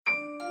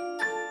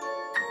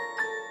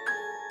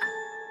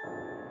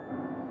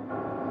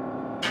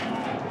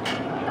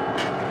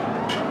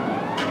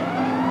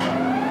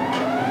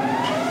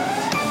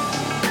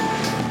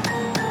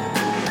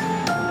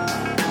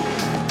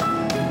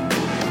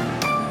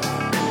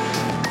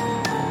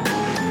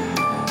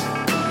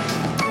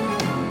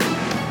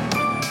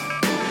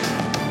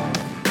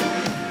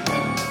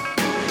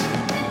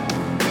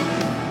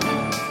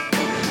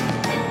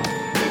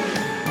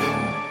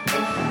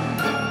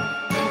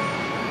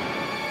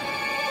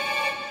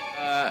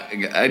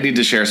I need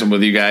to share some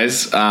with you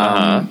guys,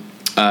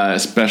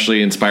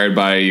 especially inspired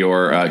by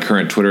your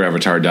current Twitter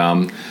avatar,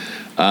 Dom.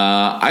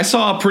 I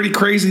saw a pretty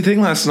crazy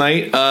thing last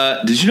night.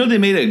 Did you know they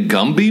made a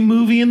Gumby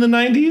movie in the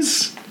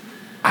 90s?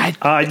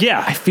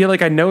 Yeah. I feel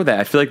like I know that.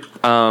 I feel like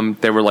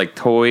they were like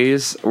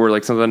toys or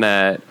like something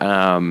at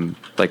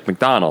like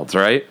McDonald's,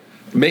 right?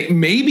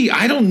 Maybe.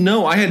 I don't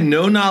know. I had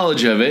no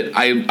knowledge of it.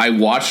 I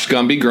watched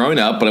Gumby growing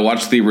up, but I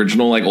watched the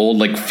original like old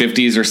like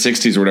 50s or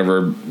 60s or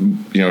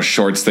whatever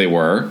shorts they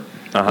were.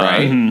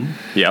 Right?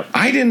 Mm-hmm. Yep.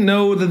 I didn't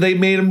know that they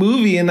made a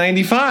movie in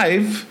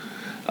 95.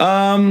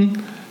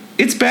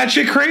 It's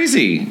batshit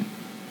crazy.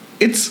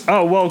 It's the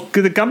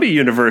Gumby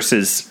universe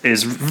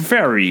is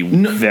very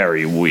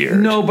very weird.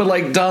 No, but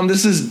like Dom,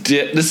 this is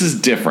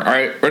different. All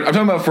right, I'm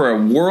talking about for a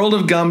world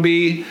of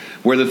Gumby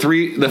where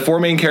the four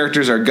main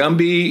characters are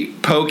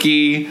Gumby,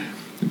 Pokey,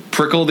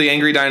 Prickle the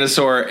angry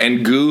dinosaur,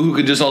 and Goo, who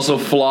could just also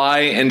fly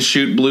and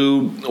shoot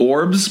blue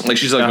orbs. Like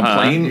she's like a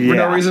plane for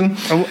no reason.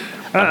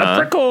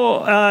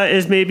 Prickle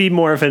is maybe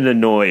more of an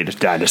annoyed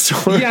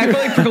dinosaur. Yeah, I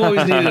feel like Prickle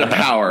always needed a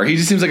power. He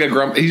just seems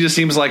like he just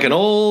seems like an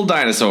old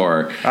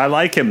dinosaur. I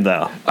like him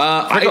though.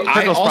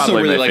 I also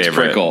really liked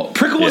favorite. Prickle.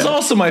 Prickle was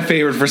also my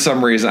favorite for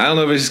some reason. I don't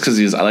know if it's just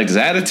because I liked his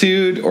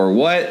attitude or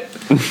what.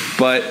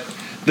 But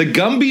the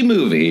Gumby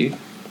movie,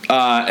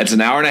 it's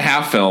an hour and a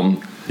half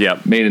film.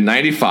 Yep. Made in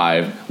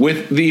 95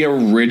 with the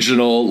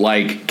original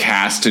like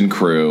cast and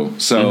crew.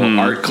 So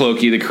Art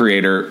Clokey, the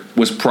creator,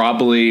 was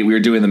probably, we were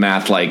doing the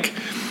math, like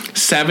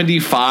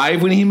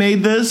 75 when he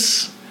made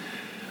this.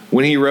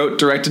 When he wrote,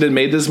 directed, and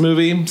made this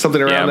movie,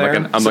 something around there.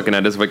 I'm looking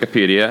at his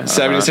Wikipedia.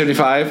 70,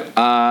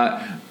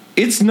 75.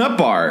 It's Nut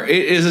Bar.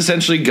 It is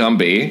essentially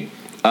Gumby.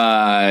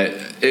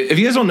 If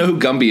you guys don't know who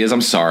Gumby is,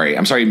 I'm sorry.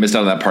 I'm sorry you missed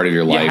out on that part of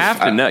your life. You have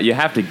to know. You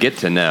have to get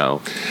to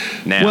know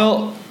now.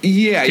 Well,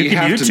 yeah, you can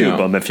have YouTube to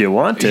know. him if you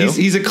want to.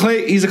 He's a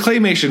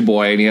claymation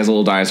boy, and he has a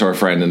little dinosaur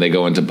friend, and they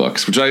go into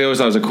books, which I always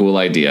thought was a cool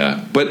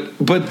idea.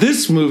 But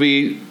this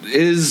movie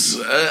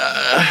is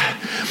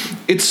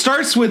it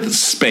starts with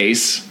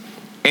space,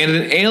 and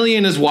an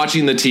alien is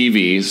watching the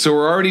TV. So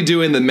we're already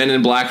doing the Men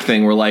in Black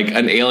thing, where like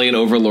an alien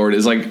overlord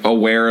is like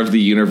aware of the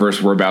universe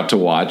we're about to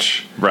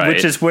watch, right?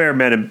 Which is where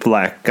Men in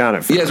Black got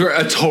it from. Yes,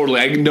 totally.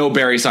 I know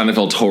Barry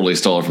Sonnenfeld totally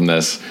stole it from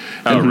this.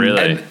 Oh,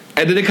 really?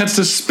 And then it cuts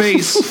to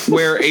space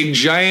where a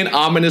giant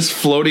ominous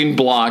floating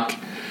block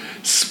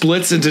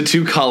splits into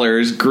two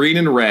colors, green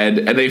and red,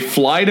 and they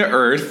fly to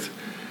Earth.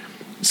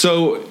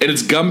 And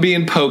it's Gumby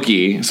and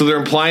Pokey. So they're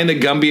implying that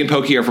Gumby and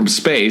Pokey are from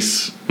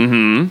space.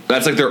 Mm-hmm.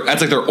 That's like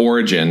their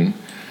origin.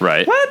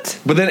 Right. What?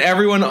 But then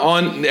everyone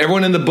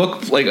in the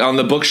book, like on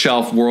the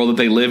bookshelf world that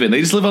they live in,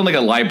 they just live on like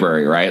a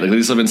library, right? Like they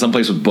just live in some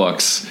place with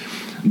books.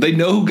 They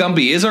know who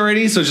Gumby is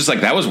already, so it's just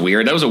like, that was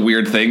weird. That was a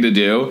weird thing to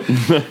do.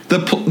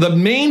 The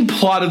main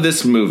plot of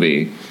this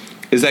movie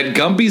is that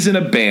Gumby's in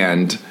a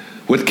band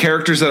with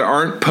characters that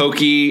aren't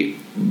Pokey,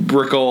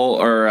 Prickle,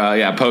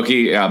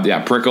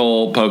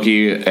 Prickle,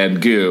 Pokey,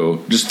 and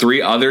Goo. Just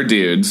three other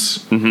dudes.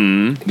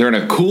 Mm-hmm. They're in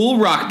a cool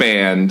rock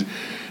band,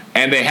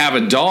 and they have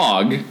a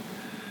dog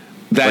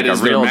that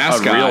is their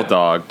mascot. A real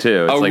dog,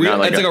 too. It's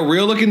like a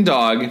real-looking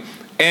dog,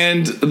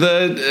 and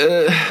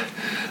the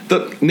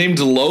named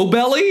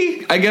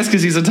Lowbelly, I guess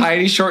because he's a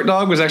tiny short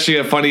dog, was actually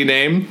a funny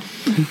name.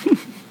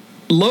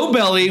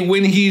 Lowbelly,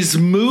 when he's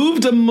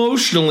moved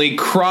emotionally,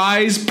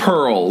 cries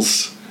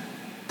pearls.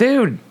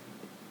 Dude,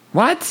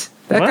 what?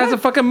 That guy's a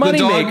fucking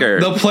moneymaker.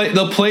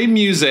 They'll play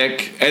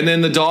music, and then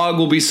the dog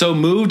will be so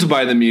moved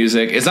by the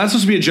music. It's not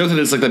supposed to be a joke that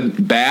it's like the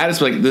bad. It's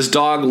like, this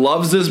dog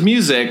loves this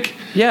music.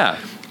 Yeah.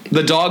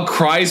 The dog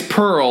cries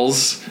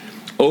pearls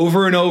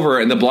over and over,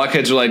 and the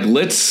blockheads are like,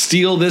 let's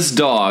steal this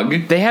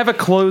dog. They have a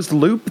closed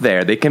loop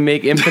there. They can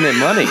make infinite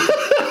money.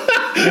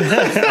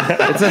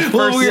 It's a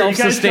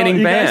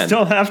self-sustaining band. You guys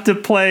don't have to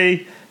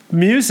play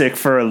music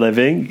for a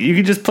living. You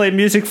can just play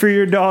music for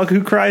your dog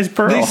who cries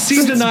pearls. They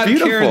seem to not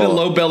care that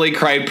Lowbelly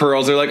cried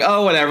pearls. They're like,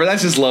 oh, whatever,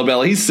 that's just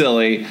Lowbelly. He's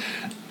silly.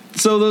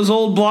 So those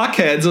old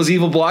blockheads, those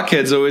evil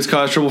blockheads that always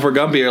cause trouble for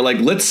Gumby are like,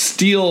 let's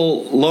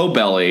steal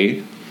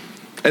Lowbelly.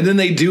 And then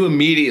they do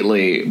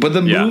immediately. But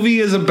the movie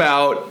is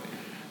about...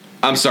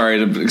 I'm sorry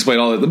to explain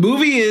all that. The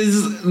movie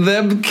is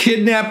them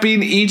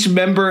kidnapping each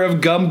member of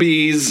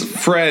Gumby's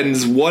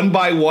friends one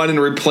by one and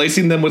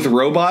replacing them with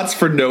robots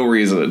for no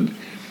reason.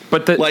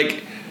 But all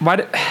right.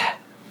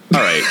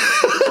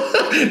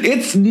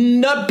 It's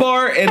Nut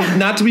Bar, and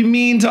not to be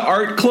mean to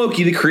Art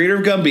Clokey, the creator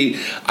of Gumby,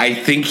 I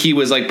think he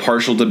was like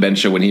partial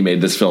dementia when he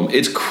made this film.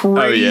 It's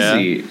crazy.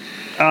 Oh, yeah?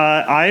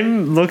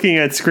 I'm looking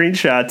at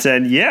screenshots,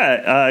 and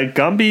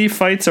Gumby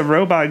fights a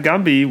robot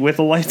Gumby with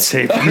a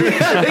lightsaber.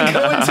 They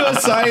go into a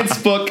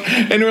science book,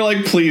 and we're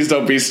like, please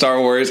don't be Star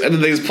Wars. And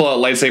then they just pull out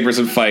lightsabers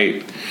and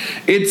fight.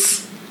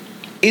 It's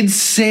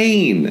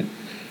insane.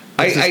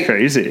 This is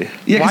crazy.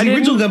 Yeah, because the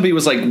original Gumby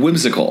was like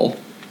whimsical.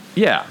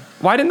 Yeah.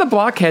 Why didn't the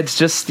blockheads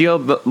just steal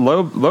the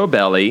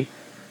Lowbelly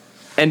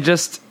and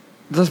just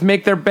just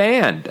make their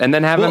band and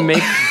then have them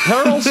make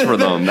pearls for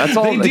them. That's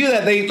all. They do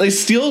that. They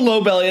steal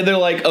Low Belly and they're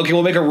like, okay,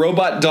 we'll make a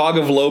robot dog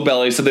of Low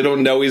Belly so they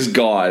don't know he's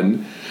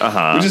gone.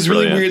 Which is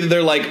really weird that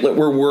they're like,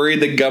 we're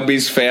worried that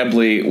Gumby's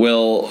family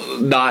will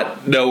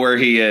not know where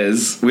he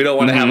is. We don't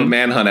want to have a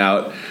manhunt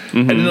out.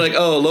 And then they're like,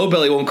 oh, Low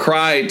Belly won't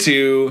cry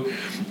to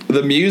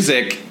the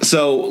music,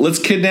 so let's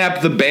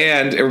kidnap the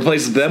band and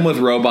replace them with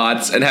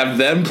robots and have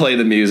them play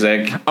the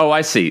music. Oh, I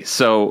see.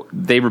 So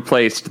they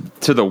replaced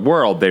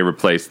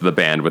the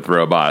band with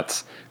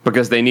robots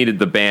because they needed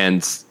the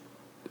band's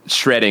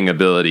shredding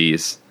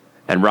abilities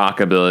and rock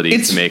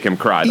abilities to make him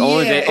cry.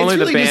 Only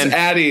the band.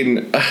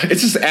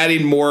 It's just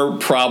adding more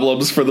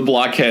problems for the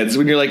blockheads.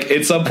 When you're like,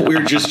 we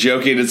were just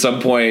joking at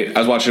some point. I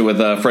was watching it with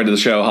a friend of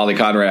the show, Holly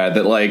Conrad,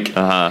 that like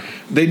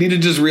they need to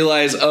just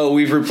realize, oh,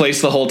 we've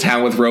replaced the whole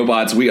town with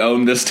robots. We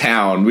own this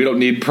town. We don't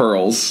need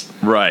pearls.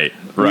 Right.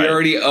 We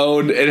already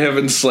own and have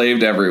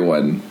enslaved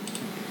everyone.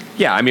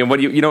 Yeah, I mean,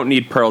 you don't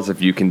need pearls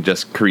if you can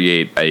just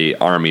create a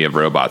army of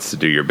robots to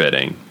do your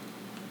bidding.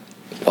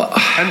 Well,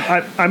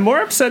 I'm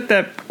more upset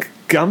that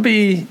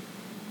Gumby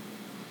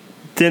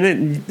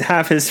didn't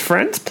have his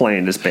friends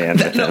playing his band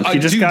with him. He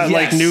just got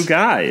like new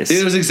guys.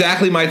 It was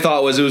exactly my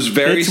thought. It was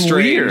very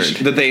strange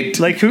that they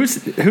like who's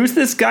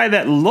this guy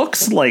that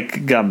looks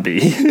like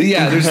Gumby?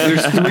 Yeah,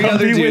 there's three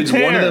other dudes.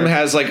 One of them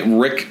has like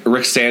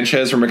Rick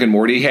Sanchez from Rick and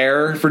Morty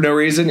hair for no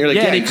reason. You're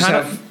like,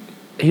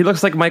 he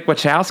looks like Mike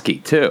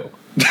Wachowski too.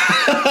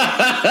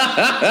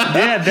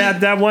 Yeah,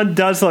 that one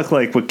does look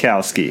like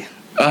Wachowski.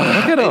 Look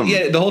at him.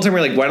 Yeah, the whole time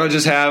we're like, why not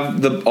just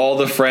have all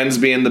the friends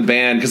be in the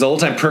band? Because the whole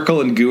time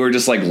Prickle and Goo are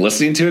just like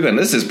listening to it and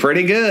this is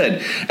pretty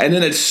good. And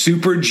then a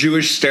super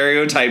Jewish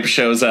stereotype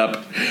shows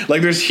up.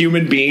 Like there's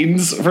human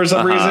beings for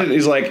some reason.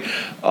 He's like,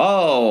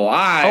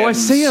 I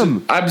see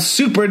him. I'm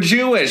super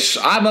Jewish.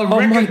 I'm a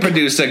record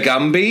producer,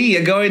 Gumby.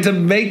 You're going to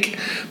make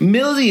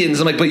millions.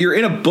 I'm like, but you're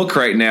in a book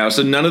right now,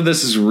 so none of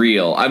this is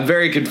real. I'm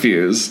very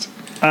confused.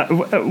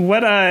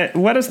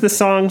 What is the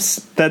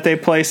songs that they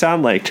play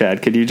sound like,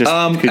 Chad? Could you just?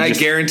 I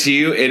guarantee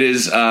you, it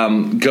is.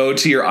 Go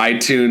to your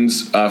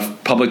iTunes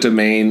public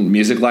domain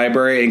music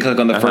library and click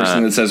on the first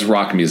thing that says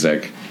rock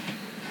music.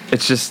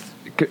 It's just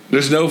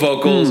there's no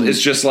vocals.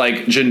 It's just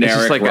like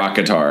generic like rock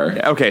guitar.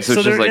 Okay,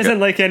 so there isn't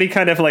like any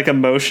kind of like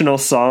emotional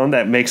song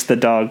that makes the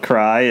dog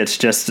cry. It's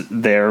just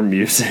their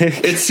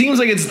music. It seems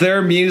like it's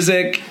their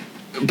music,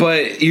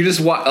 but you just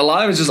a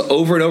lot of it's just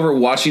over and over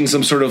watching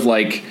some sort of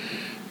like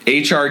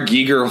H.R.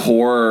 Giger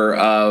horror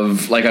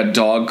of like a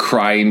dog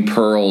crying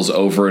pearls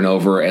over and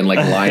over and like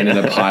lying in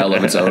a pile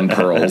of its own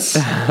pearls.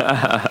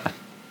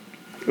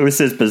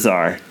 This is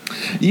bizarre.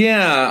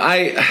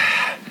 Yeah,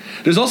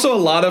 there's also a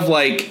lot of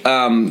like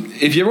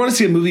if you ever want to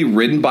see a movie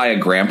written by a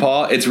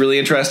grandpa, it's really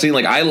interesting.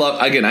 Like I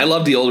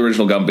love the old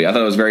original Gumby. I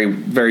thought it was very,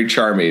 very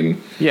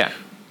charming. Yeah.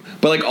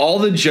 But like all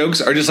the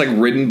jokes are just like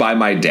written by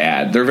my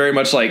dad. They're very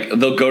much like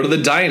they'll go to the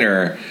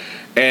diner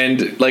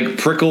and like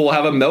Prickle will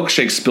have a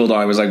milkshake spilled on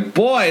him. It was like,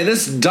 boy,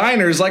 this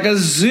diner's like a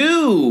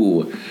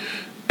zoo.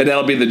 And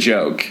that'll be the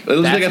joke.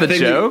 That's like the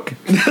joke?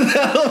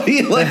 That'll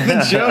be like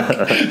the joke.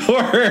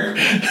 Or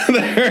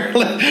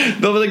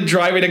they'll be like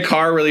driving a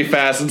car really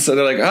fast, and so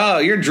they're like, oh,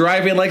 you're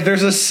driving like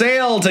there's a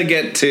sale to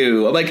get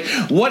to. I'm like,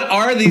 what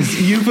are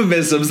these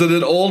euphemisms that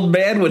an old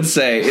man would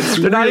say?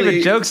 They're not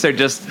even jokes. They're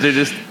just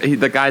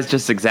the guy's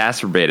just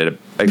exacerbated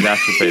about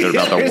the world.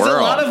 There's a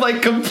lot of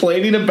like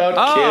complaining about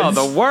kids.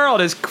 Oh, the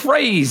world is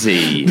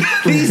crazy.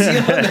 These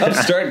young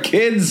upstart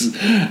kids.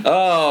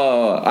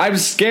 Oh, I'm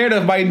scared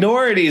of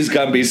minorities,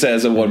 Gumby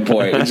says at one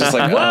point. It's just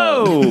like,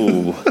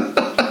 whoa.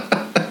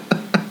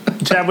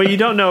 Chad, what you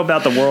don't know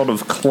about the world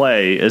of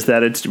clay is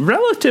that it's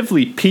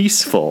relatively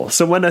peaceful.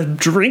 So when a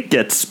drink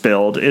gets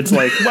spilled, it's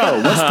like,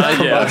 whoa, what's the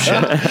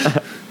commotion?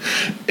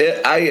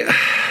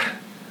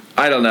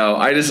 I don't know.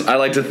 I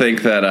like to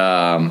think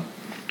that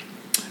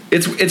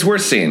it's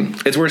worth seeing.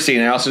 It's worth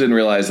seeing. I also didn't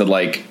realize that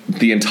like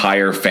the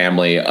entire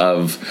family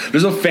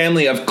there's a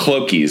family of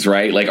Cloakies,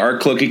 right? Like Art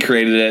Clokey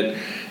created it,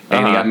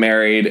 and he got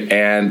married,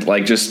 and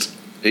like just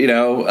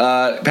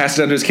passed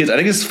it down to his kids. I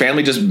think his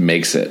family just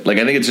makes it. Like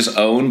I think it's just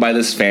owned by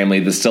this family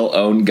that still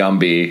own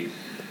Gumby.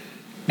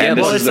 And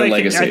this is their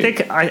legacy. I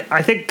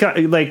think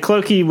like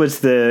Clokey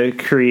was the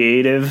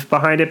creative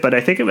behind it, but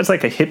I think it was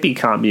like a hippie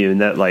commune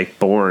that like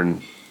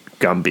born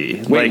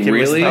Gumby. Wait, like,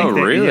 really?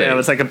 Really? Yeah, it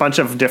was like a bunch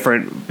of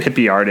different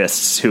hippie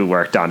artists who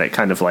worked on it,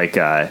 kind of like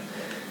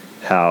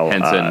how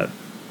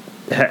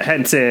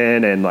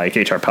Henson and like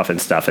H.R. Puffin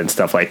stuff and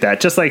stuff like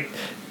that. Just like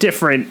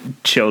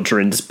different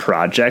children's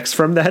projects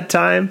from that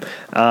time.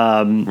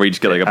 Where you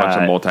just get like a bunch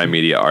of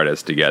multimedia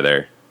artists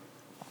together.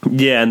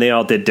 Yeah, and they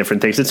all did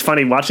different things. It's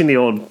funny watching the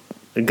old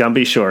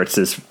Gumby shorts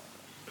is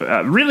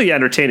really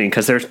entertaining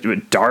because they're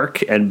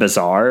dark and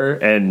bizarre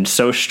and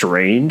so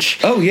strange.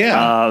 Oh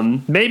yeah,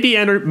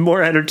 maybe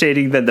more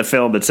entertaining than the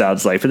film. It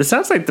sounds like, but it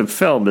sounds like the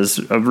film is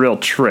a real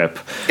trip.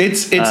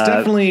 It's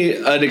definitely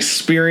an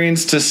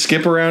experience to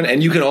skip around,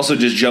 and you can also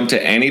just jump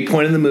to any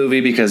point in the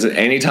movie because at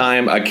any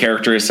time a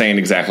character is saying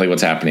exactly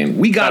what's happening.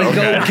 We gotta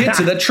go get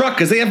to the truck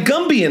because they have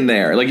Gumby in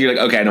there. Like you're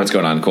like, okay, I know what's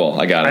going on. Cool,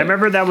 I got it. I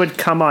remember that would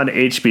come on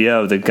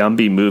HBO, the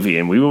Gumby movie,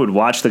 and we would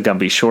watch the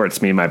Gumby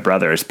shorts, me and my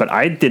brothers. But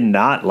I did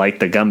not like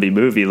the Gumby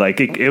movie. Like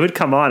it would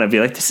come on, I'd be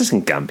like, this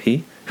isn't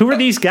Gumby. Who are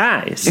these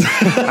guys?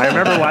 I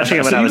remember watching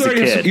it when I was a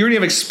kid. You already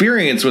have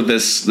experience with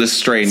this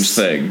strange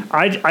thing.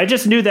 I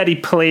just knew that he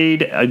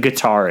played a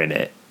guitar in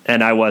it,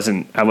 and I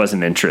wasn't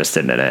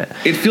interested in it.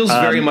 It feels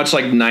very much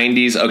like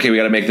 90s. Okay, we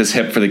got to make this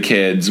hip for the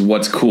kids.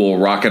 What's cool?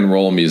 Rock and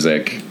roll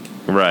music.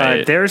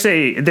 Right.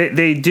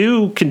 They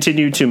do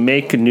continue to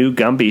make new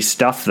Gumby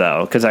stuff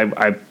though, because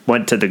I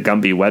went to the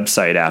Gumby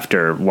website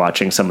after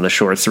watching some of the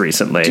shorts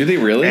recently. Do they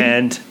really?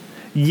 And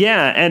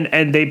yeah,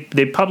 and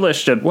they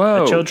published a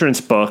children's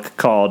book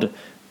called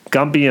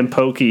Gumby and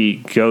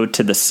Pokey Go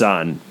to the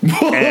Sun,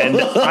 and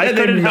I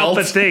couldn't help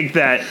but think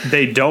that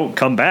they don't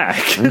come back.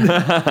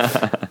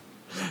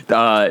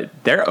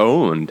 They're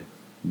owned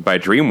by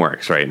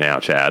DreamWorks right now,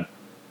 Chad.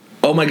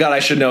 Oh my god, I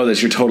should know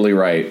this. You're totally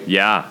right.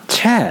 Yeah.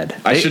 Chad.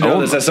 I should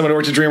know this as someone who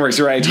worked at DreamWorks.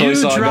 You're right. I totally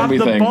saw a Gumby thing. You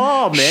dropped the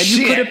ball, man. Shit.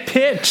 You could have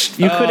pitched.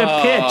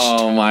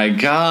 Oh my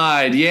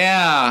god,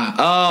 yeah.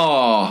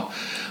 Oh.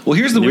 Well,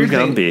 here's the weird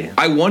thing.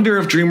 I wonder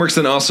if DreamWorks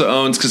then also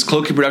owns, because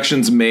Cloaky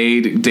Productions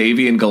made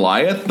Davy and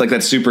Goliath, like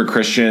that super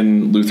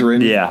Christian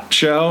Lutheran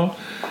show.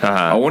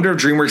 I wonder if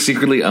DreamWorks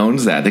secretly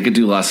owns that. They could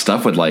do a lot of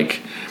stuff with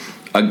like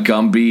a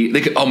Gumby.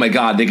 They could. Oh my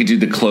god, they could do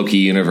the Cloaky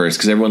universe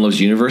because everyone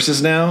loves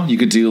universes now. You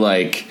could do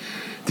like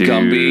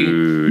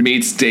Gumby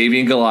meets Davy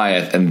and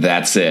Goliath, and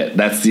that's it.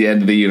 That's the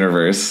end of the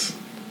universe.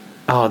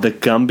 Oh, the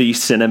Gumby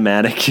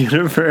cinematic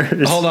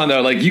universe. Hold on,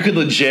 though. Like, you could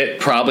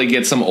legit probably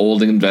get some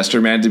old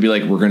investor man to be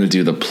like, we're going to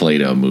do the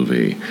Play-Doh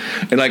movie.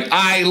 And like,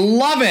 I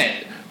love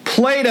it!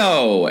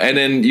 Play-Doh! And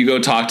then you go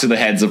talk to the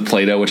heads of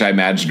Play-Doh, which I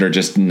imagine are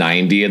just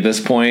 90 at this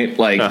point.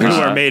 Like, who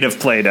are made of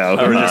Play-Doh.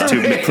 Who are just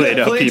two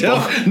Play-Doh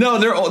people. No,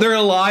 they're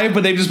alive,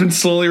 but they've just been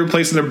slowly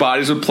replacing their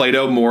bodies with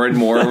Play-Doh more and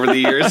more over the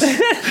years.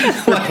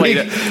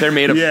 They're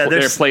made of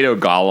they're Play-Doh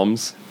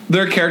golems.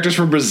 They're characters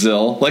from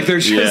Brazil. Like, they're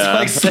just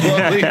like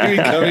slowly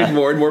becoming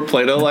more and more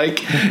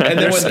Play-Doh-like. And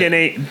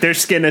their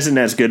skin isn't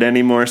as good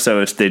anymore,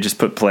 so they just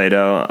put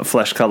Play-Doh,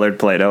 flesh-colored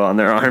Play-Doh on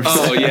their arms.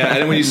 Oh, yeah.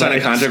 And then when you sign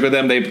a contract with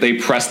them, they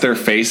press their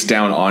face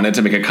down on it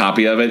to make a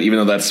copy of it, even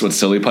though that's what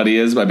Silly Putty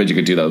is. I bet you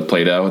could do that with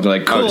Play-Doh. They're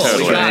like, cool,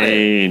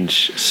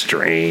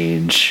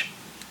 Strange.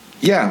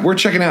 Yeah, we're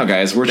checking out,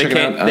 guys. We're checking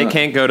out. They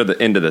can't go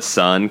into the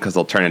sun because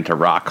they'll turn into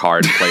rock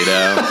hard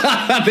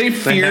Play-Doh. They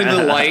fear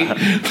the light.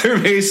 They're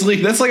basically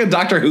that's like a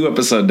Doctor Who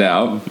episode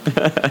now.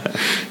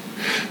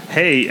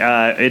 Hey,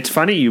 it's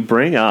funny you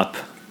bring up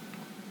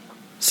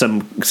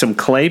some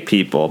clay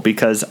people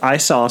because I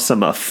saw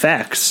some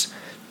effects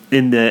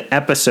in the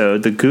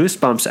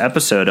Goosebumps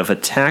episode of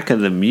Attack of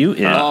the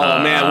Mutant.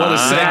 Oh man, what a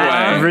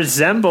segue!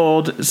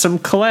 Resembled some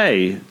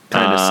clay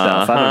kind of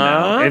stuff.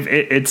 I don't know.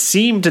 It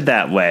seemed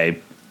that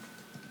way.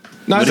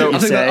 No, I'll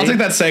take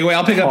that segue.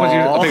 I'll pick up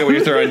what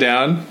you're throwing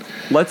down.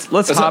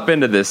 Let's hop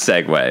into this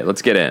segue.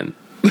 Let's get in.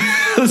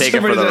 Take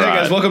it for the ride. Hey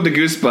guys, welcome to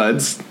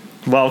Goosebuds.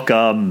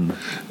 Welcome to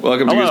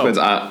Goosebuds.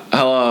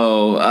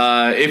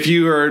 Hello. If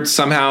you are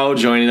somehow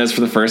joining us for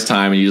the first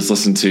time and you just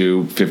listen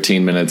to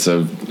 15 minutes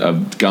of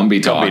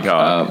Gumby talk,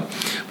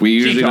 we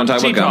usually don't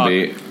talk about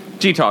Gumby.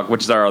 G-Talk,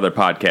 which is our other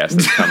podcast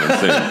that's coming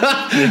soon.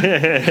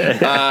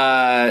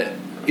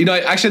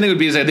 I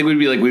think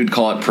we would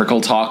call it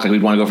Prickle Talk. Like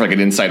we'd want to go for like an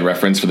inside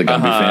reference for the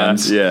Gumby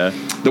fans. Yeah,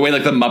 the way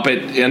like the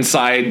Muppet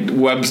inside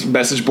web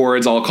message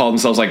boards all call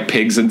themselves like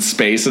pigs in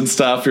space and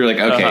stuff. You're like,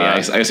 okay,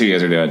 I see what you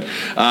guys are doing.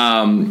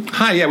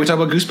 Hi, yeah, we talk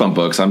about Goosebump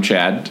books. I'm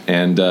Chad,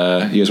 and you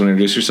guys want to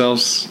introduce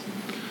yourselves?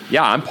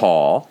 Yeah, I'm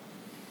Paul.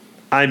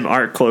 I'm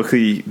Art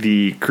Clokey,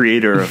 the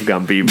creator of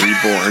Gumby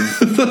Reborn.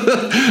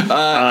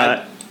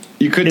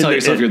 You could tell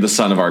yourself you're the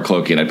son of Art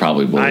Clokey, and I'd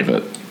probably believe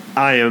it.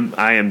 I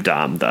am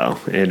Dom, though,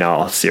 in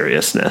all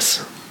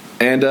seriousness.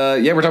 And,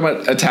 we're talking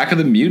about Attack of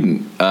the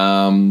Mutant.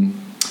 Go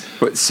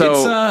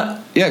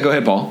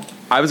ahead, Paul.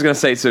 I was going to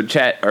say, so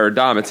Chet, or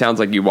Dom, it sounds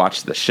like you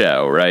watched the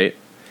show, right?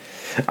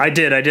 I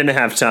did. I didn't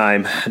have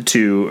time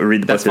to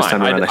read the book this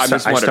time around. I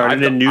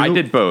started I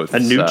did both. A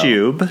new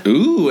tube.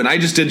 Ooh, and I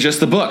just did just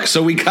the book.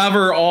 So we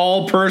cover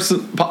all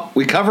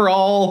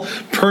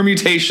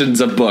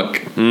permutations of book.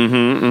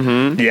 Mm-hmm,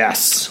 mm-hmm.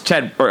 Yes.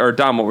 Chet, or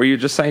Dom, what were you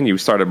just saying? You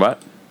started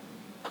what?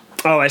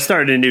 Oh, I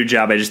started a new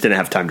job. I just didn't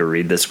have time to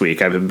read this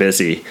week. I've been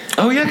busy.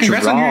 Oh, yeah.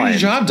 Congrats on your new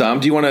job, Dom.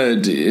 Do you want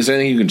to? Is there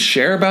anything you can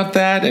share about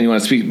that? And you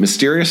want to speak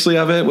mysteriously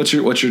of it? What's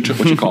your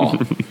call?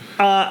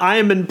 I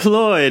am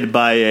employed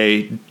by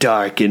a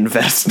dark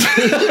investor.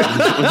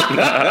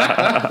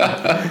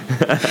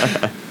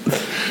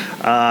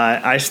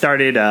 I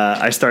started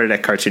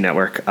at Cartoon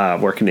Network,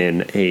 working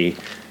in a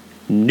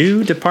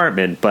new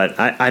department, but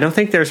I don't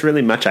think there's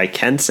really much I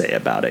can say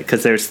about it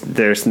because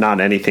there's not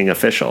anything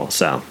official.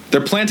 So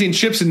they're planting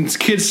chips in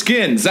kids'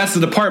 skins. That's the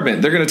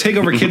department. They're going to take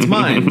over kids'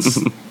 minds.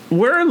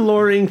 We're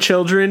luring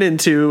children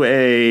into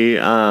a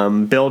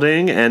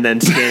building and then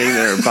scanning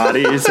their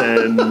bodies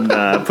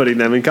and putting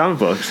them in comic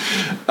books.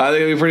 I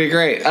think it'd be pretty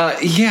great.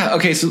 Yeah.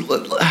 Okay. So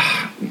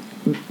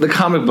the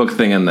comic book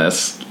thing in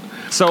this.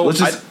 So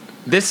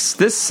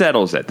this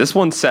settles it. This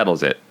one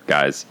settles it,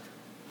 guys.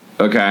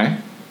 Okay.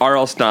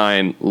 R.L.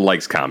 Stine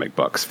likes comic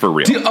books for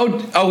real.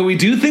 We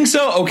do think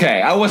so? Okay,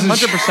 I wasn't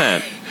 100%.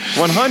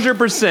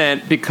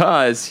 100%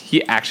 because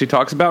he actually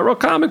talks about real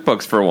comic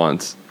books for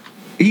once.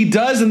 He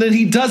does, and then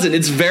he doesn't.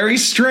 It's very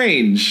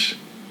strange.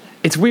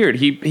 It's weird.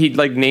 He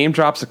like name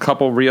drops a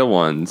couple real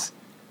ones,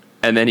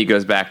 and then he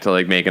goes back to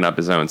like making up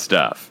his own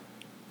stuff.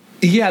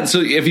 Yeah,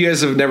 so if you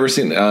guys have never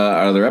seen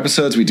our other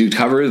episodes, we do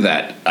cover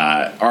that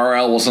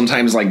RL will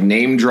sometimes like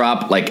name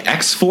drop like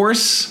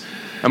X-Force.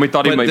 And we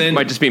thought he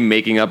might just be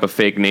making up a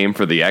fake name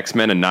for the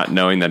X-Men and not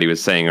knowing that he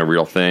was saying a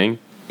real thing.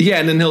 Yeah,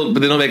 and then he'll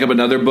make up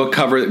another book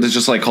cover that's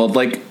just like called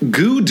like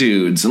Goo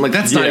Dudes, and like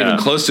that's not even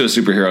close to a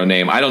superhero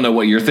name. I don't know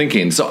what you're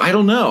thinking, so I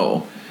don't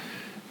know.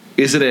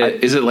 Is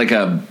it like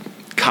a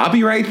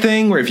copyright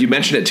thing where if you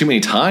mention it too many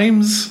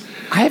times?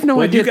 I have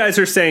no idea. You guys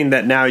are saying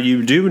that now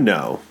you do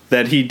know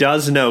that he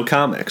does know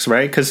comics,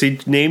 right? Because he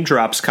name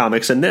drops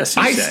comics in this.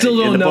 I still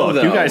don't know,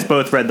 though. You guys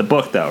both read the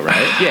book, though,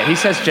 right? Yeah, he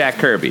says Jack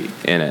Kirby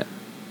in it.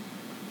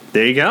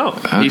 There you go.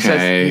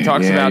 Okay. He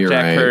talks about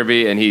Jack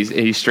Kirby, and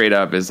he straight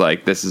up is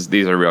like,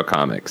 these are real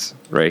comics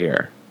right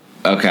here.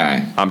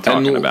 Okay, I'm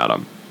talking about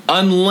them.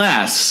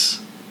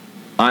 Unless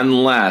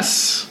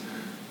this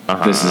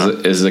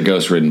is a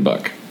ghost-written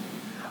book.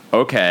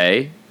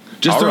 Okay,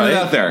 just throwing it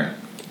out there.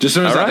 Just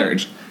throwing it out there.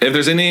 If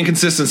there's any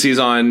inconsistencies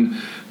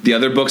on the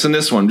other books in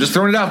this one, just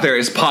throwing it out there.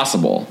 It's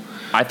possible.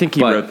 I think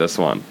he wrote this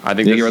one. I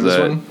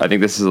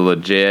think this is a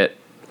legit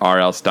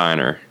R.L.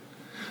 Steiner.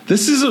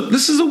 This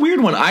is a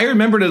weird one. I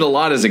remembered it a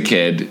lot as a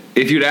kid.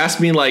 If you'd ask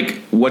me like,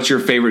 what's your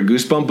favorite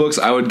Goosebump books,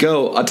 I would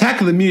go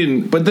Attack of the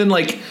Mutant. But then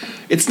like,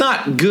 it's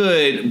not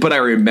good, but I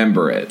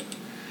remember it.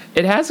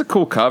 It has a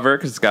cool cover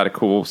because it's got a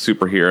cool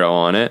superhero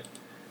on it.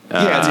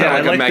 Yeah, it's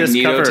got like a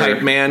Magneto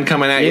type man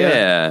coming at you.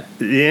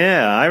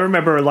 Yeah, I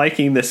remember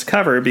liking this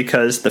cover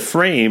because the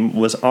frame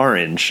was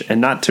orange,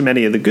 and not too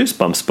many of the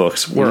Goosebumps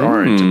books were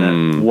orange, and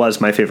that was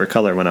my favorite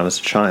color when I was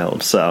a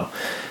child. So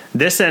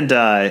this and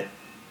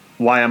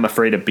Why I'm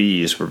Afraid of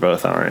Bees were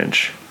both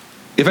orange.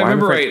 If I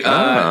remember right,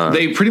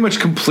 they pretty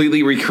much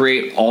completely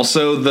recreate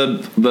also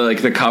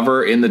the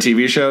cover in the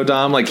TV show,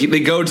 Dom. Like they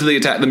go to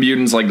the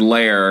mutants like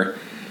lair.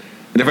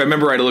 And if I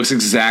remember right, it looks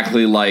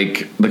exactly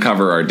like the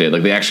cover art did.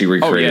 Like they actually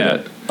recreated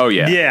it. Oh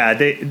yeah, yeah.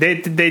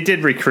 They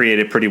did recreate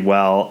it pretty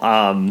well.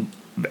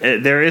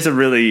 There is a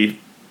really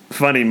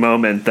funny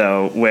moment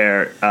though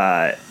where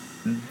the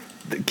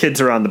kids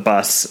are on the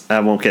bus. I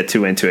won't get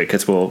too into it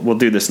because we'll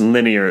do this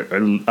linear.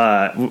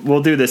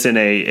 We'll do this in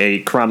a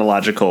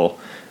chronological.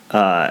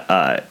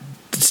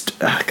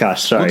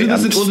 Gosh, sorry.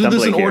 We'll do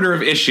this in order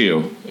of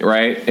issue,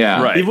 right?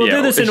 Yeah, right. We'll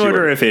do this in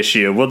order of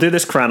issue. We'll do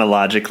this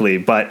chronologically,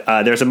 but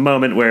there's a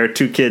moment where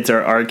two kids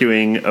are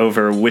arguing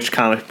over which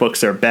comic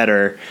books are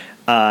better,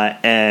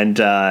 and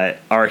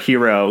our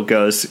hero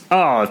goes,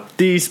 "Oh,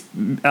 these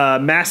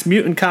Mass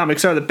Mutant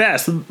comics are the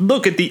best.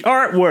 Look at the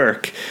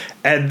artwork."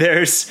 And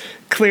there's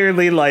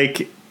clearly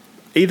like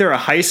either a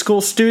high school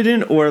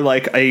student or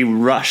like a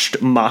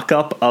rushed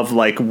mock-up of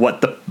like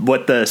what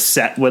the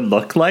set would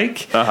look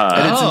like,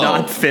 and it's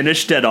not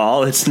finished at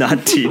all. It's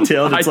not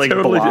detailed. It's like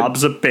totally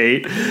blobs of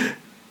paint.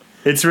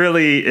 It's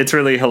really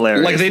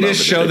hilarious. Like they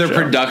just show their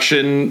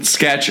production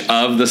sketch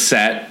of the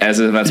set as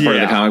if that's part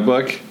of the comic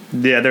book.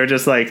 Yeah, they were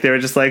just like,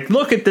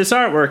 look at this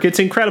artwork. It's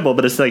incredible,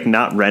 but it's like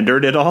not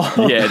rendered at all.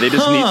 Yeah, they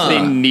just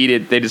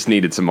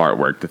needed some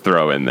artwork to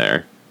throw in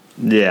there.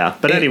 Yeah,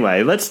 but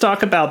anyway, let's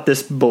talk about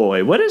this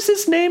boy. What is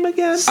his name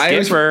again?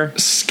 Skipper.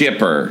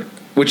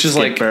 Which is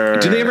Skipper.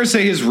 Like, do they ever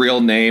say his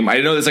real name? I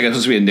know it's like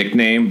supposed to be a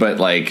nickname, but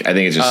like I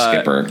think it's just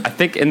Skipper. I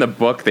think in the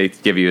book they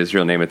give you his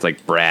real name. It's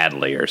like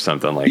Bradley or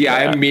something like that. Yeah,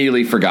 I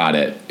immediately forgot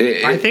it.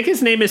 I think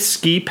his name is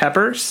Ski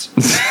Peppers.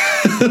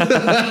 From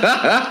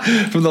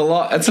the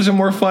law, that's such a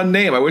more fun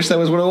name. I wish that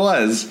was what it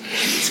was.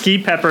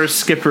 Ski Peppers,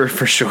 Skipper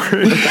for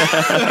short.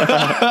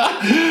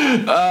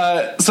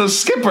 So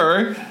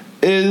Skipper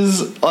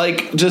is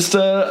like just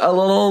a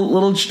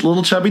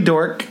little chubby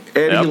dork,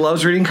 and he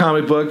loves reading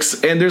comic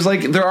books. And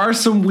there are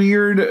some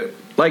weird,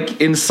 like,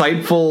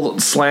 insightful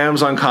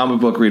slams on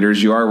comic book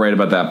readers. You are right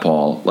about that,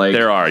 Paul. Like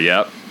there are,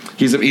 yep.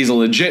 He's a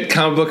legit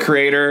comic book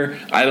creator.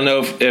 I don't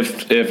know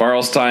if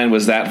R.L. Stine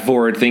was that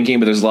forward thinking,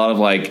 but there's a lot of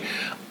like,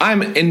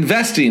 I'm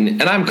investing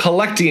and I'm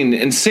collecting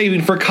and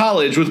saving for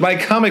college with my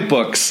comic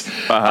books.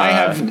 I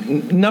have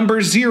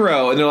number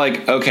 0. And they're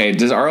like, okay,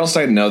 does R.L.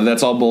 Stine know that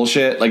that's all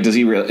bullshit? Like, does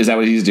he? Is that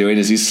what he's doing?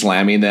 Is he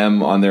slamming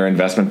them on their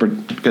investment?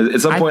 Because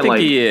at some point, I think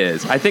he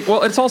is. I think,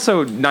 well, it's also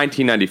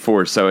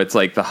 1994, so it's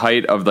like the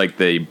height of like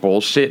the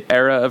bullshit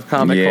era of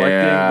comic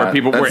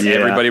collecting,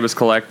 where everybody was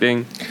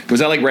collecting.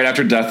 Was that like right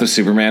after Death of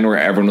Superman, where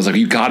everyone was like,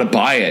 you gotta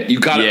buy it, you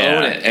gotta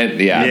own it?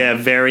 And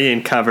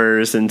variant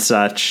covers and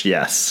such.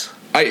 Yes.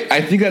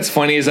 I think that's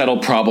funny is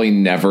that'll probably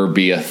never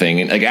be a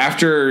thing. Like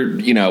after,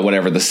 the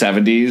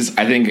 70s,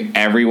 I think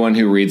everyone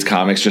who reads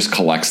comics just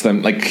collects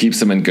them, like keeps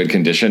them in good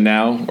condition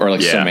now, or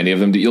like so many of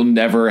them. You'll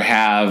never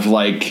have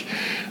like,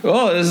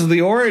 oh, this is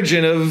the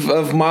origin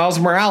of Miles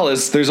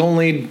Morales. There's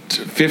only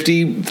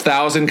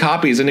 50,000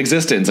 copies in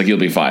existence. Like, you'll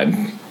be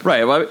fine.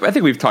 Right. Well, I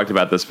think we've talked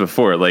about this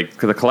before. Like,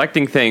 the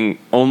collecting thing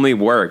only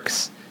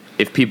works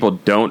if people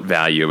don't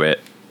value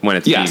it when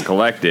it's being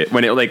collected.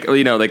 When it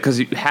because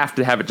you have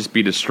to have it just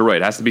be destroyed.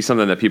 It has to be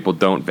something that people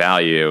don't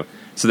value,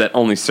 so that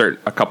only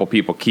a couple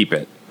people keep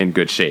it in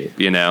good shape.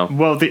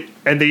 Well,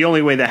 the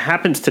only way that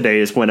happens today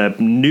is when a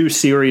new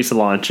series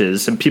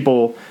launches and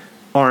people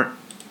aren't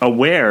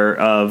aware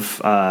of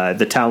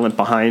the talent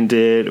behind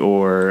it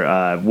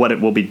or what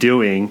it will be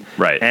doing.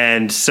 Right.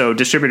 And so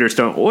distributors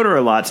don't order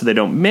a lot, so they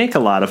don't make a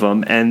lot of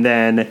them, and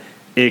then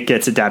it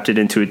gets adapted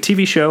into a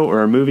TV show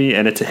or a movie,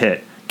 and it's a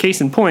hit. Case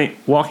in point,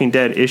 Walking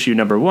Dead issue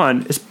number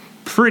 1 is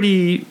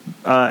pretty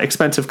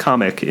expensive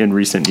comic in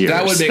recent years.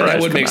 That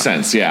would make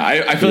sense. Yeah,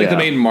 I feel like the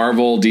main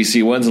Marvel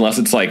DC ones, unless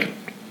it's like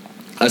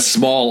a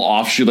small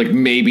offshoot, like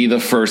maybe the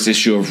first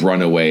issue of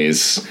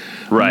Runaways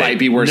might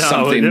be worth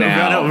something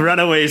now.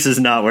 Runaways is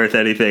not worth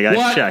anything.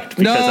 I checked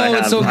because I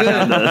have so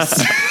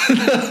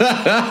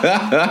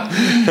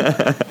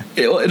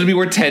good. It'll be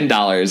worth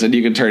 $10, and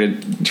you can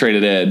trade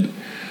it in.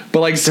 But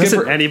like,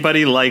 doesn't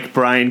anybody like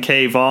Brian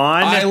K.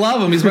 Vaughan? I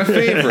love him. He's my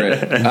favorite.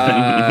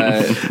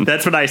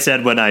 That's what I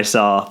said when I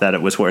saw that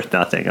it was worth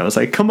nothing. I was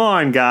like, come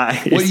on,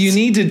 guys. What you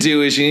need to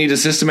do is you need to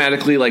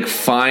systematically like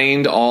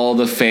find all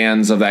the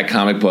fans of that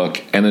comic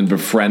book and then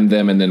befriend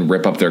them and then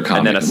rip up their comic.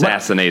 And then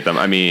assassinate them.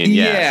 I mean,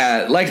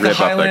 like the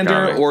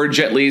Highlander or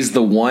Jet Li's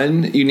The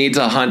One, you need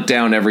to hunt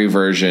down every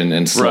version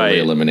and slowly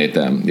eliminate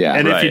them. Yeah.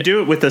 And if you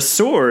do it with a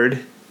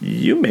sword,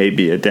 you may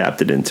be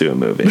adapted into a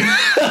movie.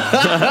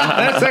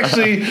 That's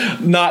actually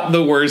not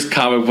the worst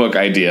comic book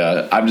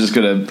idea. I'm just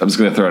gonna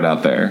throw it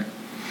out there.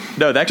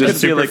 No, that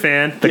could be like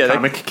the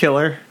comic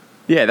killer.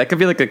 Yeah, that could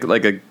be like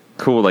a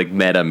cool like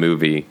meta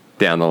movie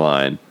down the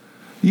line.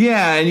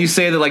 Yeah, and you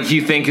say that like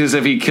you think as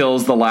if he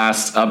kills the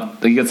last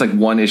he gets like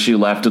one issue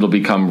left, it'll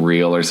become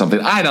real or something.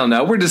 I don't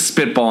know. We're just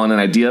spitballing an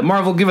idea.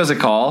 Marvel, give us a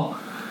call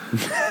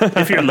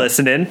if you're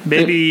listening.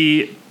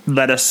 Maybe.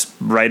 Let us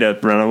write a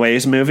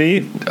Runaways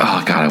movie.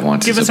 Oh God, I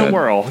want to. Give us a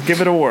whirl. Give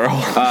it a whirl.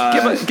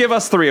 Give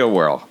us 3 a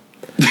whirl.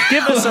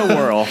 Give us a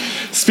whirl.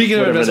 Speaking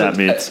of whatever that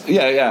means.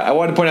 I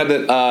wanted to point out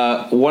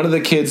that one of the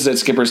kids that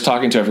Skipper's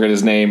talking to, I forget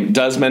his name,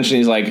 does mention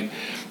he's like,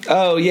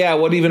 oh yeah,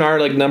 what even are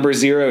like number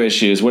 0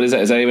 issues? What is that?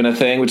 Is that even a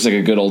thing? Which is like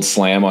a good old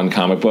slam on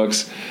comic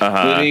books.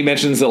 Then he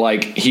mentions that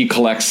like he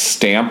collects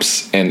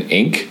stamps and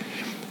ink,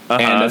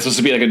 and that's supposed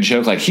to be like a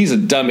joke, like he's a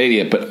dumb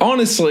idiot. But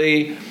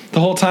honestly, the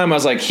whole time I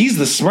was like, he's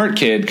the smart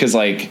kid, because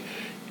like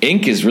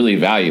ink is really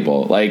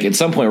valuable. Like at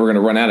some point we're going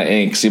to run out of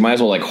ink, so you might as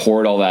well like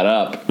hoard all that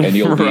up, and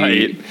you'll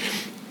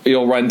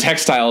you'll run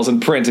textiles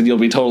and print, and you'll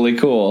be totally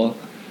cool.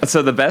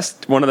 So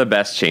one of the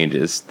best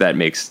changes that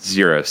makes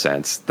 0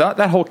 sense. That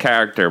whole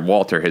character,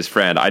 Walter, his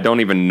friend, I don't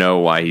even know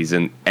why he's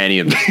in any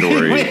of the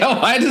story.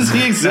 Why does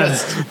he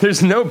exist?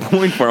 There's no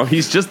point for him.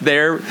 He's just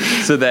there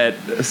so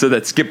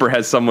that Skipper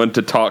has someone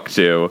to talk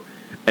to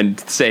and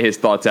say his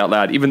thoughts out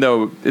loud, even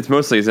though it's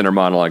mostly his inner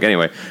monologue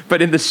anyway.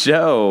 But in the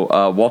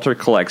show, Walter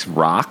collects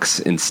rocks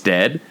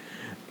instead.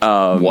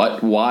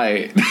 What?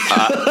 Why?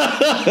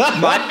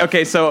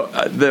 So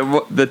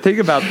the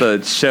thing about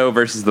the show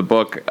versus the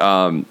book,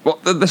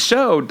 the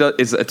show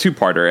is a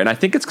 2-parter, and I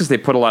think it's because they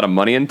put a lot of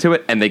money into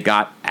it, and they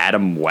got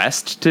Adam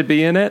West to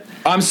be in it.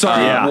 I'm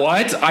sorry,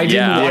 what? I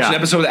didn't watch an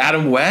episode with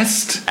Adam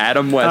West?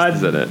 Adam West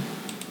is in it.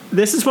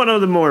 This is one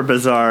of the more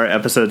bizarre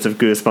episodes of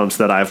Goosebumps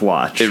that I've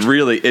watched. It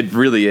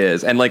really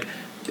is. And like,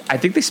 I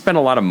think they spent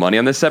a lot of money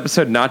on this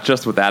episode, not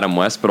just with Adam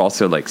West, but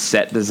also like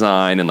set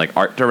design and like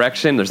art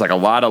direction. There's like a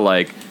lot of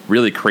like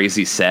really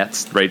crazy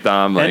sets, right,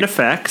 Dom? Like, and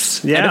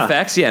effects.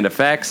 And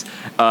effects.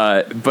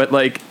 But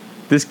like,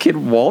 this kid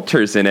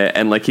Walter's in it,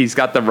 and like he's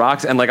got the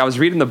rocks, and like I was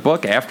reading the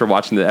book after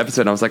watching the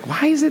episode, and I was like,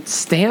 why is it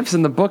stamps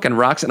in the book and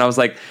rocks? And I was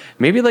like,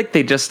 maybe like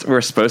they just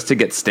were supposed to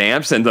get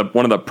stamps, and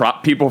one of the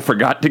prop people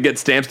forgot to get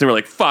stamps, and they were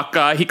like, fuck,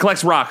 he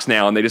collects rocks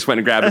now, and they just went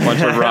and grabbed a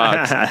bunch of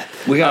rocks.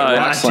 We got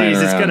rocks.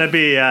 It's gonna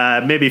be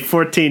maybe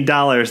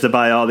 $14 to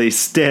buy all these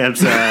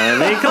stamps. He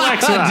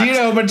collects rocks. Do you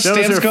know how much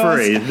stamps cost?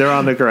 Free. They're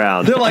on the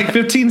ground. They're like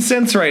 15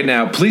 cents right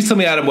now. Please tell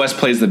me Adam West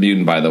plays the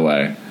mutant, by the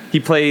way. He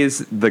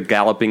plays the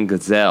Galloping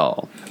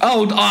Gazelle.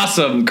 Oh,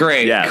 awesome.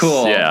 Great. Yes,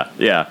 cool.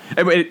 Yeah.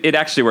 It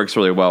actually works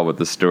really well with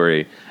the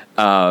story.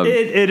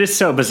 It is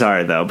so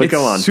bizarre, though. But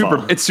go on,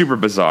 Paul. It's super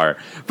bizarre.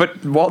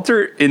 But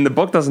Walter in the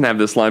book doesn't have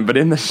this line, but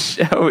in the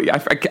show, I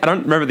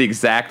don't remember the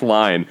exact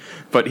line,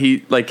 but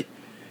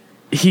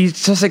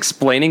he's just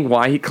explaining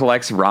why he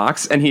collects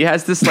rocks, and he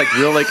has this like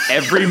real like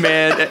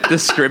everyman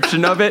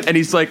description of it, and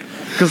he's like,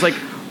 because like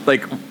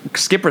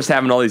Skipper's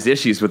having all these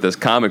issues with his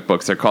comic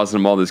books, they're causing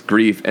him all this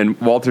grief, and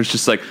Walter's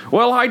just like,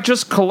 well, I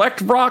just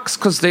collect rocks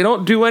because they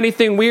don't do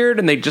anything weird,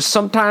 and they just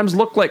sometimes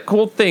look like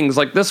cool things,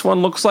 like this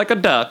one looks like a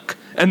duck,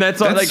 and that's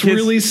all, like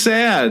really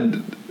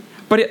sad.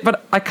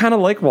 But I kind of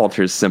like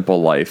Walter's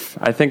simple life.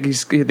 I think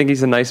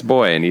he's a nice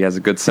boy, and he has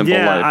a good simple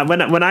life.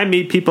 Yeah, when I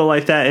meet people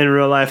like that in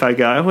real life, I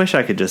go, I wish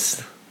I could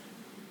just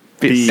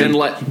be the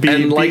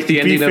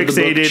ending of the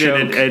book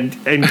choke.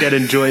 and get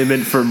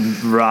enjoyment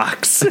from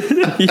rocks.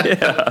 There's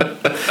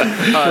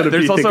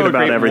also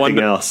about everything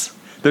else.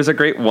 There's a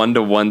great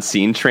 1-to-1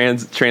 scene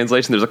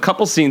translation. There's a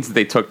couple scenes that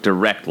they took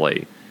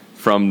directly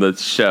from the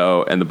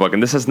show and the book,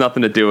 and this has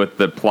nothing to do with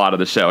the plot of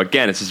the show.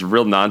 Again, it's just a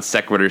real non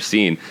sequitur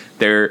scene.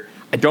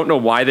 I don't know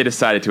why they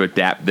decided to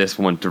adapt this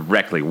one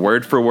directly,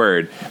 word for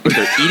word, but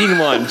they're eating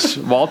lunch.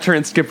 Walter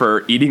and Skipper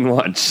are eating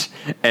lunch,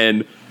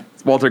 and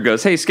Walter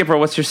goes, hey, Skipper,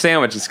 what's your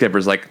sandwich? And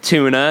Skipper's like,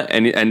 tuna.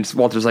 And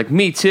Walter's like,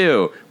 me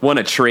too. Want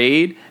to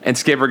trade? And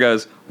Skipper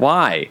goes,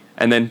 why?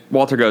 And then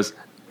Walter goes,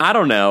 I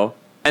don't know.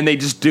 And they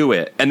just do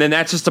it. And then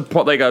that's just a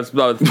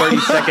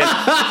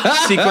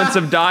 30-second sequence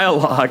of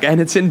dialogue, and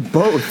it's in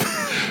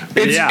both.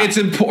 It's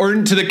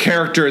important to the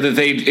character that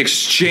they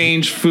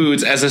exchange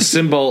foods as a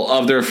symbol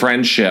of their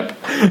friendship.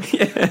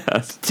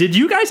 Yes. Did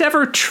you guys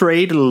ever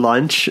trade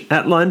lunch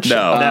at lunch?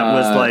 No. That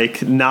was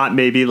like not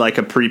maybe like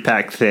a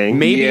pre-packed thing.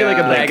 Maybe like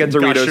a bag of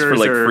Doritos for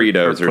like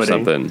Fritos or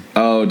something.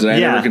 Oh, did I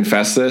never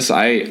confess this?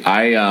 God,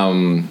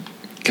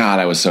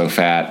 I was so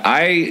fat.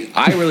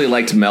 I really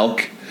liked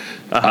milk.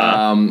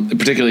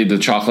 Particularly the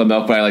chocolate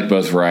milk, but I like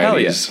both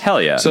varieties. Hell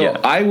yeah. So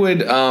I would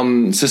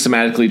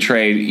systematically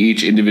trade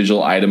each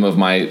individual item of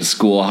my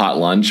school hot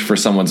lunch for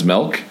someone's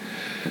milk.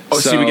 Oh,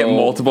 so you would get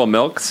multiple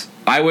milks?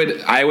 I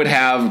would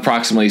have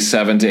approximately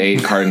 7 to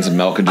 8 cartons of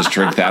milk and just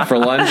drink that for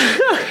lunch.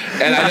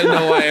 And I didn't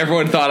know why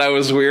everyone thought I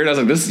was weird. I was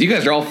like, you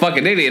guys are all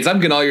fucking idiots. I'm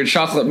getting all your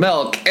chocolate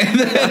milk. And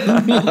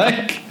then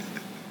like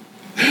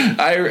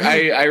I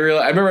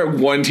remember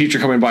one teacher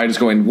coming by just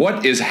going,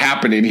 what is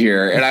happening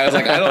here? And I was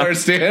like, I don't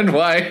understand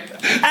why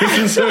this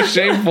is so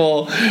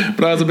shameful,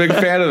 but I was a big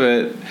fan of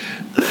it.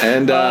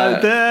 And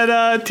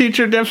that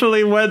teacher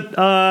definitely went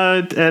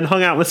and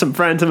hung out with some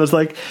friends and was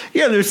like,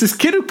 yeah, there's this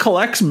kid who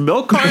collects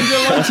milk cartons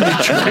at lunch and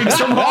he drinks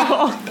them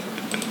all.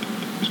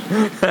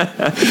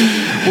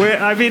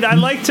 I mean, I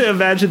like to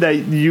imagine that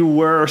you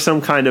were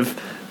some kind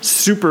of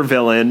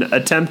supervillain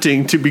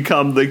attempting to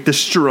become like the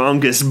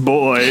strongest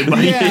boy by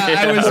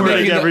I was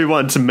making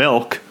everyone's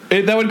milk.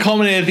 That would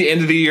culminate at the end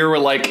of the year where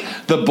like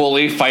the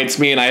bully fights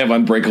me and I have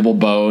unbreakable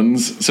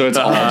bones, so it's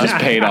all just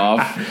paid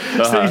off.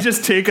 So you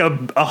just take a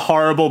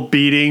horrible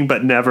beating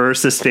but never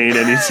sustain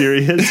any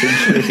serious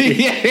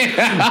injury.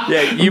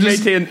 You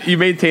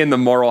maintain the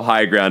moral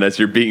high ground as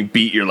you're being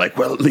beat. You're like,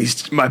 well, at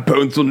least my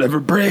bones will never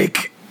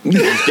break.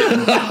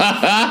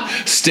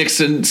 Sticks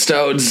and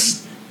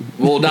stones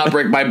will not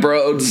break my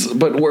bones,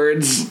 but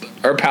words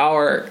are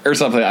power, or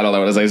something. I don't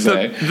know what I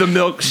say. The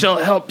milk shall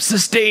help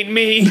sustain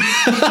me.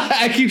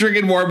 I keep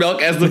drinking more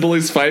milk as the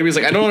bullies fight me. He's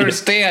like, I don't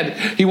understand.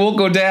 He won't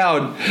go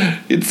down.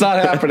 It's not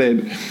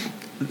happening.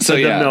 So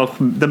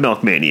the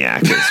milk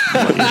maniac is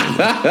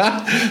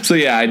so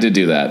yeah, I did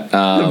do that.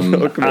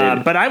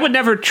 But I would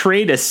never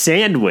trade a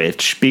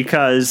sandwich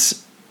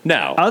because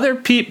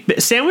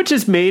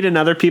sandwiches made in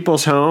other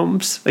people's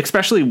homes,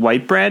 especially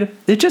white bread,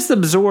 it just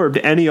absorbed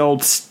any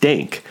old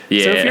stink.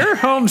 Yeah. So if your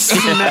home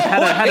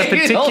had a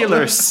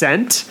particular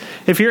scent,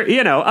 if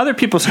other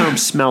people's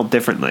homes smell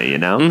differently,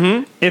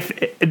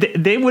 if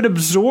they would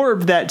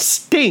absorb that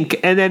stink,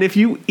 and then if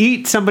you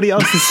eat somebody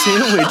else's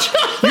sandwich,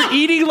 you're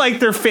eating like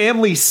their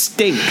family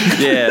stink.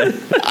 Yeah.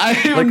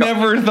 I've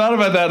never thought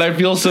about that. I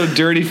feel so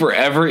dirty for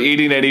ever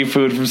eating any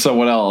food from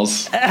someone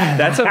else.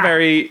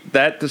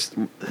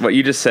 What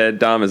you just said,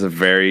 Dom, is a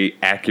very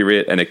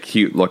accurate and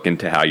acute look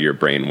into how your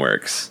brain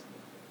works.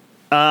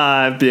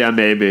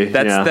 Maybe.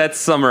 That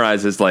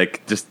summarizes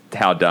like just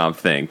how Dom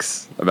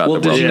thinks about the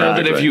world. Did you know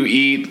that if you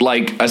eat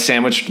like a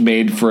sandwich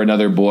made for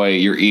another boy,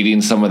 you're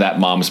eating some of that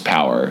mom's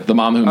power? The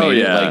mom who made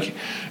it, like,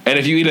 and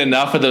if you eat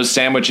enough of those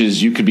sandwiches,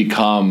 she can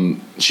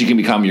become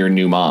your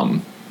new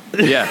mom.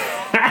 Yeah.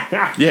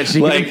 Yeah,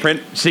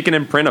 she can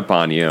imprint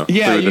upon you.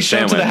 Yeah, you show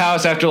up to the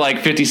house after like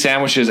 50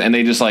 sandwiches, and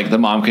they just like the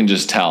mom can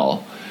just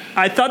tell.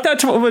 I thought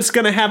that's what was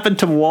going to happen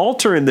to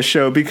Walter in the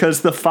show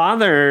because the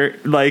father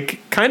like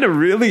kind of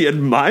really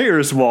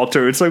admires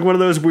Walter. It's like one of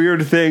those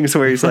weird things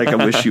where he's like,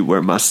 I wish you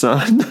were my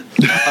son.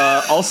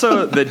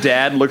 Also, the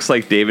dad looks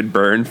like David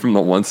Byrne from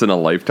the Once in a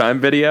Lifetime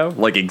video.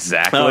 Like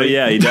exactly. Oh,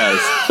 yeah, he does.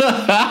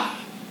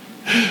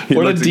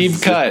 What a deep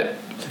cut.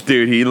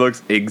 Dude, he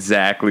looks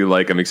exactly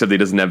like him, except he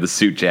doesn't have the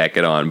suit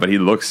jacket on. But he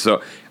looks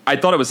so... I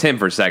thought it was him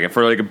for a second.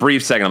 For like a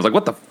brief second, I was like,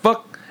 what the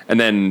fuck? And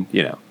then,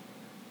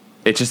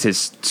 it's just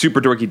his super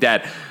dorky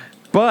dad.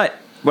 But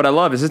what I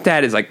love is his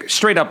dad is like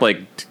straight up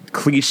like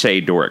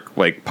cliche dork,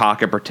 like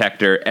pocket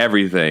protector,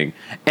 everything.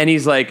 And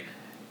he's like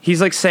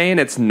saying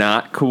it's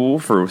not cool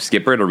for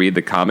Skipper to read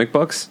the comic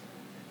books.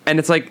 And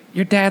it's like,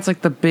 your dad's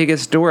like the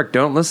biggest dork.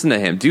 Don't listen to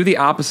him. Do the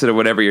opposite of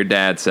whatever your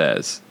dad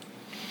says.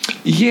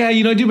 Yeah, I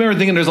do remember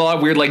thinking there's a lot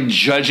of weird, like,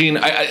 judging.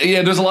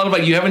 There's a lot of,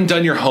 like, you haven't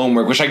done your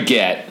homework, which I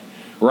get,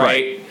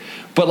 right?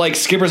 But, like,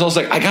 Skipper's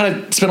also like, I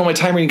gotta spend all my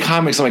time reading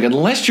comics. I'm like,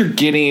 unless you're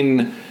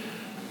getting,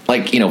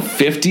 like,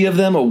 50 of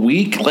them a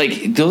week,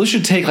 like, those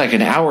should take, like,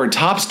 an hour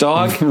tops,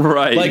 dog.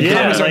 Right. Like,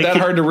 comics aren't that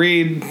hard to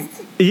read.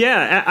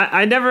 Yeah,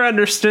 I never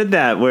understood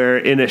that, where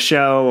in a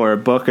show or a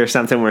book or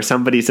something where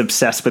somebody's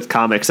obsessed with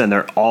comics and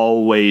they're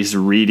always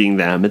reading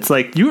them. It's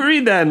like, you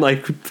read that in,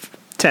 like,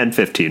 10,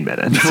 15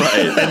 minutes.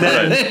 Right. And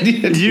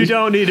then you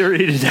don't need to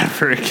read it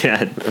ever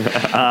again.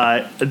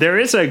 There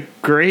is a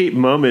great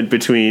moment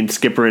between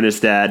Skipper and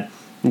his dad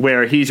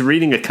where he's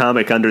reading a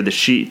comic under the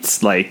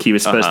sheets, like he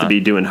was supposed to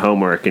be doing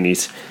homework, and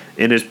he's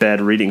in his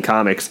bed reading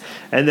comics.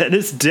 And then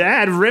his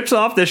dad rips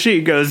off the sheet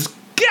and goes,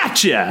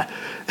 "Gotcha!"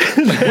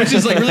 Which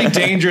is like really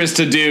dangerous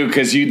to do,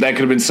 because that could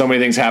have been so many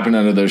things happening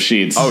under those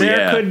sheets. Oh,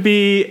 there could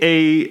be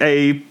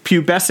a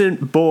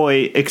pubescent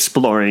boy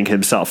exploring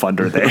himself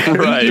under there.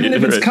 Right. Even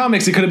if it's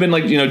comics, it could have been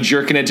like,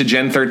 jerking it to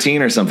Gen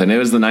 13 or something. It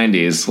was the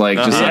 90s. Like,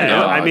 just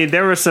I mean,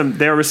 there was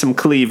some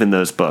cleave in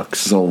those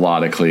books. There's a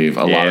lot of cleave,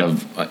 a lot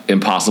of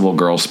impossible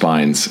girl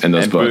spines in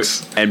those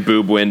books, and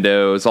boob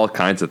windows, all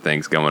kinds of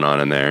things going on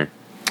in there.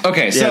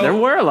 Okay, so there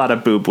were a lot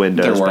of boob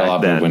windows. There were a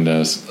lot of boob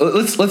windows.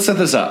 Let's set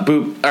this up.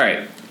 All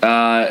right.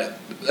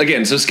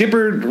 Again, so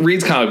Skipper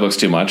reads comic books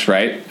too much,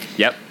 right?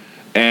 Yep.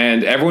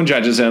 And everyone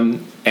judges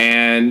him.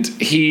 And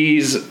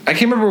I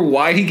can't remember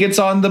why he gets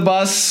on the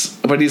bus,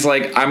 but he's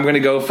like, I'm going to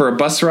go for a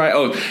bus ride.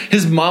 Oh,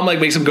 his mom like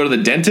makes him go to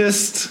the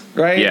dentist,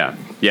 right?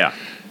 Yeah.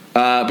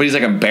 But he's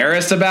like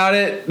embarrassed about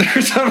it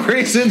for some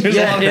reason.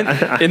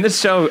 In this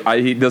show,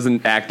 he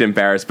doesn't act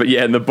embarrassed, but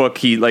in the book,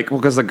 he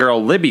because the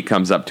girl Libby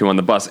comes up to him on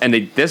the bus, and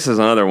this is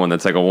another one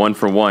that's like a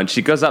 1-for-1.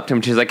 She goes up to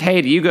him, she's like,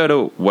 "Hey, do you go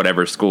to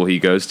whatever school he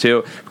goes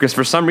to?" Because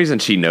for some reason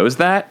she knows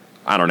that.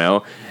 I don't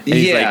know. And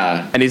he's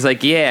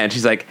like, "Yeah," and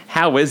she's like,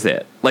 "How is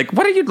it? Like,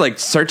 what are you like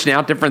searching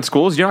out different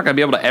schools? You're not going to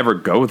be able to ever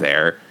go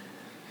there."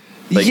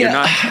 Like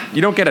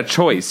you don't get a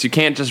choice. You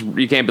can't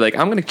be like,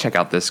 I'm going to check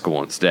out this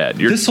school instead.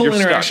 This whole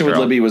interaction with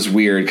Libby was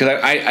weird, because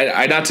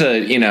I not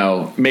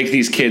to make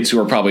these kids who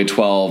are probably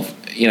 12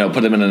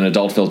 put them in an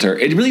adult filter.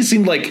 It really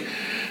seemed like,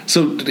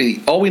 so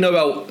all we know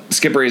about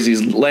Skipper is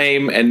he's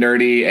lame and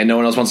nerdy, and no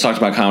one else wants to talk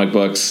about comic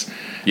books.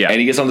 Yeah, and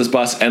he gets on this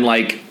bus, and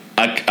like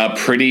a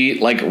pretty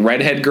like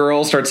redhead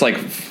girl starts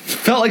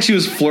felt like she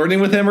was flirting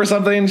with him or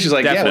something. She's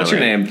like, Definitely. "Yeah, what's your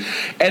name?"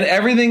 And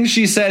everything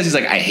she says, he's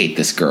like, "I hate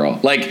this girl."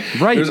 Like,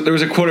 right. There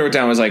was a quote I wrote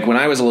down. It was like, "When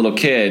I was a little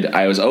kid,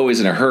 I was always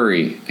in a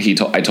hurry."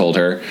 I told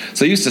her,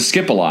 so I used to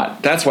skip a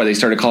lot. That's why they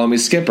started calling me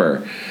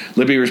Skipper.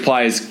 Libby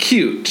replies,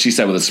 "Cute," she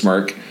said with a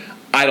smirk.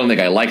 "I don't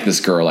think I like this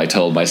girl," I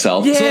told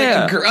myself.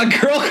 Yeah. So a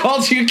girl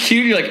calls you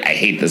cute, you're like, "I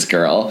hate this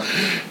girl."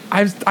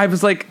 I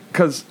was like,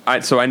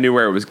 so I knew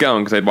where it was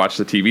going because I'd watched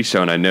the TV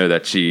show, and I know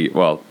that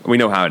we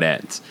know how it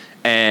ends.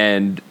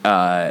 And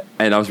I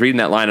was reading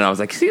that line, and I was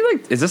like,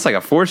 is this like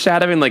a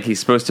foreshadowing? Like he's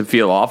supposed to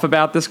feel off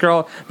about this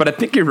girl? But I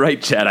think you're right,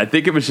 Chad. I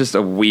think it was just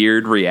a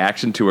weird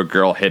reaction to a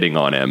girl hitting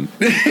on him.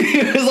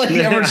 It was like,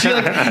 she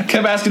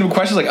kept asking him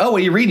questions like, "Oh,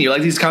 what are you reading? You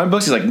like these comic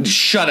books?" He's like,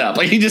 "Shut up!"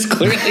 Like he just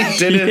clearly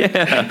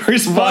didn't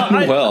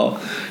respond well.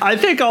 I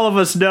think all of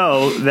us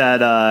know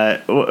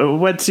that.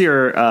 What's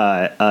your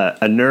a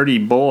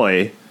nerdy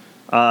boy?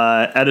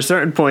 At a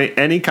certain point,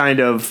 any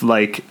kind of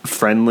like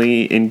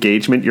friendly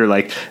engagement, you're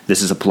like,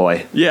 "This is a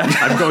ploy." Yeah,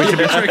 I'm going to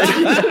be tricked.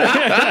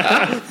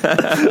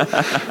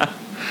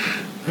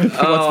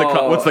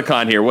 What's the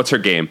con here? What's her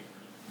game?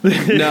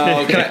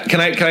 No,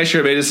 can I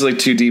share? Maybe this is like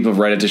too deep of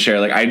Reddit to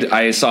share. Like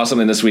I saw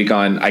something this week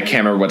on, I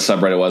can't remember what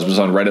subreddit it was, but it was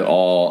on Reddit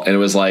All, and it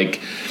was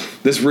like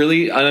this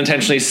really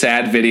unintentionally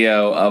sad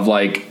video of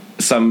like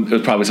it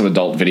was probably some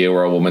adult video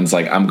where a woman's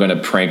like, "I'm gonna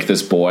prank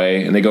this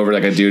boy," and they go over to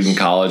like a dude in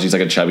college. He's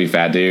like a chubby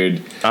fat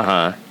dude.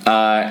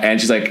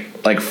 And she's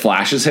like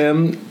flashes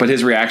him, but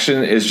his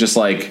reaction is just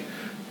like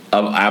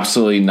of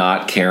absolutely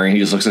not caring. He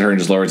just looks at her and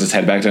just lowers his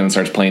head back down and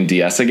starts playing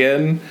DS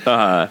again.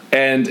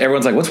 And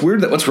everyone's like, "What's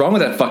weird? What's wrong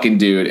with that fucking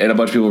dude?" And a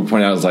bunch of people were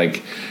pointing out, I was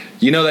like,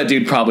 that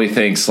dude probably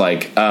thinks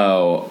like,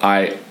 "Oh,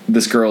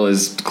 this girl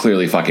is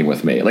clearly fucking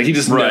with me." Like he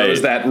just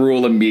knows that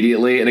rule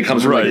immediately, and it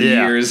comes from like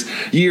years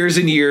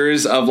and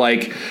years of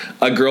like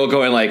a girl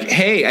going like,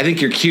 "Hey, I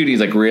think you're cute."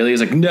 He's like, "Really?" He's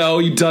like, "No,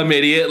 you dumb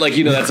idiot." Like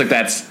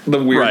that's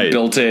the weird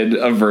built-in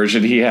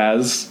aversion he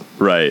has.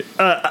 Right.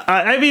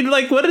 I mean,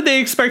 like, what did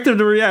they expect him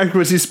to react?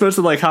 Was he supposed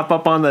to like hop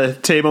up on the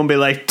table and be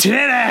like, "Titty"?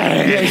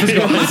 Yeah, he's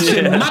supposed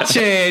to go, "Mache."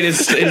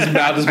 His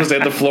mouth is supposed to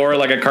hit the floor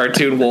like a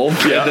cartoon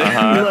wolf.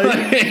 Yeah.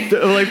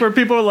 Like where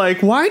people are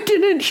like, "Why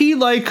didn't he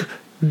like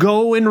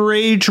go in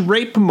rage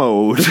rape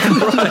mode.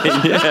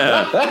 Right,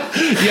 yeah.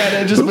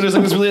 Yeah, but it was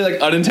like this really like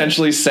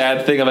unintentionally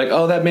sad thing of like,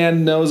 oh, that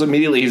man knows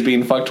immediately he's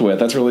being fucked with.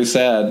 That's really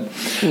sad.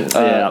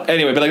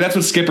 Anyway, but like that's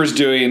what Skipper's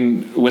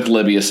doing with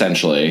Libby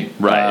essentially.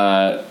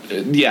 Right.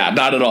 Yeah,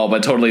 not at all,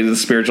 but totally the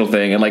spiritual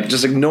thing, and like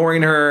just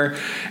ignoring her,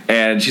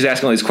 and she's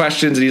asking all these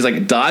questions, and he's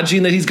like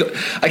dodging that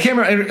I can't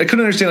remember. I couldn't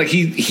understand. Like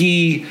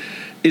he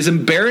is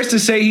embarrassed to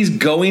say he's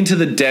going to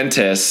the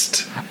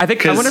dentist. I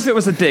wonder if it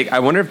was a dig. I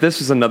wonder if this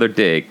was another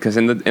dig, because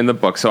in the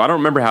book, so I don't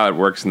remember how it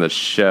works in the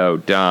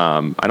show.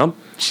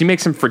 She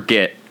makes him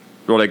forget,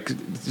 or like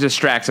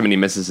distracts him, and he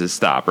misses his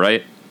stop.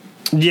 Right.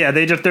 Yeah,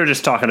 they're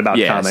just talking about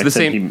comics,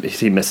 and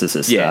he misses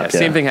his stuff.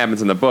 Same thing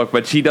happens in the book,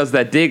 but she does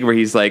that dig where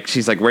she's like,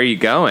 where are you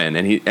going?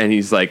 And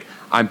he's like,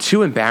 I'm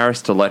too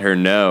embarrassed to let her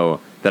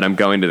know that I'm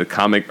going to the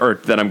comic, or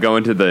that I'm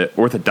going to the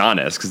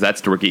orthodontist, because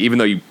that's dorky, even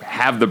though you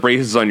have the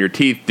braces on your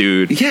teeth,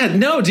 dude. Yeah,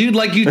 no, dude,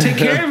 like, you take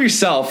care of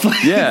yourself.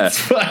 Yeah. It's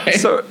fine.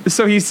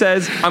 So he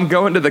says, I'm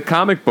going to the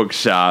comic book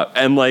shop,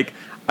 and like,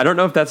 I don't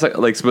know if that's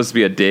like supposed to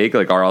be a dig,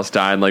 like R.L.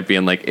 Stine, like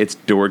being like it's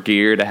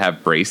dorkier to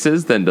have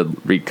braces than to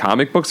read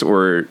comic books,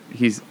 or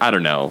I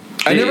don't know.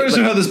 I never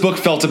understood how this book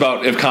felt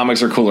about if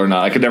comics are cool or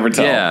not. I could never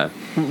tell. Yeah.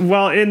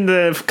 Well, in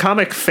the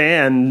comic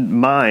fan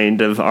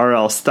mind of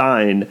R.L.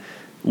 Stine,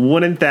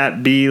 wouldn't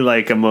that be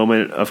like a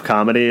moment of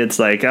comedy? It's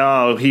like,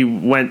 oh,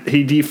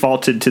 he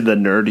defaulted to the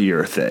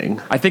nerdier thing.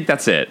 I think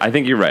that's it. I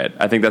think you're right.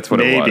 I think that's what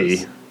it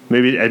was.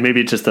 Maybe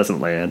it just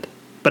doesn't land.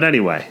 But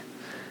anyway.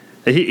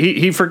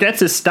 He forgets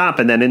his stop,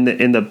 and then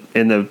in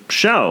the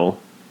show,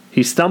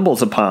 he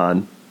stumbles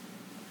upon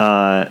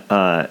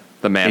the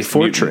masked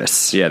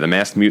fortress. Yeah, the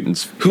Masked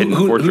Mutants.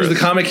 Who's the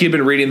comic he'd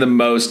been reading the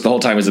most the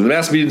whole time? Is the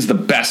Masked Mutants the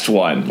best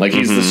one? Like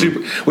he's the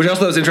super. Which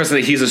also is interesting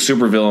that he's a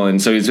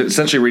supervillain, so he's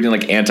essentially reading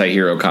like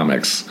anti-hero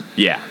comics.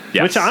 Yeah,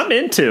 yes. Which I'm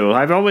into.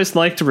 I've always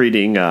liked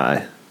reading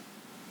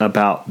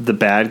about the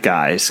bad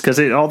guys, because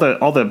all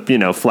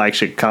the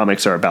flagship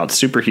comics are about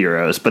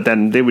superheroes, but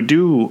then they would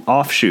do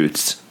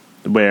offshoots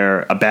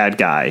where a bad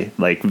guy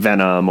like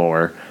Venom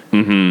or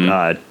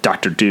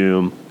Dr.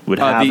 Doom would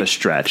have a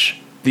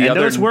stretch.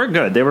 Those were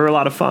good. They were a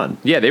lot of fun.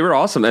 Yeah, they were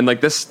awesome. And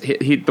like this,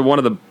 one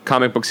of the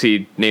comic books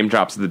he name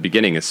drops at the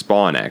beginning is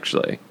Spawn,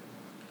 actually.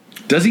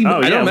 Does he?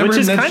 I don't remember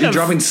him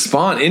dropping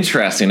Spawn.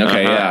 Interesting.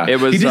 Okay, yeah.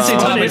 It was. He did say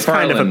Todd McFarlane.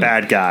 Kind of a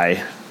bad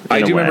guy.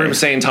 I do remember him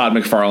saying Todd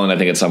McFarlane, I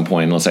think, at some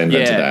point, unless I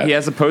invented that. He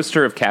has a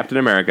poster of Captain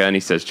America, and he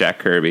says Jack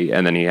Kirby,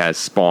 and then he has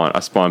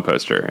a Spawn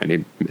poster, and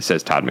he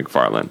says Todd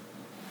McFarlane.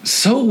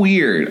 So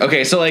weird.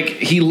 Okay, so like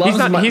he loves.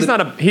 He's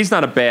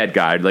not a bad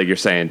guy, like you're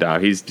saying,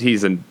 Dom.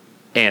 He's an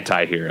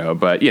anti-hero,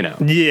 but you know.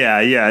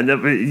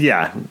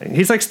 Yeah.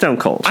 He's like Stone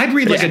Cold. I'd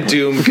read like a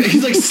Doom.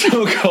 He's like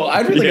Stone Cold.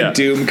 I'd read like a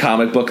Doom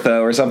comic book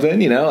though, or something.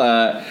 You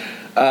know.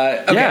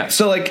 Okay,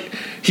 so like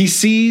he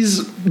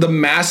sees the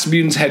Masked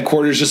Mutants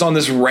headquarters just on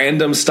this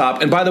random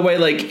stop, and by the way,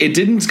 like it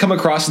didn't come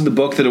across in the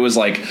book that it was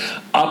like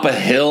up a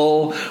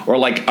hill or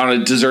like on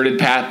a deserted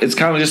path. It's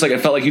kind of just like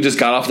it felt like you just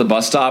got off the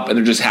bus stop and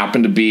there just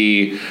happened to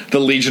be the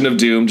Legion of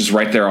Doom just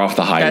right there off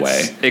the highway.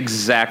 That's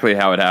exactly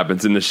how it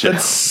happens in the show.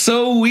 That's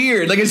so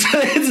weird. Like it's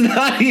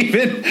not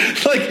even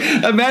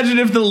like, imagine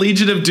if the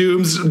Legion of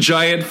Doom's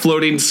giant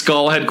floating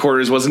skull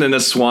headquarters wasn't in a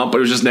swamp, but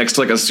it was just next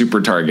to like a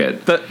super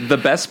target. The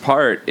best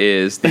part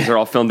is these are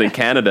all filmed in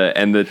Canada,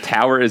 and the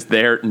tower is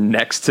there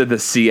next to the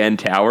CN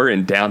Tower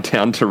in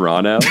downtown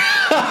Toronto.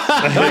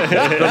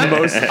 the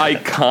most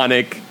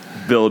iconic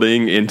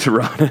building in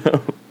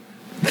Toronto.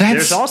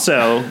 There's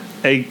also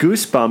a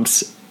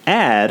Goosebumps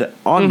ad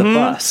on the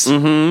bus.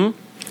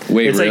 Mm-hmm.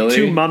 Wait, it's really? like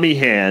two mummy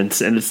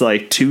hands, and it's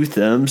like 2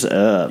 thumbs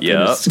up.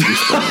 Yep.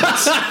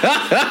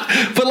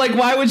 But like,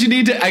 why would you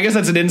need to? I guess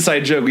that's an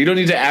inside joke. You don't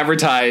need to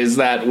advertise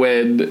that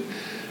when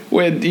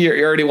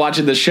you're already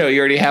watching the show. You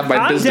already have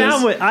my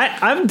business.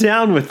 I'm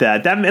down with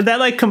that. That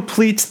like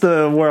completes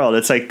the world.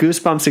 It's like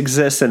Goosebumps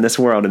exists in this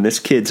world, and this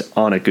kid's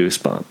on a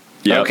Goosebump.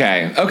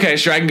 Yep. Okay,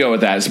 sure, I can go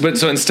with that. But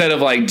so instead of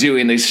like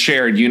doing this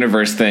shared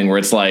universe thing where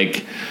it's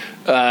like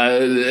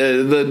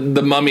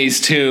the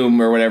mummy's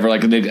tomb or whatever,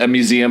 like a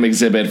museum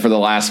exhibit for the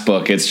last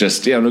book, it's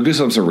just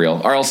Goosebumps are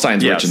real. R.L.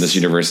 Stine's rich in this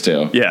universe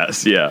too.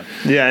 Yes, yeah,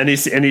 and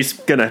he's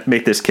gonna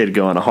make this kid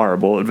go on a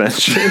horrible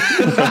adventure.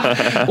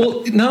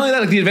 Well, not only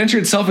that, like the adventure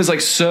itself is like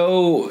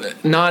so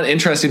not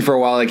interesting for a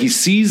while. Like he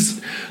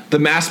sees the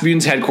Masked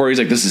Mutants headquarters,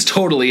 like this is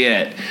totally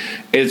it.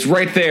 It's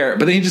right there,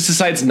 but then he just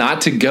decides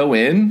not to go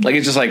in. Like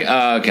it's just like,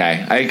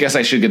 okay, I guess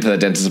I should get to the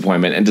dentist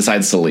appointment, and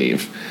decides to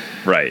leave.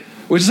 Right.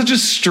 Which is such a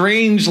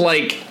strange,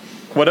 like,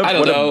 what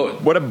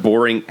a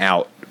boring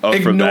out.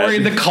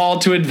 Ignoring the call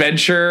to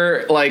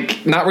adventure,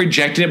 like not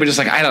rejecting it, but just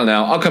like, I don't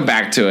know, I'll come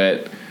back to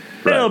it.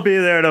 Right. It'll be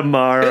there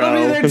tomorrow.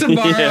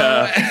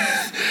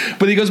 Yeah.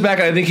 But he goes back,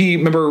 and I think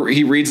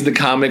he reads the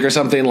comic or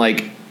something,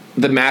 like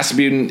the Masked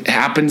Mutant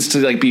happens to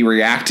like be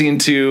reacting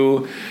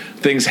to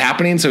things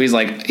happening, so he's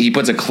like, he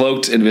puts a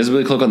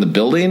invisibility cloak on the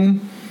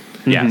building.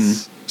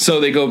 Yes. So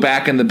they go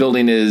back, and the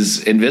building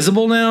is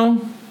invisible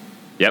now.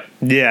 Yep.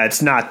 Yeah,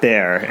 it's not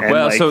there.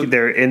 And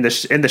they're in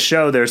the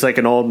show. There's like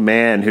an old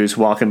man who's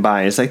walking by,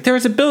 and it's like,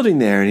 there's a building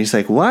there, and he's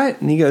like, what?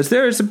 And he goes,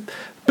 there's a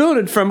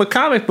building from a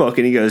comic book,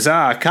 and he goes,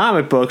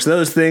 comic books,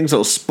 those things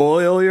will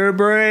spoil your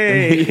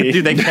brain.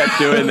 Dude, they kept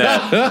doing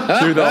that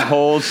through the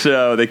whole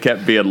show. They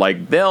kept being like,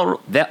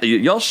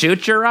 you'll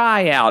shoot your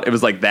eye out. It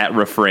was like that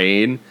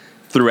refrain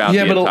throughout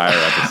the entire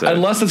episode.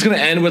 Unless it's going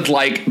to end with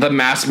like the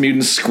mass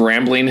mutant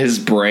scrambling his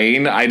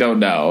brain, I don't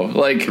know.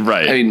 Like,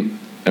 right?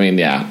 I mean,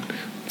 yeah.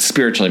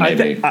 Spiritually,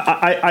 maybe.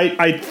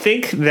 I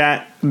think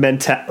that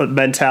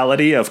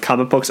mentality of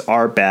comic books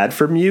are bad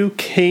for you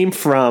came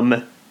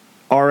from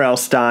R.L.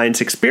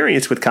 Stine's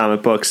experience with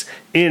comic books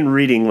in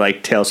reading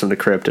like Tales from the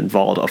Crypt and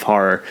Vault of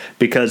Horror,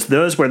 because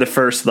those were the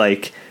first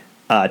like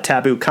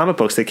taboo comic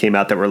books that came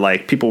out that were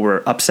like people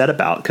were upset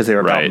about because they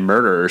were about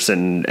murders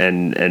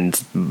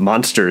and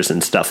monsters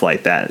and stuff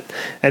like that.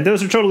 And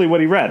those are totally what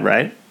he read,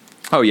 right?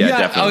 Oh, yeah,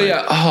 definitely. Oh,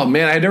 yeah. Oh,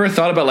 man, I never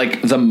thought about,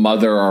 like, the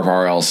mother of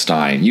R.L.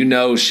 Stine. You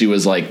know she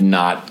was, like,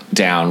 not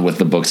down with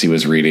the books he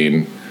was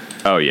reading.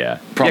 Oh, yeah.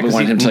 Probably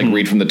wanted him to, like,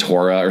 read from the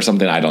Torah or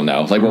something. I don't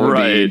know. Like, what would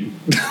be...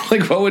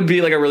 like, what would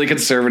be, like, a really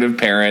conservative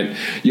parent?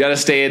 You gotta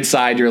stay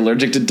inside. You're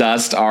allergic to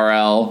dust,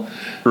 R.L.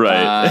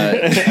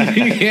 Right.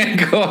 You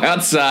can't go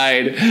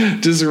outside.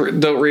 Just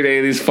don't read any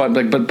of these fun...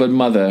 Like, but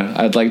mother,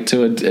 I'd like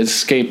to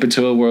escape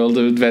into a world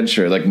of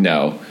adventure. Like,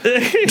 no.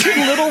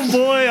 Little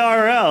boy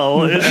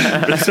R.L.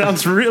 It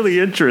sounds really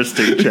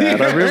interesting,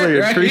 Chad. I really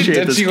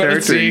appreciate this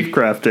character you've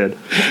crafted.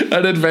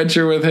 An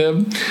adventure with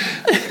him.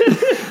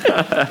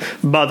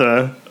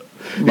 Mother.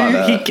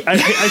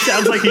 It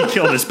sounds like he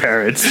killed his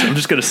parents. I'm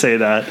just going to say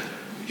that.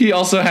 He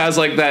also has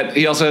like that.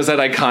 He also has that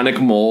iconic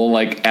mole,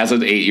 like as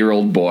an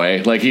 8-year-old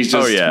boy. Like he's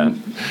just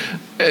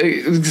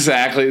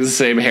exactly the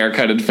same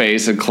haircut and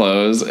face and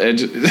clothes.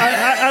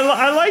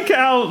 I like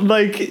how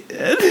like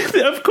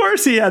of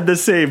course he had the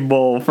same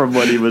mole from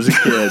when he was a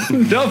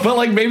kid. No, but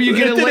like maybe you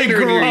get it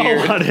later in your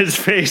year on his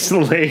face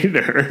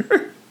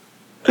later.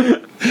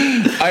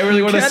 I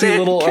really want to see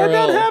little Can RL.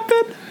 that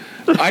happen?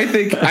 I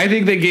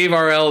think they gave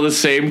RL the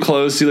same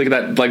clothes to like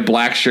that like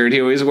black shirt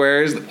he always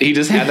wears. He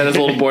just had that as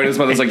a little boy, and his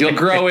mother's like, "You'll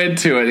grow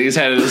into it." He's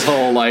had it his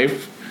whole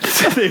life.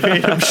 They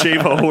made him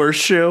shave a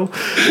horseshoe.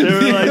 They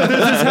were like,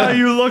 "This is how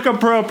you look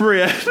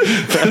appropriate."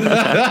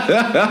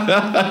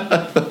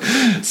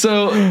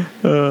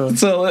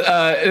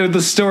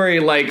 The story,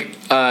 like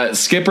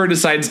Skipper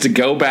decides to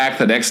go back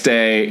the next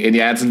day, and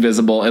yeah, it's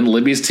invisible, and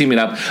Libby's teaming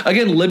up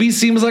again. Libby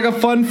seems like a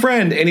fun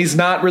friend, and he's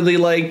not really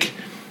like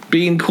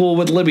being cool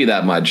with Libby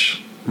that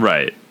much,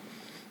 right?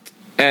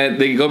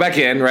 And they go back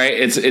in, right?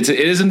 It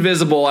is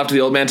invisible after the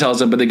old man tells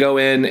them, but they go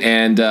in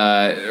and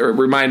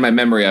remind my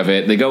memory of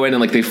it. They go in and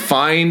like they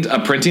find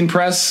a printing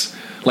press,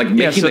 like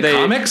making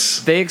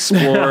comics. They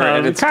explore,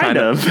 and it's kind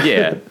of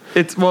yeah.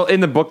 It's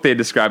in the book they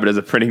describe it as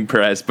a printing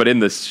press, but in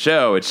the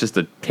show it's just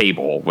a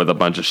table with a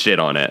bunch of shit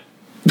on it.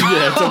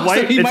 Yeah, it's a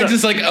white. So he might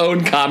just like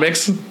own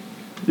comics.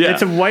 Yeah.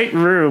 It's a white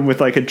room with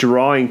like a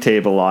drawing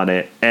table on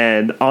it,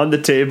 and on the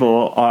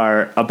table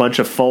are a bunch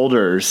of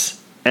folders,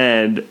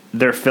 and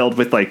they're filled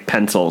with like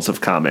pencils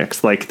of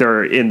comics, like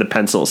they're in the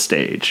pencil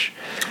stage.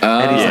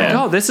 And he's like,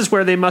 "Oh, this is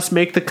where they must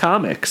make the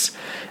comics."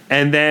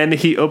 And then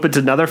he opens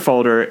another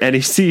folder and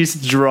he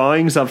sees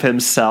drawings of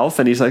himself,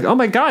 and he's like, "Oh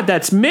my god,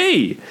 that's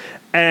me!"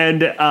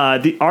 And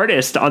the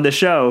artist on the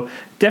show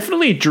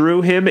definitely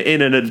drew him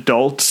in an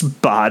adult's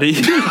body.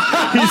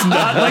 He's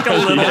not like a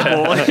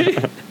little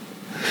boy.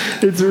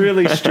 It's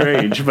really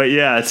strange, but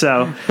yeah.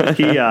 So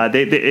he,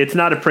 it's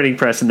not a printing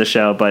press in the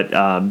show, but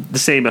the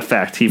same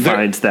effect. He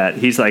finds that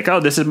he's like, "Oh,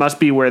 this must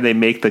be where they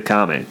make the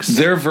comics."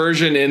 Their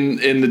version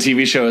in the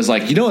TV show is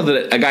like,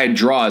 a guy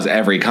draws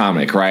every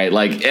comic, right?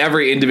 Like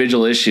every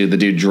individual issue, the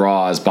dude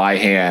draws by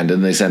hand,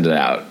 and they send it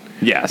out.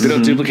 Yes, they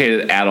don't duplicate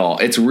it at all.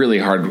 It's really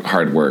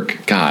hard work.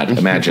 God,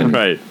 imagine.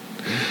 Right.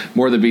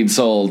 More than being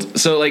sold.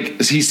 So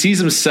like he sees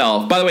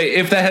himself. By the way,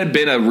 if that had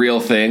been a real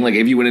thing, like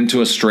if you went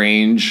into a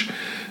strange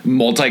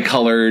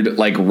multicolored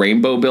like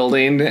rainbow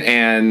building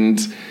and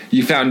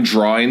you found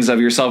drawings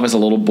of yourself as a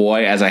little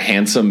boy as a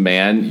handsome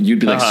man, you'd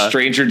be like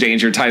stranger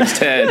danger times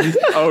 10.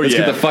 Let's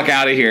get the fuck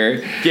out of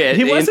here. Yeah,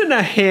 he wasn't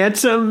a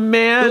handsome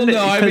man. Well,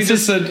 no, I mean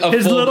just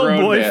his little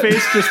boy man.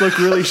 Face just looked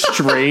really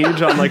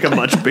strange on like a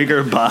much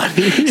bigger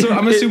body. So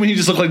I'm assuming he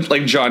just looked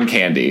like John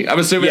Candy. I'm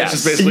assuming that's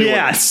just basically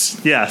yes.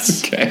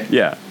 Okay.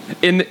 Yeah.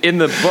 In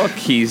the book,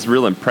 he's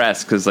real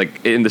impressed because,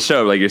 like, in the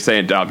show, like you're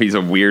saying, Dom, he's a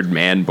weird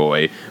man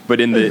boy.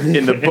 But in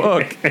the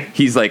book,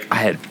 he's like, I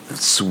had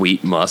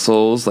sweet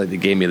muscles. Like they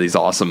gave me these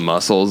awesome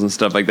muscles and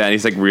stuff like that.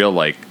 And he's real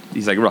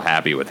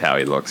happy with how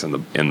he looks in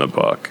the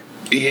book.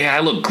 Yeah, I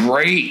look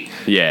great.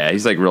 Yeah,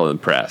 he's like real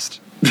impressed.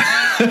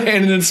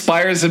 And it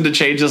inspires him to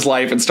change his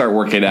life and start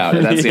working out.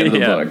 And that's the end of the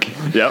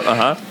book. Yep.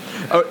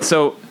 Oh,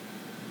 so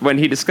when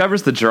he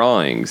discovers the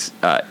drawings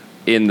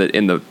in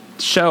the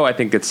show, I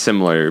think it's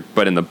similar,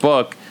 but in the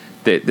book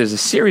there's a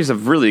series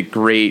of really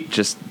great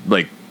just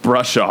like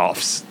brush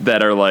offs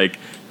that are like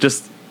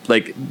just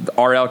like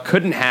RL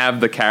couldn't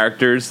have the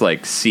characters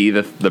like see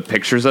the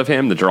pictures of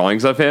him, the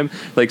drawings of him.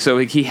 Like, so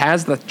he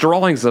has the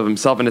drawings of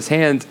himself in his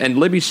hands, and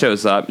Libby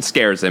shows up and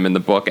scares him in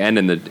the book and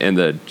in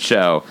the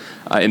show.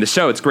 In the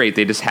show, it's great.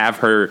 They just have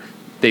her.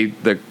 The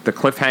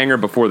cliffhanger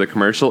before the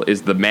commercial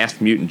is the masked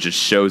mutant just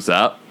shows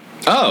up.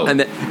 Oh, and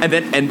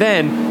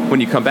then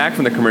when you come back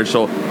from the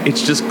commercial,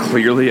 it's just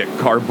clearly a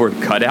cardboard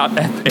cutout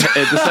at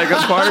the second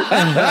part.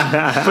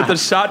 But the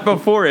shot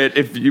before it,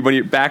 when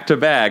you're back to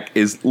back,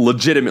 is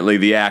legitimately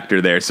the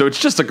actor there. So it's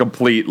just a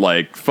complete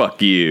like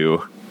fuck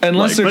you.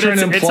 Unless they're trying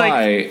to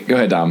imply. Go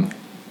ahead, Dom.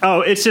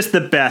 Oh, it's just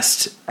the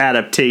best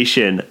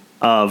adaptation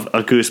of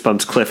a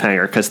Goosebumps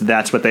cliffhanger, because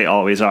that's what they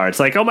always are. It's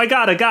like, oh my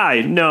god, a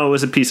guy. No, it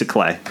was a piece of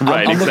clay.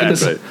 Right,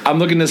 exactly. I'm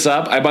looking this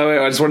up. By the way,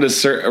 I just wanted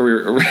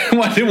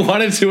to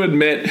wanted to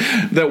admit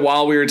that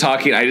while we were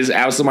talking, I just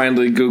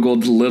absentmindedly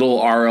Googled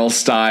Little R.L.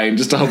 Stine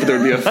just to hope there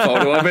would be a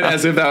photo of it,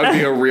 as if that would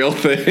be a real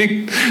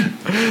thing.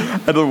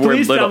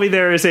 Please tell me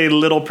there is a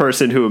little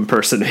person who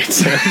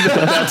impersonates him.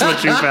 That's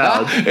what you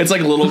found. It's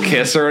like Little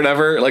Kiss or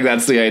whatever. Like,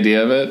 that's the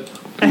idea of it.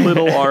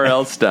 Little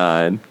R.L.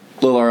 Stine.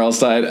 Little R.L.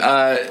 Stine.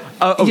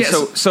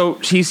 Yes. So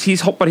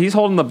he's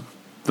holding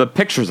the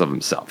pictures of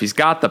himself. He's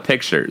got the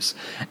pictures,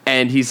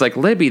 and he's like,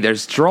 Libby,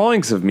 there's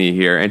drawings of me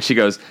here, and she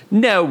goes,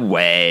 no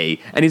way.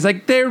 And he's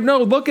like,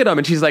 look at them.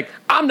 And she's like,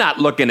 I'm not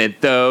looking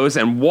at those,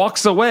 and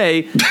walks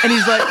away. And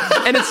he's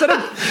like, and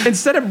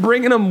instead of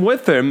bringing them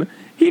with him,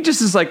 he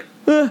just is like,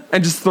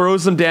 and just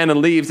throws them down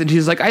and leaves. And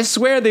she's like, I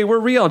swear they were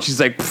real. And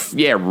she's like,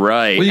 yeah,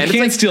 right. Well, you and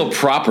can't steal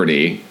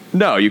property.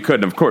 No, you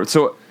couldn't, of course.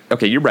 So.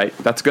 Okay, you're right.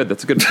 That's good.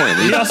 That's a good point.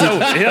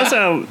 he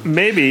also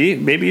maybe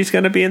he's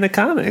going to be in the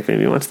comic.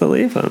 Maybe he wants to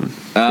leave him.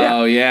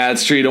 Oh yeah,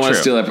 it's true. You don't want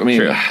to steal that. I mean,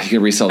 you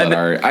can resell that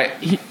art.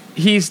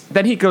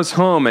 Then he goes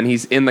home and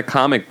he's in the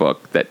comic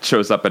book that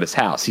shows up at his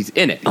house. He's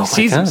in it. He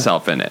sees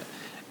himself in it.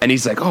 And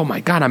he's like, oh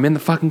my god, I'm in the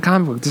fucking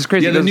comic book. This is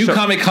crazy. Yeah, the new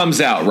comic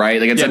comes out, right?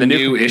 Like, it's a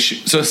new issue.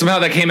 So somehow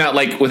that came out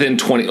like within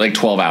 12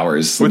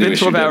 hours. Within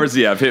 12 hours,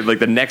 yeah. Like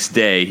the next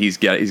day, he's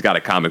got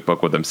a comic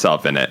book with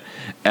himself in it.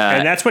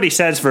 And that's what he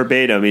says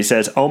verbatim. He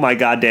says, oh my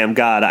goddamn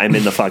god, I'm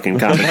in the fucking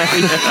comic book.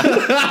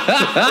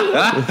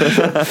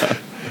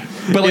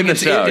 But like,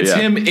 it's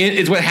him.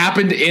 It's what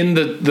happened in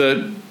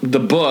the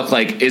book,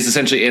 like, is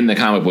essentially in the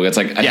comic book. It's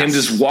like him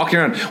just walking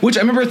around, which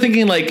I remember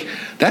thinking, like,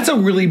 that's a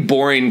really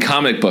boring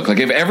comic book. Like,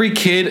 if every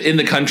kid in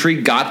the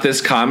country got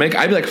this comic,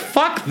 I'd be like,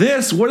 fuck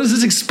this. What is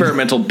this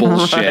experimental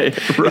bullshit?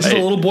 Right. It's a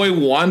little boy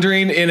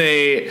wandering in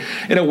a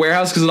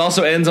warehouse, because it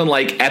also ends on,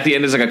 like, at the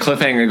end is like a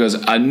cliffhanger. It goes,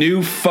 a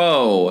new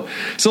foe.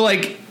 So,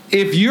 like,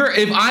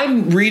 if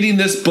I'm reading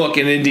this book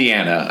in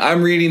Indiana,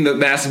 I'm reading the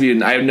Masked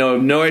Mutant, I have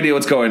no idea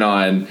what's going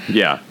on.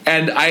 Yeah.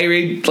 And I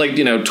read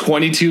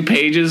 22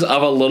 pages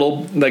of a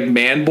little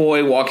man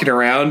boy walking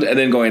around and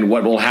then going,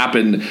 what will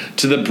happen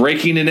to the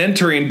breaking and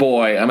entering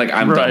boy? I'm like,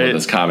 I'm done with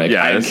this comic.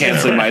 Yeah, I'm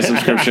canceling my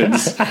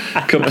subscriptions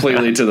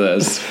completely to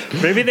this.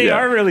 Maybe they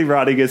are really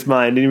rotting his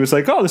mind, and he was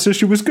like, oh, this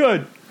issue was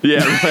good.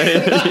 Yeah,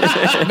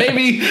 right.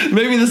 maybe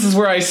this is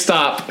where I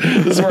stop.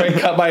 This is where I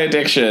cut my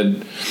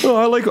addiction. Oh,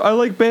 I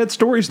like bad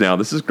stories now.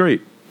 This is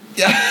great.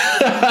 Yeah.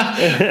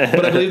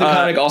 But I believe the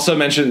comic also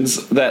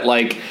mentions that,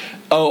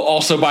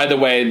 also, by the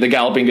way, the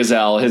Galloping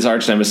Gazelle, his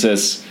arch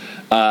nemesis,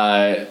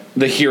 the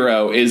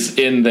hero, is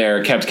in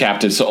there kept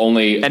captive, so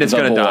only and it's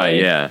going to die.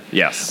 Yeah.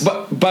 Yes.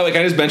 But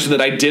I just mentioned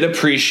that I did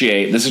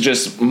appreciate, this is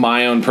just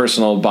my own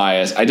personal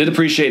bias, I did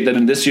appreciate that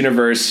in this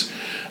universe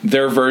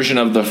their version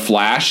of the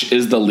Flash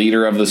is the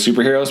leader of the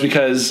superheroes,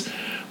 because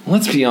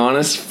let's be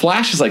honest,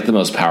 Flash is like the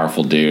most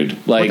powerful dude.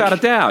 Like, without a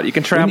doubt, you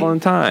can travel in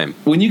time.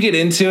 When you get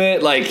into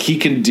it, like, he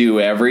can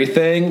do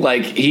everything.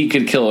 Like, he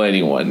could kill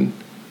anyone.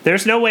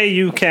 There's no way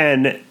you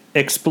can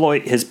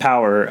exploit his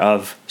power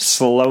of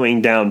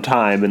slowing down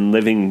time and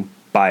living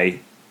by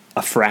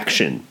a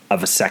fraction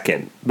of a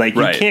second. Like,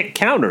 you can't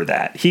counter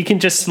that. He can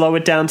just slow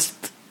it down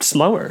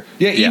slower.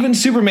 Yeah, even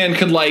Superman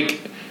could,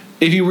 like,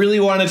 if you really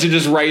wanted to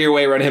just write your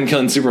way around him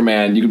killing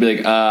Superman, you could be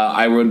like,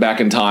 I went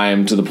back in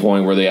time to the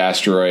point where the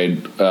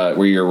asteroid,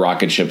 where your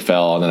rocket ship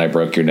fell, and then I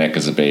broke your neck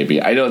as a baby.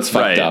 I know it's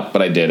fucked up,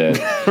 but I did it.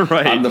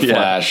 I'm the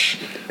Flash.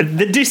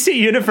 The DC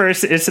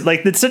universe is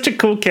like, it's such a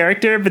cool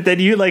character, but then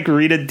you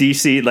read a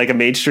DC, a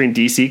mainstream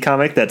DC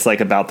comic that's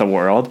about the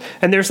world,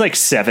 and there's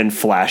 7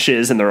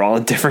 Flashes, and they're all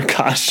in different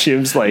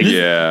costumes.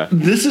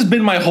 This has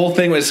been my whole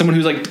thing with someone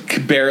who's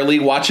barely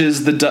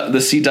watches the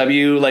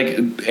CW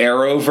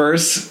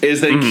Arrowverse,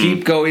 is they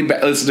keep going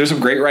back. Listen, there's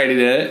some great writing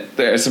in it.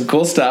 There's some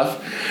cool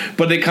stuff,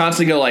 but they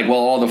constantly go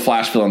all the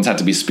Flash villains have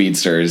to be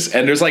speedsters,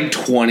 and there's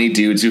 20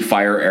 dudes who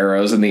fire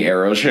arrows in the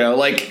Arrow show.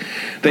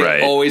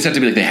 They always have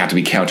to be they have to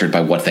be countered by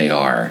what they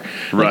are.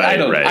 I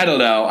don't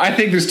know. I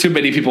think there's too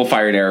many people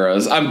firing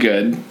arrows. I'm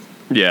good.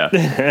 Yeah.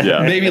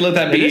 Maybe let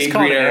that be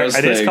Green Arrow's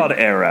thing. It is called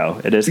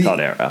Arrow. It is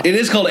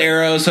called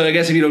Arrow. So I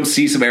guess if you don't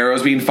see some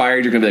arrows being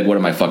fired, you're gonna be like, what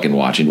am I fucking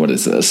watching? What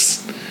is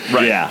this?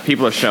 Right. Yeah.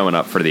 People are showing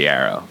up for the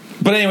Arrow.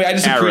 But anyway, I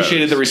just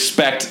appreciated the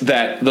respect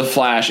that the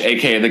Flash,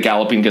 aka the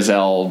Galloping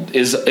Gazelle,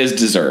 is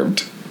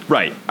deserved.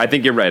 Right. I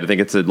think you're right. I think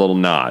it's a little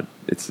nod.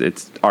 It's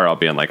RL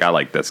being like, I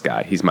like this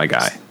guy. He's my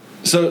guy.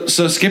 So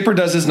Skipper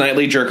does his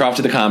nightly jerk off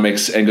to the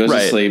comics and goes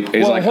to sleep.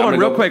 He's well, hold on,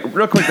 real quick.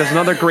 There's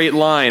another great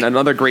line,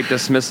 another great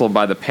dismissal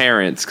by the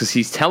parents because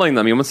he's telling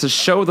them he wants to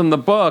show them the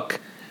book,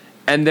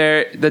 and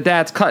the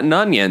dad's cutting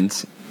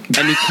onions,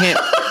 and he can't.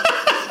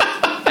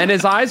 And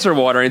his eyes are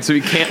watering, so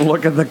he can't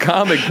look at the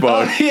comic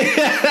book. Oh,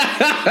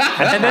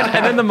 yeah.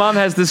 and then the mom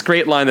has this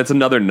great line that's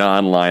another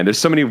non-line. There's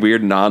so many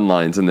weird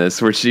non-lines in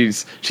this where she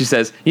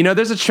says,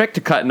 there's a trick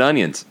to cutting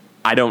onions.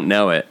 I don't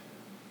know it.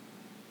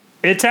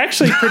 It's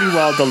actually pretty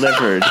well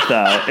delivered,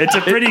 though. It's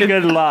a pretty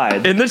good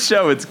line. In the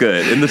show, it's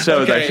good. In the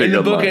show, it's actually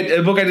a good line. In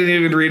the book, I didn't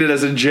even read it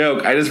as a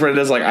joke. I just read it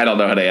as I don't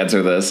know how to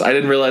answer this. I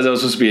didn't realize it was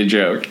supposed to be a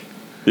joke.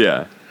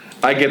 Yeah.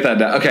 I get that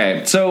now.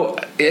 Okay, so,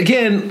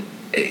 again,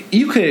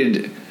 you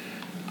could...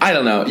 I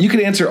don't know. You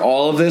could answer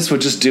all of this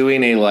with just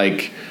doing a,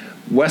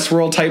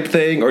 Westworld type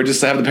thing, or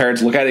just to have the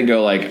parents look at it and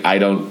go, I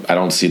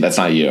don't see... That's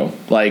not you.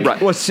 Right.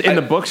 Well, in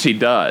the book, she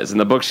does. In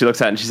the book, she looks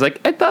at it and she's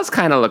like, it does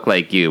kind of look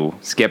like you,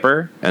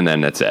 Skipper. And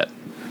then that's it.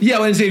 Yeah,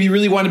 I would say if you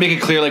really want to make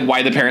it clear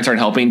why the parents aren't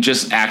helping,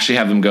 just actually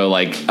have them go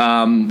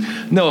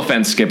no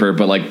offense, Skipper,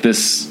 but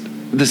this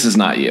is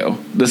not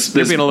you. This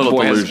You're being a little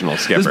delusional,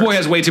 Skipper. This boy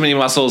has way too many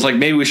muscles.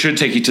 Maybe we should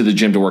take you to the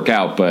gym to work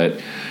out,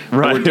 but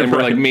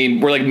we're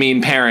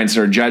mean parents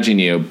are judging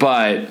you.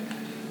 But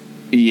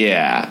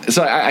yeah,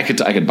 so I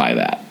could buy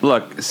that.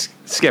 Look,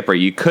 Skipper,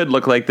 you could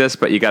look like this,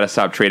 but you got to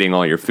stop trading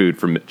all your food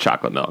for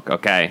chocolate milk,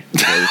 okay?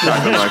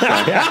 Chocolate milk.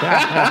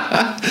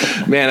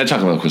 Man, that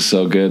chocolate milk was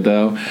so good,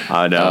 though.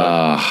 I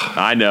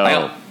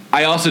know.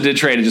 I also did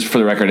trade it, just for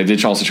the record, I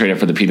did also trade it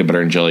for the peanut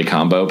butter and jelly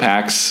combo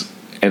packs,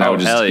 and I would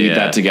just eat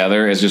that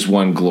together as just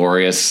one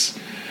glorious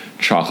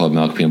chocolate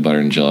milk, peanut butter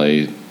and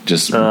jelly.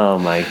 Just oh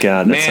my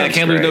god, man! I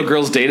can't believe no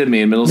girls dated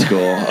me in middle school.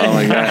 Oh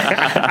my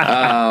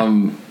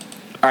god.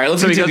 All right,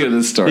 let's continue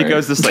this story. He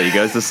goes to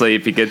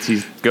sleep. He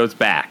goes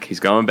back.'s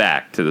going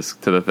back to the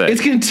thing.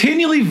 It's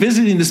continually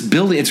visiting this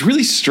building. It's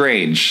really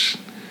strange.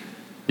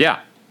 Yeah.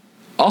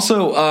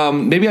 Also,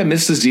 maybe I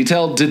missed this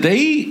detail.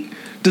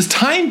 Does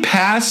time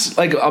pass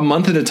a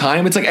month at a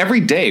time? It's every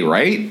day,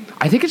 right?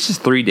 I think it's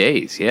just 3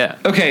 days. Yeah.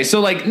 Okay,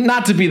 so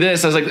not to be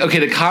this, I was okay,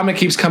 the comic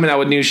keeps coming out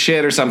with new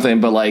shit or something,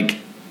 but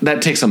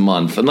that takes a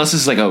month unless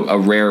it's a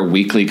rare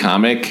weekly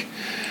comic.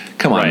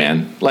 Come on,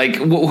 man.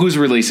 Who's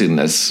releasing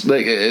this?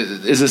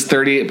 Is this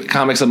 30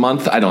 comics a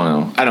month? I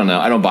don't know.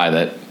 I don't buy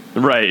that.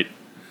 Right.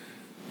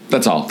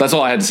 That's all. That's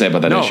all I had to say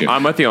about that issue.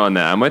 I'm with you on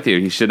that. I'm with you.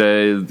 He should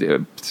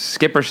have.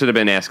 Skipper should have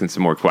been asking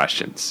some more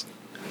questions.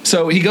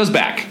 So he goes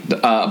back.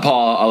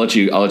 Paul, I'll let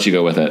you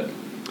go with it.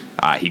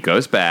 He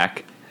goes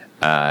back.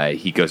 They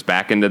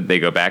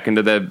go back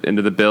into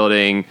the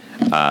building.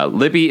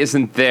 Libby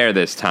isn't there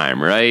this time,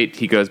 right?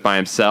 He goes by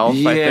himself.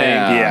 Yeah. I think.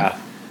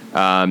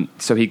 Yeah.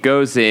 So he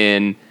goes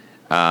in.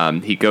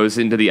 He goes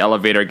into the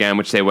elevator again,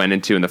 which they went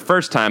into in the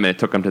first time, and it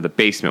took him to the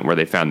basement where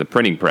they found the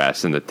printing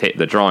press and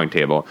the drawing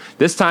table.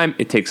 This time,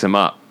 it takes him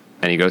up,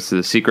 and he goes to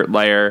the secret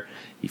lair.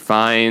 He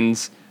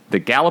finds the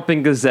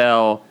Galloping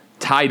Gazelle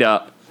tied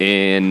up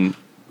in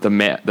the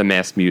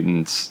Masked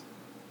Mutants'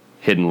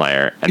 hidden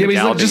lair. And but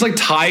he's just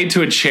tied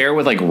to a chair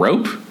with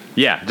rope?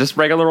 Yeah, just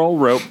regular old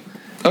rope.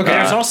 Okay.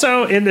 There's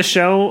also in the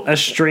show a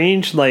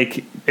strange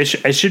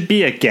it should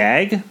be a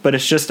gag, but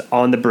it's just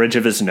on the bridge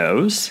of his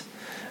nose.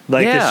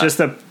 It's just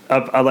a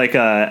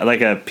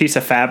piece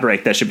of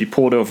fabric that should be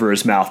pulled over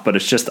his mouth, but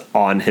it's just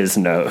on his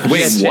nose.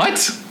 Wait,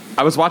 what?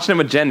 I was watching him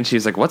with Jen, and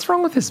she's like, "What's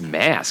wrong with his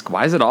mask?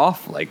 Why is it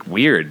off?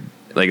 Weird.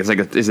 Is it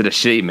a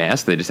shitty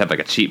mask? They just have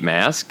a cheap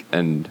mask,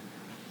 and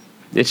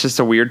it's just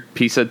a weird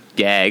piece of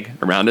gag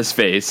around his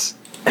face."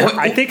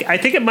 I think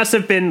it must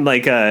have been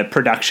a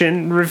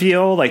production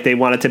reveal. They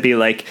wanted to be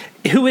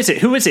who is it?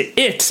 Who is it?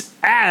 It's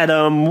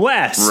Adam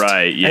West.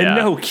 Right, yeah. And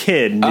no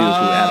kid knew who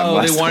Adam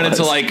West was. They wanted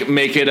to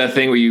make it a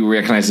thing where you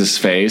recognize his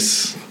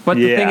face. But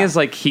the thing is,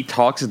 he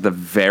talks at the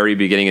very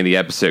beginning of the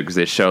episode because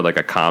they show a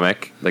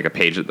comic, a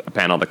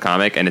panel of the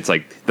comic, and it's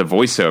the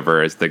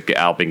voiceover is the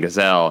Galloping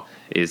Gazelle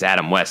is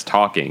Adam West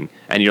talking,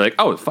 and you're like,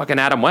 oh, it's fucking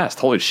Adam West.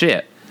 Holy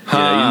shit. You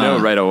know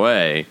right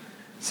away.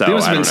 So they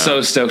must have been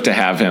so stoked to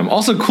have him.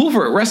 Also, cool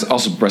for rest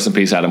in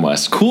peace, Adam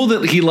West. Cool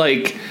that he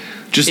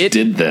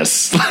did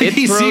this.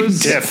 He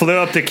flew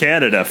up to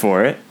Canada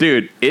for it,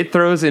 dude. It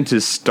throws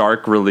into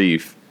stark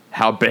relief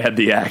how bad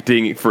the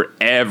acting for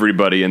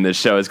everybody in this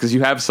show is because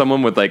you have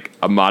someone with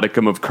a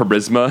modicum of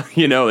charisma.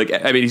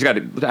 He's got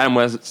Adam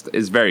West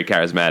is very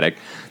charismatic.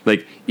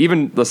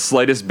 Even the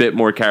slightest bit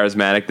more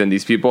charismatic than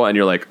these people, and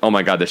you're like, oh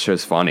my god, this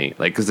show's funny.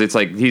 Because it's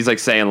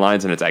he's saying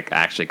lines and it's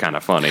actually kind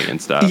of funny and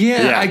stuff.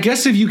 Yeah, I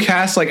guess if you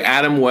cast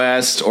Adam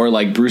West or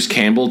Bruce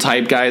Campbell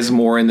type guys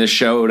more in this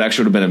show, it would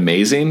actually have been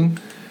amazing.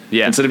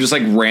 Yeah, instead of just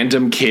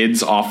random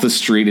kids off the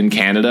street in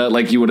Canada,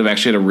 you would have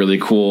actually had a really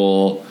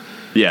cool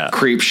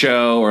creep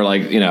show or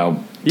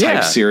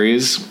type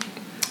series.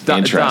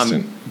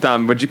 Interesting.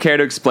 Dom, would you care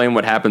to explain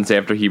what happens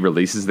after he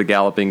releases the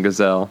Galloping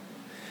Gazelle?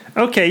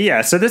 Okay,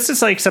 yeah. So this is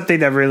something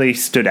that really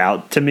stood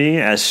out to me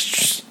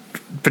as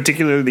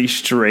particularly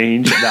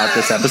strange about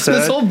this episode.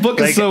 This whole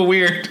book is so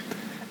weird.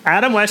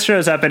 Adam West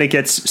shows up and it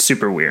gets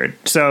super weird.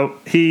 So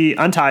he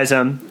unties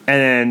him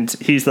and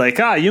he's like,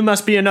 you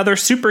must be another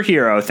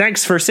superhero.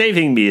 Thanks for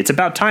saving me. It's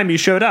about time you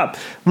showed up.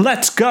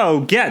 Let's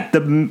go get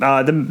the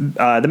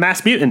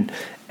masked mutant.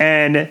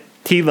 And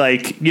he,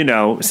 like,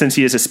 since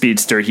he is a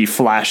speedster, he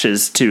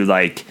flashes to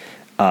like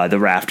the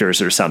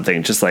rafters or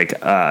something, just like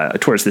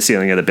towards the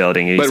ceiling of the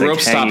building. He's, but Rope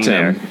stopped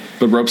him.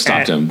 But Rope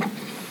stopped him.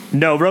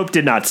 No, Rope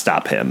did not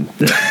stop him.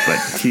 But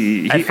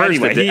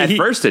at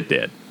first it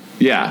did.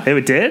 Yeah,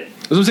 it did.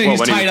 I was saying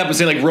he's tied up and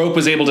saying like Rope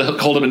was able to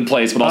hold him in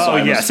place, but also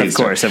yes, of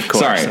course.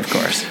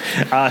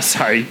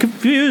 Sorry, you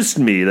confused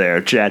me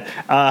there, Chad.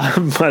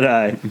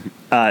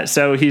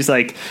 So he's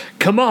like,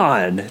 "Come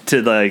on!"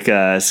 to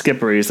like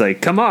Skipper. He's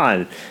like, "Come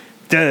on,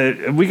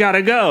 we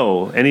gotta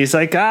go," and he's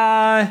like,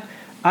 "I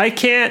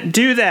can't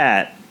do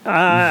that.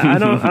 I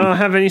don't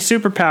have any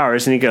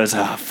superpowers." And he goes,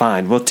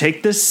 fine, we'll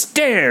take the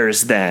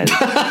stairs then.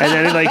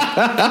 And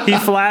then he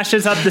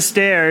flashes up the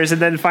stairs, and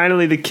then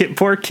finally the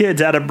poor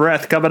kid's out of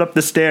breath coming up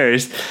the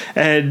stairs,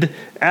 and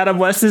Adam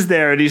West is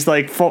there, and he's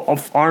like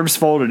arms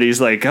folded.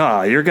 He's like,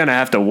 you're gonna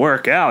have to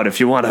work out if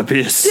you want to be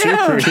a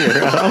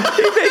superhero.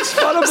 He makes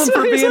fun of him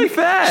for being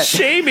fat,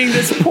 shaming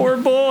this poor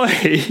boy.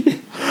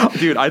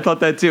 Dude, I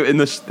thought that too. In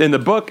the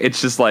book, it's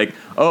just like,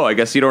 I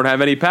guess you don't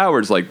have any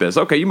powers like this.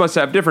 Okay, you must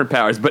have different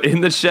powers. But in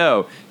the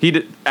show,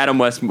 Adam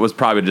West was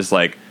probably just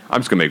like,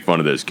 I'm just gonna make fun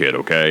of this kid,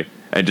 okay?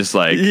 And just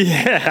like,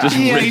 that's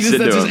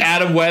just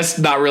Adam West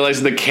not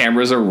realizing the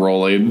cameras are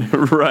rolling,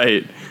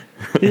 right?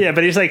 Yeah,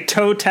 but he's like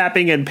toe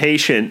tapping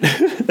impatient.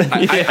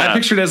 I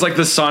pictured it as like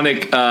the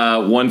Sonic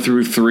 1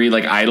 through 3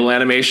 like idle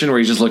animation where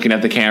he's just looking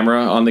at the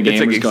camera on the game.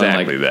 It's like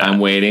exactly going, like, that. I'm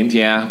waiting.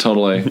 Yeah,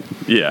 totally.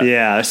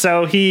 Yeah.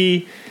 So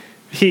he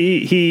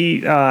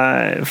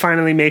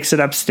finally makes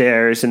it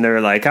upstairs, and they're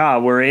like,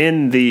 we're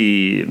in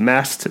the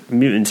masked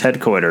mutants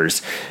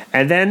headquarters.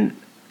 And then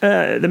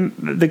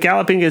the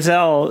Galloping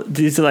Gazelle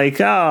is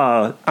like,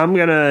 I'm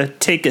gonna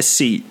take a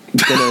seat,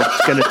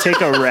 gonna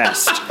take a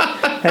rest.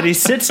 And he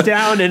sits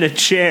down in a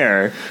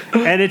chair,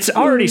 and it's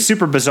already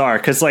super bizarre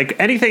because like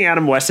anything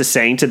Adam West is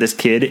saying to this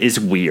kid is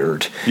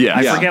weird.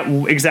 I forget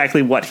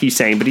exactly what he's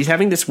saying, but he's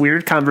having this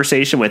weird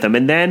conversation with him,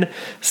 and then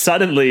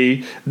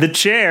suddenly the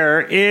chair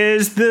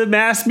is the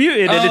masked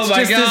mutant, and it's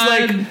just this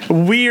like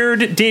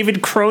weird David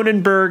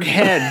Cronenberg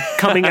head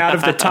coming out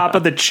of the top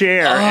of the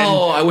chair.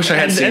 I wish I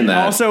had seen that.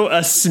 And also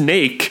a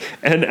snake,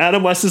 and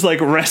Adam West is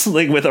like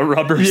wrestling with a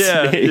rubber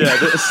snake. Yeah,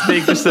 the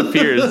snake just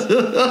appears.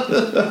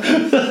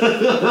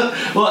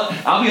 Well,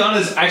 I'll be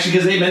honest, actually,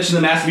 because they mentioned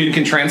the masked mutant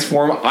can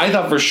transform, I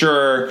thought for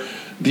sure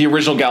the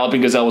original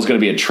Galloping Gazelle was going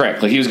to be a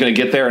trick. Like, he was going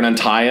to get there and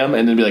untie him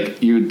and then be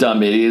like, you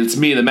dumb idiot, it's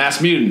me, the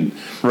masked mutant.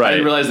 Right. I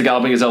didn't realize the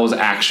Galloping Gazelle was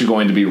actually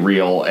going to be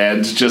real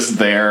and just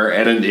there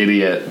and an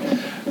idiot.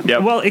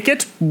 Yep. Well, it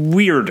gets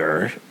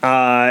weirder.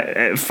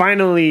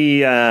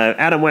 Finally,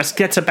 Adam West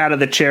gets up out of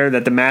the chair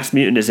that the masked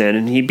mutant is in,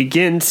 and he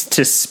begins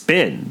to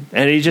spin.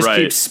 And he just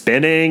keeps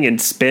spinning and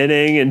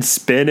spinning and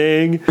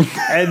spinning.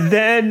 And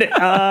then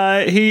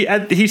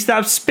he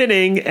stops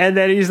spinning, and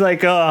then he's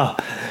like, oh,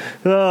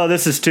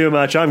 this is too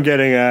much. I'm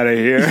getting out of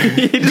here.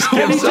 he just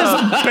bails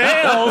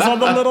on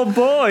the little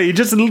boy. He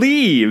just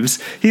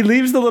leaves. He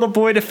leaves the little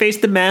boy to face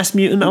the masked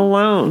mutant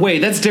alone. Wait,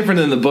 that's different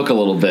in the book a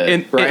little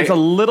bit, right? It's a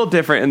little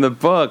different in the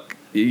book.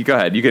 Go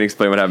ahead. You can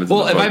explain what happens.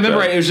 Well, if I remember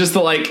right, it was just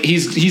that like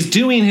he's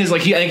doing his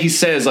like I think he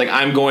says like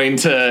I'm going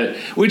to,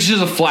 which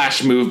is a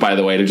Flash move by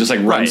the way, to just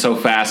like run so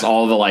fast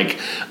all the like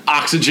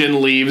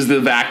oxygen leaves the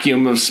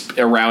vacuum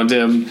around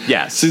him.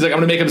 Yes. So he's like I'm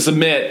going to make him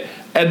submit.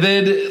 And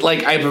then,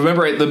 like, I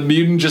remember the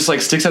mutant just,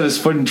 like, sticks out his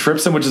foot and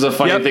trips him, which is a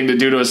funny thing to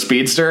do to a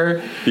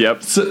speedster.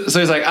 Yep. So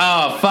he's like,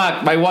 oh,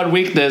 fuck, my one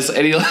weakness.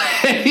 And then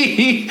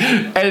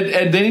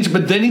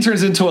he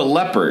turns into a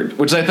leopard,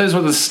 which I thought is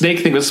what the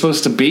snake thing was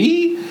supposed to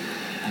be.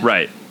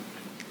 Right.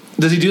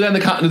 Does he do that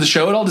in the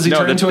show at all? Does he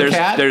turn into a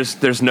cat?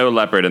 There's no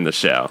leopard in the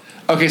show.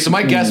 Okay, so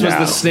my guess was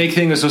the snake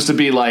thing was supposed to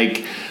be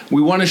like,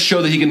 we want to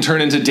show that he can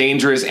turn into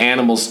dangerous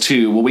animals,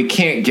 too. Well, we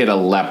can't get a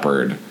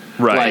leopard.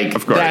 Right, like,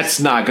 of course. That's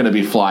not going to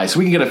be fly. So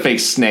we can get a fake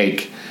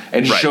snake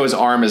and just show his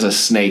arm as a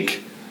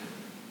snake.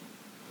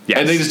 Yes.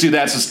 And they just do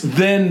that. So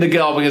then the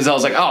Galloping Gazelle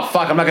is like, oh,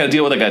 fuck, I'm not going to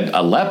deal with like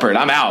a leopard.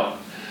 I'm out.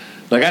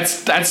 Like,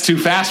 that's too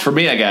fast for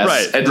me, I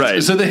guess.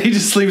 Right. So then he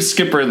just leaves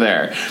Skipper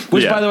there.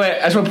 Which, by the way,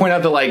 I just want to point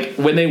out that, like,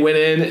 when they went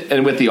in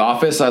and with The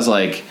Office, I was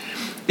like,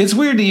 it's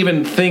weird to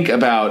even think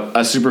about a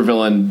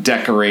supervillain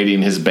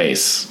decorating his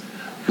base.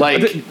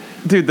 Like...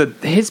 Dude,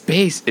 his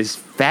base is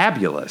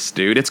fabulous,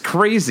 dude. It's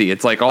crazy.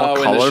 It's like all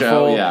colorful. In the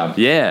show,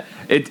 yeah.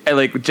 It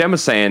like Jem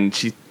was saying,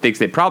 she thinks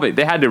they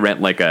had to rent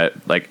like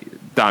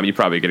Dom, you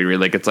probably could agree,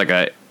 like it's like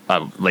a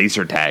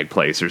laser tag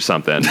place or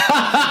something.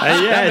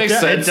 That makes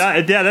sense.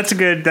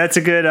 That's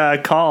a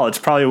good call. It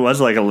probably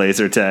was like a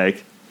laser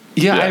tag.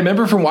 Yeah, I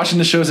remember from watching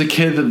the show as a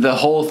kid that the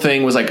whole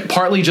thing was like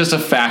partly just a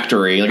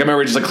factory. Like I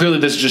remember just like clearly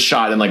this is just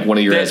shot in like one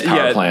of your guys'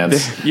 power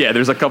plants. Yeah,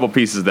 there's a couple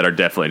pieces that are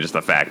definitely just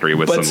a factory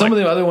with but some of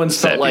the other ones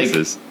felt like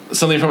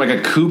something from like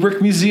a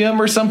Kubrick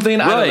museum or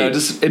something. I don't know.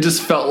 It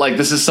just felt like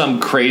this is some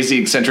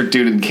crazy eccentric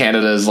dude in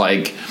Canada's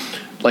like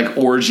like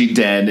orgy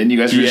den, and you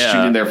guys were just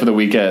shooting there for the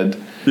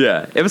weekend.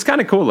 Yeah, it was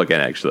kind of cool looking,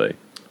 actually.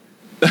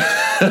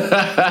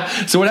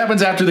 So what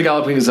happens after the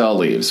Galloping Gazelle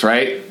leaves,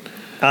 right?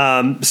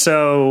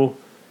 So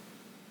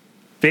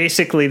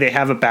basically, they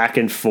have a back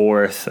and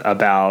forth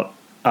about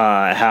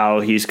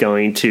how he's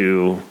going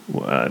to,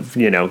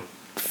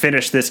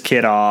 finish this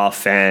kid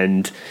off,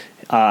 and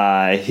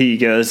he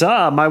goes,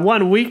 my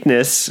one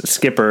weakness,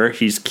 Skipper,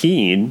 he's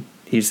keen.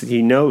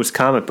 He knows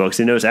comic books.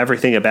 He knows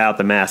everything about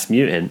the Masked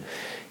Mutant.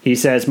 He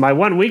says, my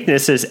one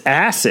weakness is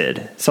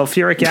acid,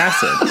 sulfuric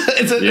acid.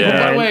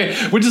 By the way,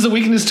 which is a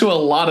weakness to a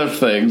lot of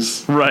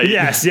things. Right.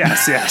 Yes. And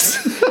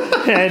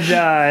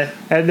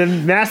the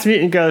Masked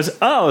Mutant goes,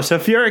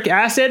 sulfuric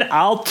acid,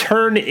 I'll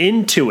turn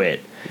into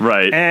it.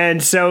 Right.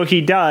 And so he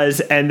does,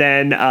 and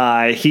then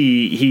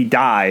he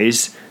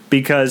dies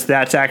because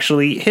that's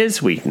actually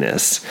his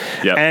weakness.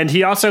 Yep. And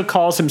he also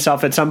calls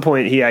himself, at some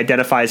point, he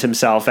identifies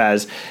himself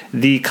as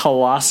the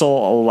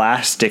Colossal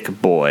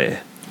Elastic Boy.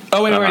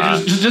 Oh, wait,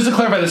 just to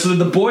clarify this, so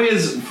the boy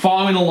is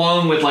following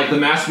along with, like, the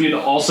Masked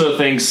Mutant also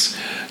thinks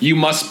you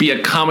must be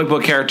a comic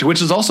book character,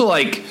 which is also,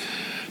 like,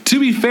 to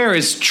be fair,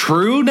 is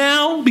true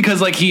now, because,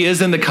 like, he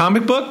is in the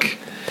comic book.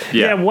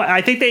 Yeah,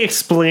 I think they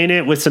explain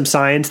it with some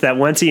science that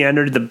once he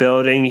entered the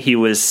building, he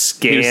was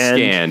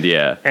scanned.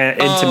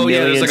 Into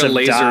millions there's like a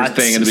laser dots.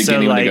 thing in the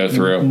beginning to go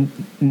through.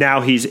 Now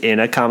he's in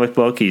a comic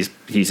book.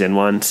 He's in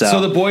one. So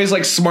the boy's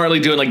like smartly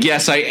doing like,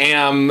 yes, I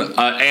am a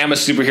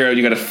superhero.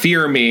 You got to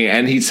fear me.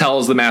 And he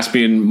tells the Masked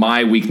Mutant,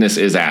 my weakness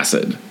is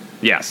acid.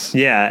 Yes.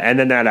 Yeah, and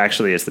then that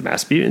actually is the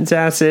Masked Mutant's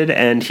acid,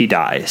 and he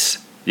dies.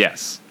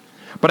 Yes,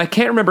 but I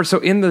can't remember. So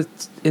in the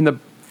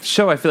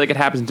show, I feel like it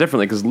happens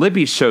differently because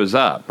Libby shows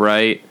up,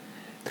 right?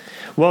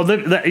 Well,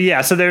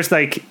 so there's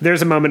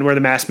a moment where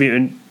the Masked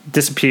Mutant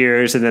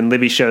disappears, and then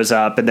Libby shows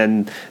up, and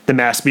then the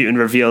Masked Mutant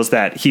reveals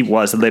that he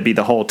was Libby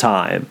the whole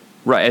time.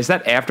 Right. Is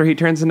that after he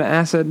turns into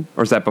acid,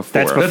 or is that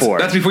before? That's before.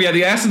 That's before. Yeah,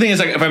 the acid thing is,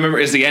 like, if I remember,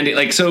 is the ending.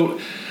 Like, so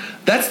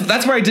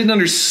that's where I didn't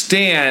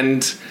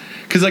understand,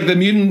 because like the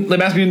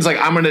Masked Mutant's like,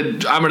 I'm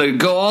gonna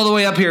go all the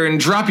way up here and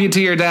drop you to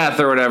your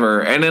death or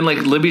whatever, and then like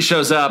Libby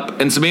shows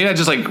up, and so maybe I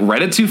just like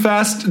read it too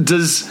fast.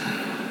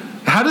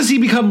 How does he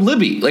become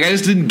Libby? Like, I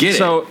just didn't get it.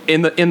 So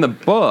in the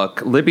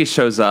book, Libby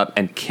shows up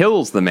and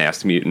kills the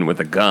Masked Mutant with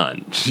a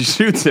gun. She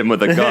shoots him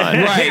with a gun.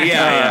 Right?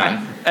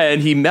 Yeah.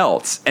 And he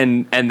melts,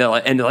 and they're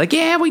like,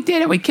 yeah, we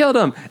did it, we killed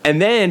him. And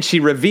then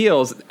she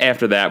reveals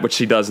after that, which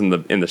she does in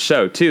the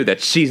show too, that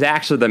she's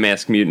actually the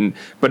Masked Mutant.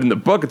 But in the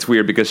book, it's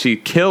weird because she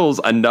kills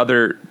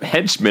another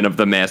henchman of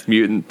the Masked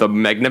Mutant, the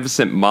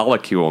Magnificent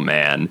Molecule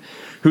Man,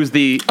 who's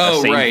the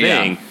same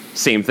thing. Yeah.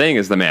 Same thing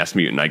as the Masked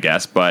Mutant, I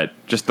guess, but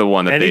just the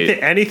one that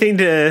anything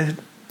to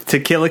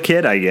kill a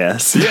kid, I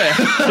guess. Yeah.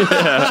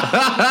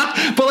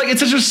 But like, it's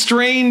such a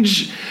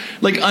strange,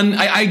 like,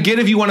 I get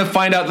if you want to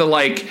find out that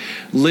like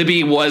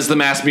Libby was the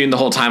Masked Mutant the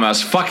whole time I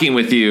was fucking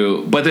with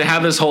you, but to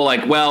have this whole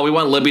like, well, we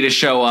want Libby to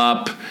show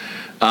up,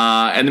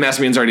 and the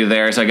Masked Mutant's already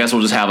there, so I guess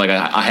we'll just have like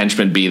a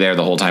henchman be there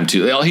the whole time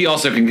too. He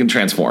also can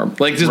transform.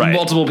 Like, just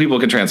multiple people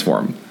can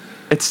transform.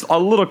 It's a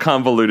little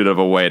convoluted of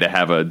a way to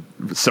have a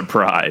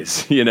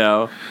surprise, you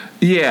know?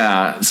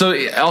 Yeah. So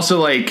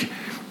also, like,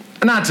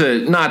 not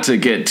to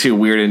get too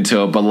weird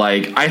into it, but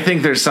like, I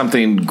think there's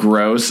something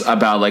gross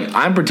about like,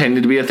 I'm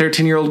pretending to be a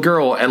 13-year-old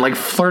girl and like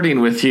flirting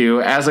with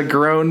you as a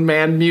grown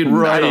man mutant.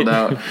 Right. I don't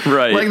know.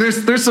 Right. Like,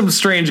 there's some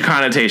strange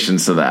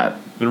connotations to that.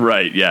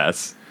 Right.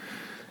 Yes.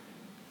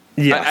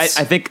 Yes.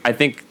 I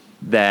think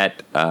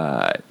that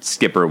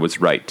Skipper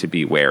was right to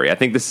be wary. I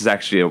think this is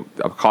actually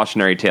a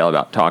cautionary tale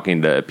about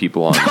talking to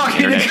people on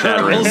internet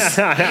chat rooms.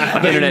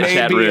 Internet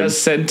chat rooms. A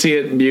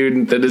sentient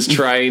mutant that is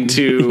trying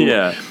to.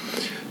 Yeah.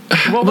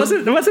 Well,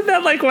 wasn't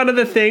that like one of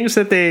the things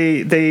that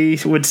they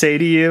would say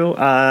to you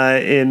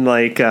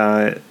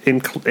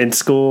in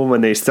school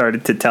when they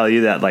started to tell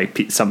you that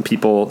like some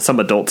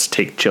adults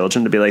take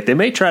children to be like, they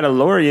may try to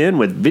lure you in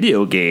with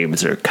video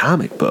games or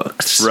comic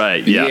books.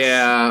 Right. Yeah.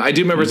 Yeah. I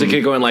do remember as a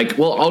kid going like,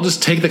 well, I'll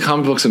just take the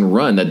comic books and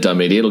run. That dumb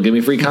idiot will give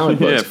me free comic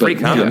books. Free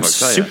comic books.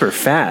 Super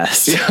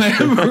fast. Yeah,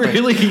 I'm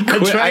really quick.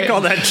 I drank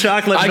all that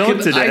chocolate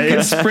milk today. I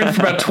could sprint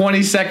for about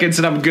 20 seconds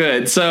and I'm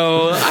good.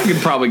 So I could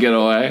probably get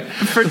away.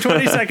 For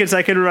 20 seconds,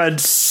 I can run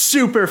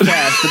super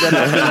fast, but then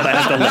after that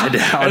I have to lay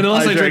down. And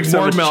unless I drink so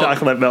more milk,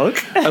 chocolate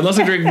milk. Unless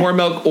I drink more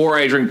milk or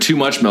I drink too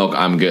much milk,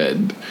 I'm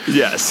good.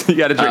 Yes, you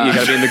got to drink. You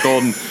got to be in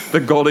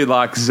the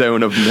Goldilocks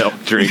zone of milk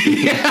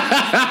drinking.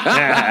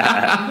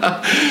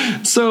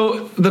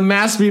 So the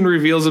Masked Mutant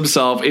reveals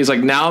himself. He's like,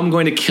 now I'm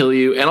going to kill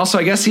you. And also,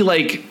 I guess he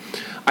like,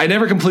 I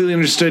never completely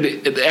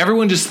understood.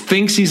 Everyone just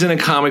thinks he's in a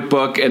comic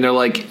book, and they're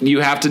like,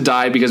 you have to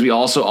die because we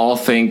also all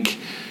think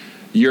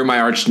you're my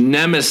arch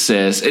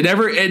nemesis. It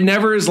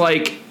never is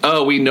like,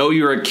 oh, we know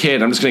you're a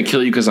kid, I'm just going to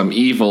kill you because I'm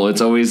evil.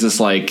 It's always this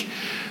like,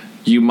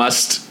 you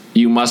must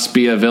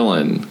be a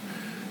villain.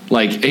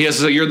 Like, he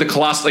has, you're the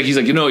Colossus. Like, he's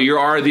like, you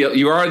are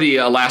the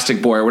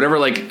Elastic Boy or whatever.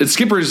 Like,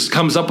 Skipper's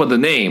comes up with the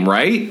name,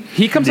 right?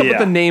 He comes up with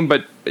the name,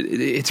 but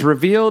it's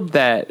revealed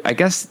that I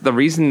guess the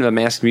reason the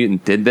Masked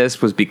Mutant did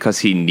this was because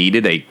he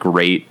needed a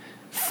great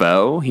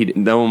foe.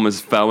 No one was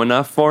foe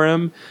enough for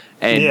him.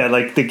 And yeah,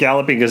 like the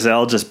Galloping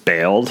Gazelle just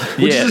bailed.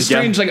 Which is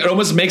strange. Like, it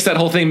almost makes that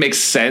whole thing make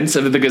sense.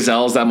 If the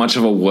Gazelle is that much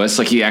of a wuss,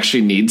 like, he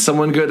actually needs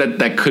someone good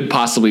that could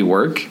possibly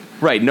work.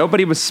 Right.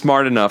 Nobody was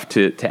smart enough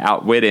to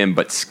outwit him,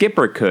 but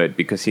Skipper could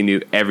because he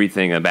knew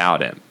everything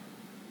about him.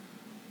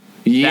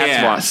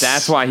 Yes.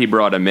 That's why he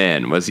brought him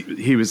in.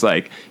 He's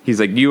like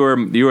you are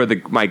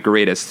my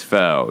greatest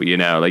foe. You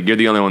know, like, you're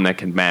the only one that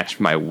can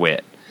match my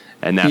wit,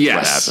 and that's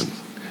what happened.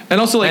 And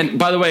also, like,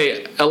 by the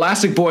way,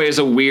 Elastic Boy is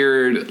a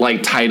weird,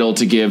 like, title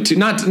to give to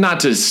not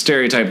to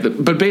stereotype,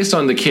 but based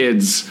on the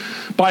kid's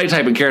body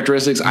type and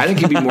characteristics, I think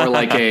he'd be more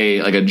like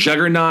a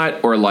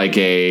Juggernaut or like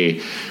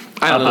a,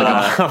 I don't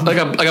know,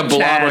 like a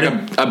blob, like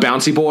a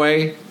bouncy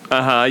boy.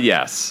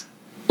 Yes.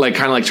 Like,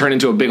 kind of like turn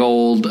into a big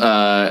old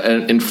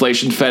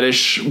inflation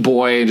fetish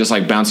boy and just,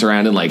 like, bounce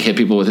around and, like, hit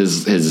people with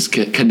his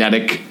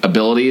kinetic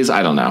abilities.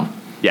 I don't know.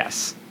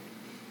 Yes.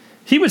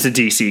 He was a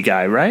DC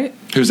guy, right?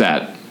 Who's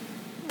that?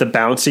 The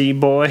bouncy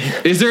boy.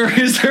 Is there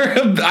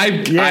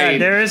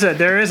there is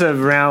a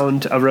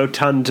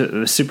rotund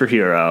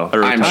superhero.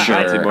 I'm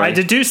sure. I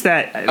deduced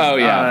that. Oh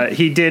yeah.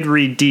 He did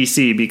read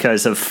DC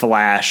because of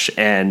Flash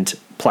and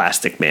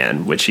Plastic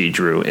Man, which he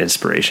drew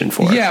inspiration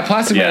for. Yeah,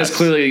 Plastic Man is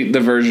clearly the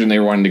version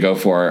they wanted to go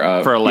for.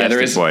 For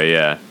Elastic Boy,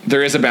 yeah.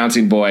 There is a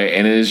bouncing boy,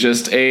 and it is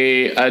just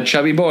a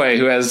chubby boy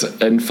who has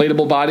an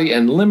inflatable body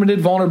and limited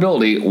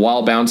vulnerability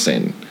while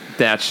bouncing.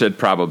 That should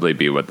probably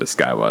be what this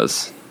guy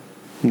was.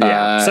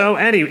 Yeah. So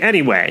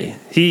anyway,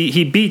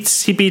 he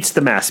beats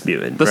the Mass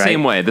Mutant the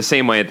same way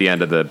at the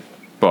end of the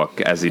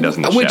book as he does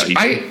in the Which show.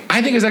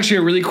 I think is actually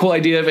a really cool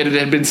idea if it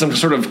had been some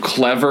sort of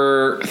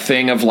clever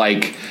thing of,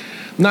 like,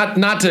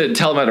 not to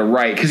tell him how to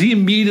write, because he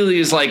immediately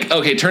is like,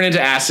 okay, turn into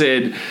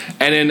acid,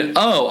 and then,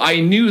 I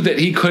knew that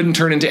he couldn't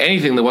turn into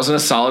anything that wasn't a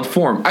solid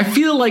form. I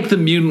feel like the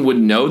mutant would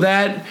know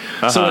that.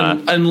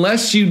 So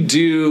unless you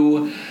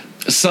do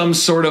some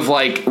sort of,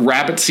 like,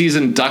 rabbit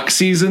season, duck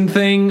season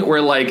thing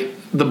where, like,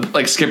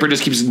 Skipper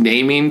just keeps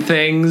naming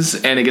things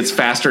and it gets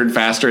faster and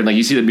faster, and, like,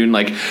 you see the mutant,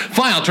 like,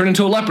 fine, I'll turn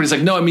into a leopard. He's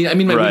like, no, I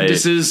mean my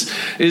weakness is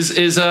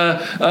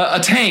a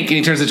tank, and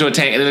he turns into a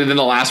tank, and then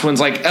the last one's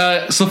like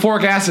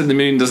sulfuric acid, and the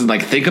mutant doesn't,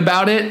 like, think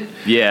about it.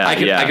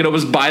 I could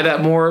almost buy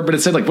that more, but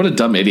instead, like, what a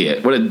dumb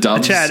idiot, what a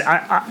dumb Chad.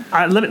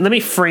 Let me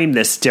frame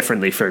this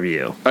differently for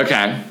you.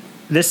 Okay,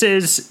 this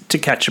is To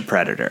Catch a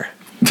Predator.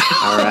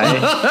 All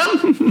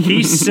right.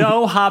 He's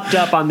so hopped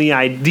up on the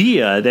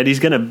idea that he's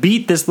going to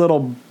beat this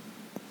little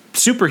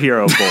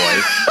superhero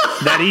boy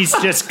that he's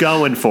just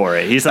going for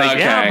it. He's like,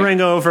 yeah, bring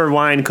over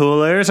wine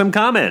coolers, I'm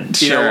coming.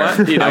 You know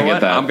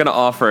what? I'm going to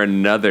offer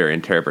another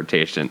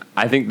interpretation.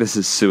 I think this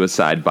is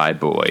suicide by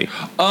boy.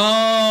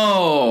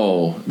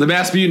 Oh, the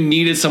Mass Mutant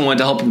needed someone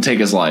to help him take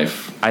his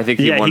life. I think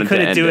he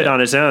couldn't do it on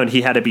his own.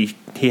 He had to be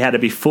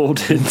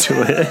fooled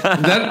into it.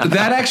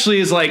 that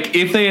actually is, like,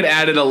 if they had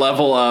added a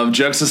level of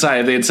jokes aside,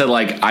 if they had said,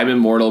 like, I'm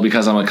immortal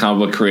because I'm a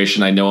comic book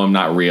creation, I know I'm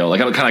not real.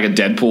 Like, I'm kind of like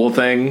a Deadpool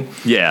thing.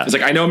 Yeah. It's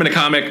like, I know I'm in a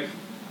comic,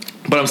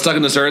 but I'm stuck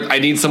on this earth. I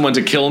need someone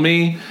to kill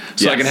me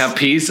so I can have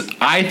peace.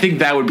 I think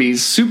that would be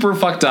super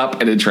fucked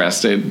up and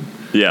interesting.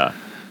 Yeah.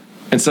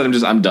 Instead of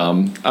just, I'm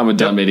dumb. I'm a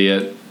dumb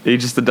idiot. You're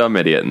just a dumb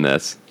idiot in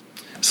this.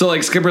 So,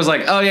 like, Skipper's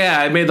like, oh yeah,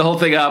 I made the whole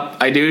thing up.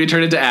 I knew he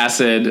turned into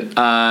acid. And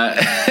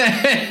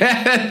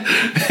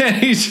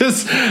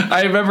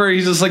I remember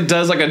he just, like,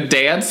 does, like, a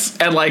dance,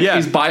 and, like,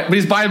 he's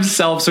by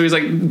himself. So he's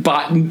like,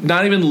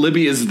 not even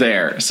Libby is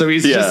there. So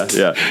he's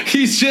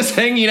just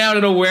hanging out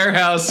in a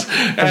warehouse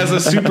as a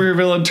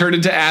supervillain turned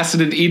into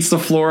acid and eats the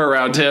floor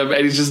around him,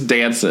 and he's just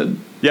dancing.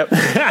 Yep.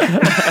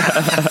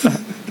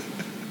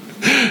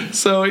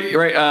 So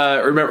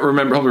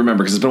remember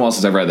because it's been a while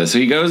since I've read this. So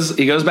he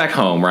goes back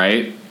home,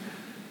 right?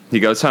 He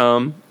goes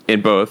home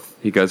in both.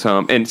 He goes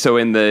home, and so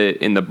in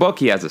the book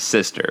he has a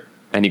sister,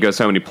 and he goes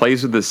home and he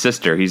plays with his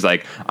sister. He's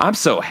like, I'm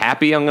so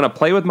happy I'm going to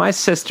play with my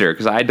sister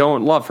because I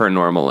don't love her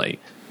normally.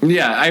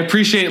 Yeah, I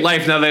appreciate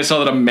life now that I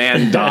saw that a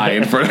man die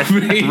in front of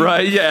me.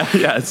 Right? Yeah.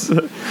 Yes.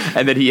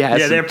 And then he has.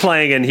 Yeah, they're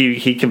playing, and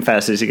he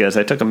confesses. He goes,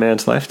 I took a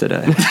man's life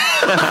today.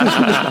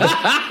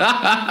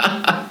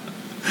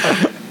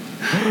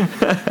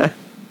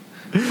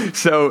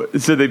 So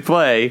they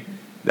play.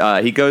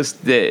 He goes.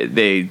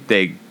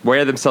 They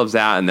wear themselves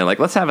out, and they're like,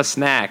 "Let's have a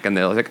snack." And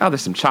they're like, "Oh,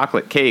 there's some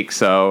chocolate cake."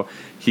 So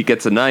he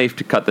gets a knife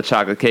to cut the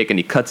chocolate cake, and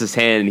he cuts his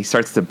hand, and he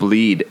starts to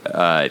bleed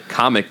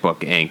comic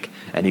book ink.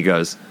 And he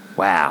goes,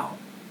 "Wow,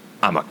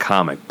 I'm a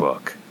comic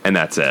book," and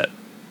that's it.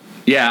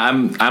 Yeah,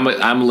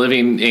 I'm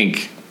living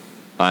ink.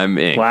 I'm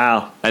ink.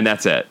 Wow, and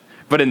that's it.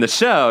 But in the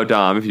show,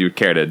 Dom, if you would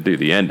care to do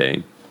the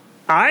ending.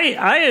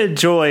 I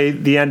enjoy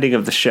the ending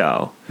of the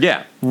show.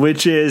 Yeah.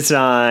 Which is,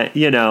 a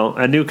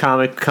new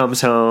comic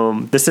comes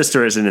home. The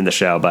sister isn't in the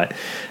show, but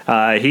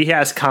he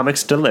has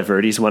comics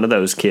delivered. He's one of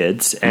those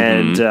kids. Mm-hmm.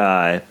 And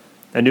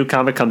a new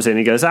comic comes in.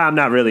 He goes, I'm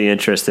not really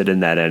interested in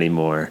that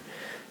anymore.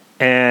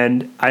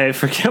 and I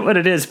forget what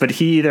it is, but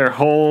he's either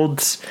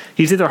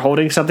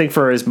holding something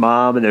for his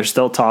mom and they're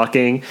still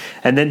talking,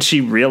 and then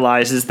she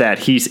realizes that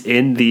he's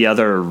in the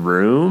other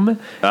room,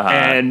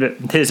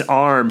 and his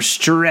arm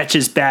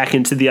stretches back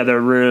into the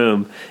other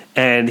room,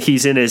 and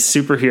he's in his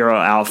superhero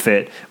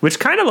outfit, which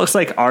kind of looks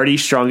like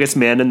Artie's Strongest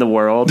Man in the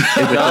World.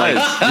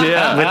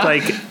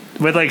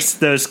 With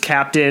those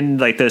captain,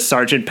 like the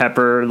Sergeant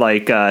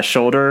Pepper,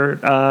 shoulder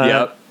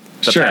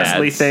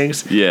Presley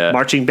things,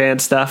 marching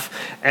band stuff,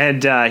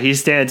 and he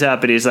stands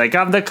up and he's like,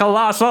 "I'm the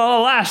colossal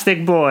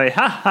elastic boy,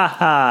 ha ha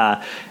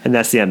ha," and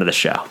that's the end of the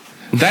show.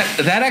 That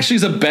actually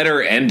is a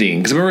better ending,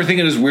 because I remember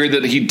thinking it was weird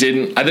that he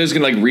didn't. I thought he was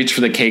going to reach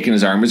for the cake and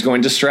his arm was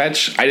going to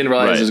stretch. I didn't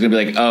realize it was going to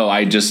be like, oh,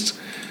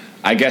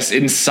 I guess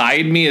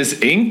inside me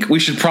is ink. We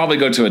should probably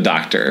go to a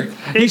doctor.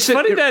 It's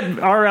funny that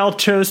RL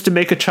chose to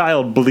make a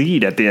child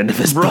bleed at the end of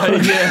this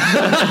book.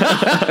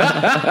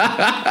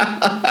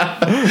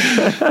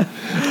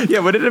 Yeah,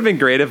 would it have been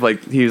great if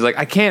he was like,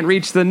 I can't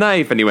reach the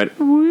knife, and he went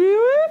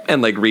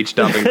and reached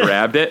up and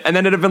grabbed it, and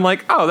then it'd have been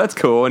like, oh, that's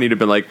cool, and he'd have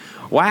been like,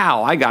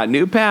 wow, I got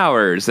new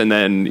powers, and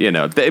then it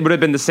would have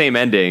been the same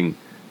ending,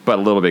 but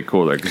a little bit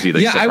cooler because he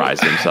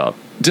surprised himself.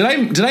 Did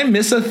I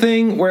miss a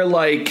thing where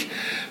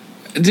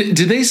Did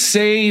they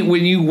say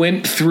when you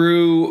went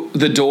through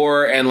the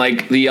door and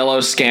the yellow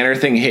scanner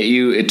thing hit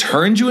you, it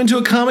turned you into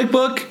a comic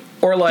book?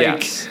 Or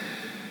yes.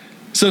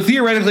 So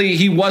theoretically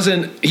he was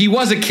a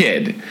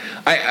kid.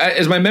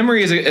 As my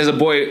memory as a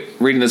boy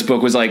reading this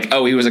book was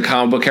he was a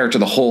comic book character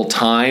the whole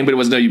time, but it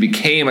was you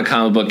became a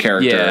comic book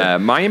character. Yeah,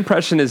 my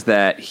impression is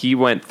that he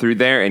went through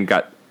there and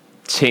got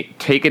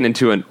taken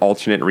into an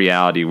alternate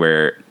reality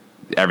where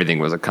everything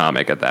was a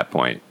comic at that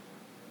point.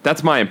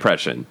 That's my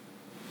impression.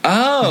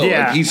 Oh,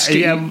 yeah.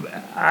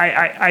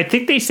 I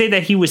think they say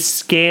that he was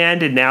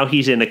scanned and now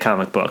he's in a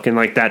comic book, and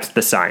that's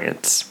the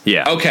science.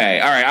 Yeah. Okay.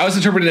 All right. I was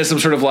interpreting it as some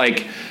sort of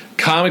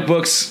comic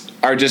books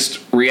are just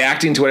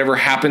reacting to whatever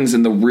happens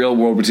in the real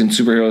world between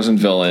superheroes and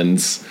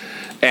villains,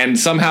 and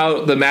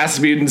somehow the Mass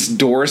Mutants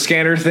door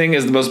scanner thing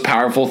is the most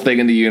powerful thing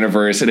in the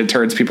universe, and it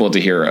turns people into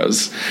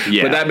heroes.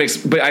 Yeah. But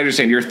I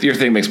understand your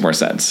thing makes more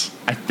sense.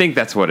 I think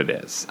that's what it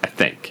is. I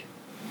think.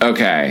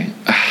 Okay.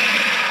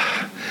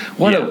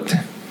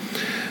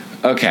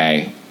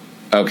 Okay.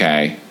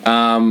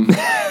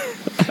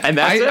 And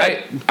that's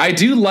it. I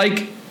do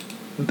like.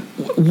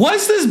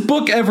 Was this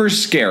book ever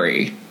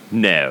scary?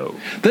 No.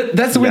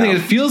 That's the weird thing.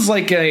 It feels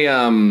like a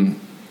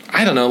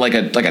I don't know, like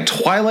a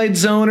Twilight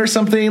Zone or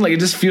something. It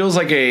just feels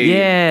like a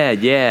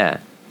yeah.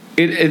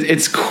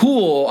 It's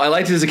cool. I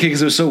liked it as a kid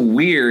because it was so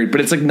weird,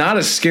 but it's not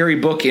a scary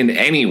book in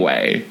any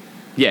way.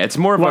 Yeah, it's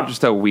more of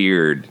just a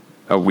weird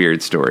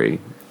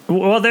story.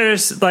 Well,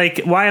 there's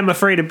Why I'm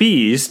Afraid of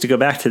Bees, to go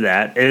back to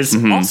that, is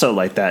also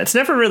like that. It's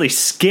never really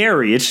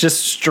scary. It's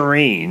just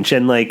strange.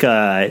 And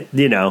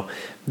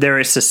there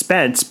is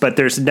suspense, but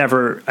there's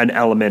never an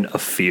element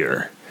of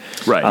fear.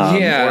 Right.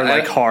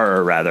 Or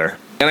horror, rather.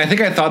 And I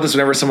think I thought this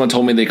whenever someone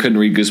told me they couldn't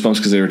read Goosebumps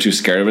because they were too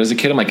scared of it as a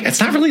kid. I'm like, it's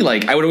not really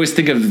I would always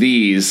think of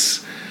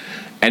these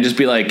and just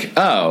be like,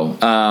 oh,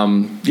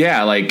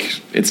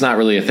 it's not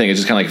really a thing.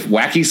 It's just kind of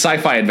wacky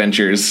sci-fi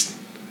adventures.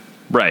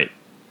 Right.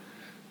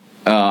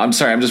 I'm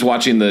sorry, I'm just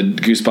watching the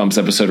Goosebumps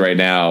episode right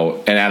now,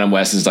 and Adam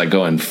West is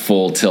going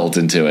full tilt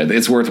into it.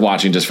 It's worth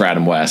watching just for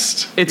Adam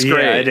West. It's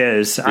great. Yeah, it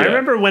is. Yeah. I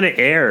remember when it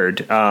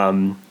aired.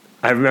 I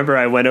remember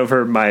I went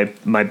over my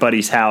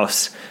buddy's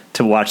house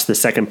to watch the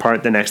second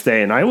part the next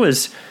day, and I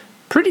was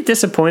pretty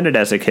disappointed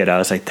as a kid. I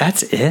was like,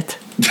 that's it?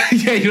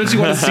 Yeah, you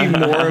want to see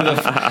more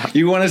of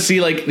you want to see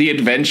the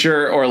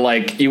adventure, or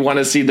you want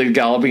to see the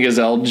Galloping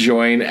Gazelle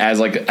join as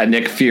a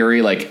Nick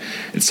Fury,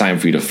 it's time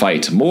for you to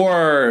fight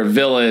more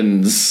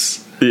villains.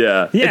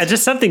 Yeah,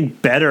 just something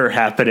better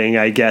happening,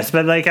 I guess.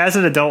 But as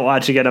an adult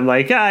watching it, I'm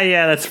like,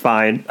 yeah, that's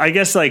fine. I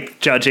guess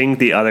judging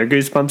the other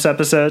Goosebumps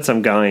episodes,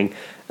 I'm going,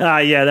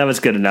 yeah, that was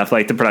good enough.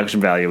 The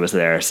production value was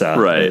there, so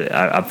right.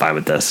 I'm fine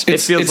with this.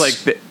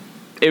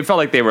 It felt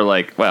like they were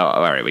well,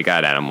 all right, we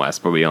got Adam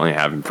West, but we only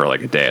have him for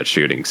a day of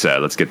shooting, so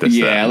let's get this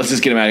done. Let's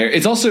just get him out of here.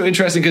 It's also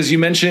interesting because you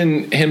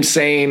mentioned him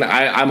saying,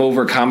 I'm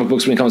over comic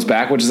books when he comes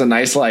back, which is a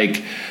nice,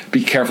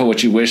 be careful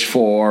what you wish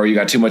for, you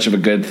got too much of a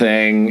good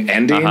thing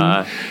ending.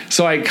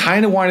 So I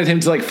kind of wanted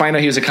him to, find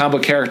out he was a comic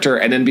book character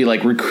and then be,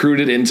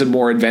 recruited into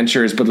more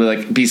adventures,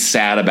 but, be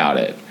sad about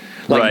it.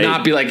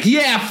 Not be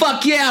yeah,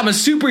 fuck yeah, I'm a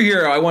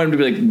superhero. I want him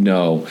to be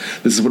no,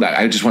 this is what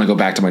I just want to go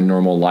back to my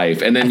normal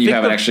life. And then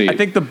I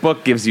think the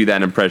book gives you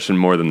that impression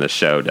more than the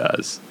show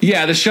does.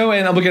 Yeah, the show,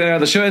 and I'm looking at it,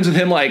 the show ends with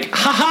him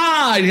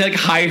ha-ha, and he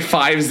high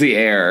fives the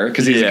air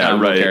because he's a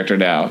comic book character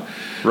now.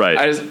 Right.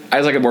 I just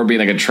like it more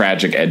being a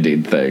tragic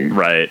ending thing.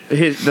 Right.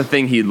 The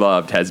thing he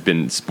loved has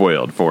been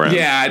spoiled for him.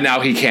 Yeah, now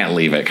he can't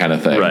leave it, kind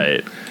of thing.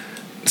 Right.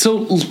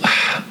 So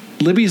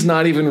Libby's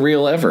not even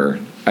real ever.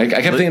 I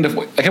kept waiting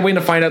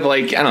to find out,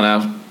 I don't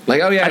know.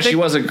 Oh yeah, she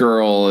was a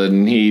girl,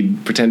 and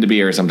he'd pretend to be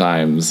her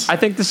sometimes. I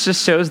think this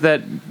just shows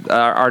that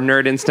our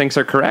nerd instincts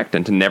are correct,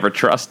 and to never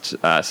trust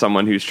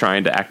someone who's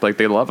trying to act like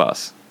they love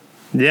us.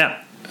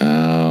 Yeah.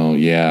 Oh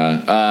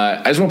yeah.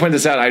 I just want to point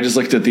this out. I just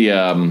looked at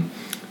the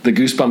the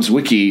Goosebumps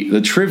wiki,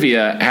 the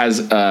trivia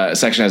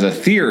section has a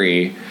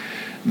theory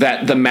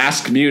that the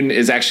Masked Mutant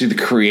is actually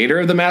the creator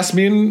of the Masked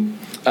Mutant.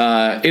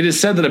 It is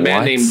said that a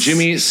man named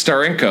Jimmy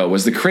Steranko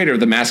was the creator of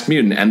the Masked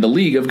Mutant and the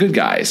League of Good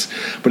Guys,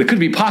 but it could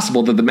be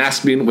possible that the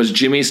Masked Mutant was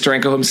Jimmy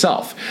Steranko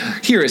himself.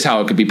 Here is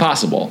how it could be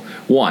possible.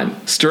 1.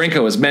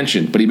 Steranko is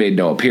mentioned, but he made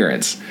no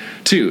appearance.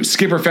 2.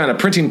 Skipper found a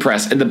printing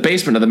press in the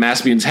basement of the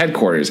Masked Mutant's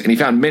headquarters, and he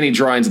found many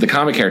drawings of the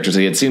comic characters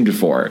that he had seen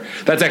before.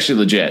 That's actually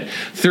legit.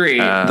 3.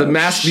 The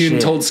Masked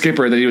Mutant told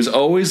Skipper that he was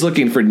always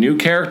looking for new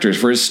characters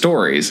for his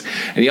stories,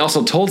 and he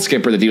also told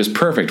Skipper that he was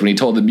perfect when he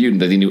told the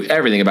mutant that he knew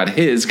everything about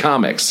his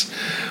comics.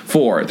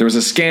 4. There was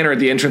a scanner at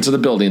the entrance of the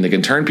building that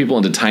can turn people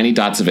into tiny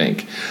dots of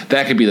ink.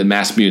 That could be the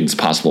Masked Mutant's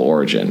possible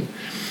origin.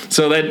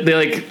 So that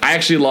I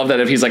actually love that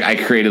if he's like, I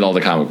created all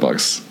the comic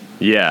books.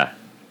 Yeah.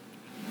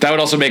 That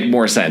would also make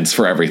more sense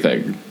for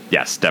everything.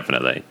 Yes,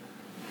 definitely.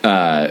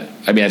 I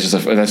mean, that's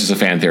just a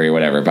fan theory or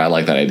whatever, but I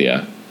like that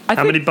idea.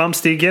 How many bumps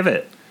do you give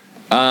it?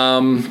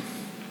 2.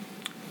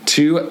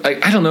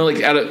 I don't know.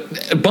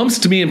 Bumps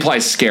to me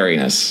implies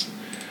scariness.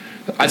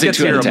 I'd say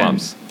 2 out of 10.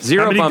 Bumps.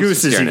 0 How many bumps.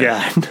 gooses you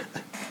got?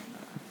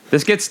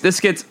 This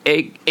gets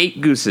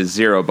eight gooses,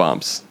 0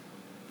 bumps.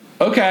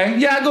 Okay,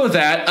 yeah, I'll go with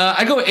that.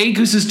 I go 8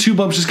 gooses, 2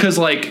 bumps, just because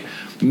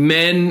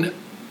men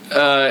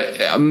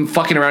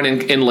fucking around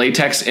in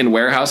latex in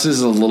warehouses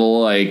is a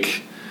little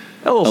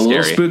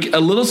spooky. A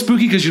little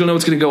spooky because you don't know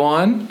what's going to go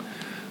on.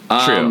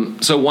 True.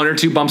 So 1 or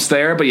 2 bumps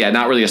there, but yeah,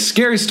 not really a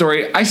scary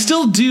story. I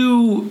still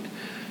do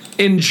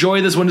enjoy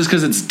this one just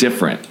because it's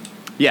different.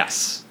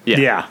 Yes.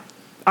 Yeah.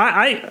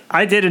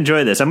 I did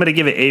enjoy this. I'm going to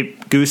give it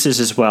 8 gooses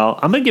as well.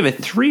 I'm going to give it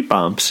 3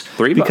 bumps.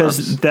 3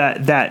 bumps. Because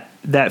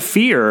that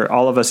fear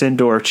all of us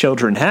indoor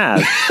children have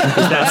is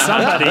that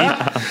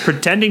somebody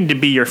pretending to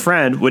be your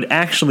friend would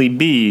actually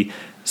be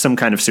some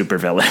kind of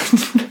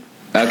supervillain.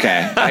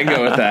 Okay, I can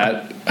go with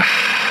that.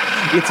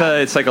 It's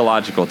a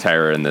psychological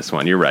terror in this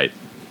one. You're right.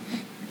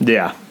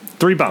 Yeah.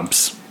 3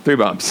 bumps. 3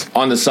 bumps.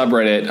 On the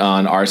subreddit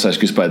on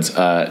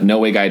r/goosebuds, No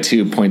Way Guy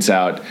 2 points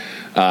out,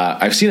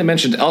 I've seen it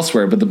mentioned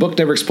elsewhere, but the book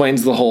never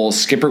explains the whole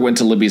Skipper went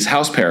to Libby's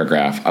house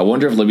paragraph. I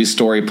wonder if Libby's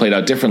story played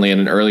out differently in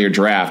an earlier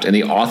draft, and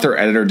the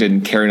author-editor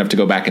didn't care enough to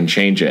go back and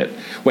change it.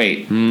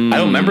 Wait, I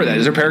don't remember that.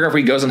 Is there a paragraph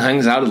where he goes and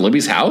hangs out at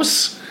Libby's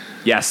house?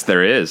 Yes,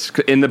 there is.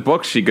 In the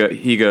book, he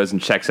goes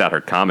and checks out her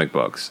comic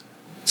books.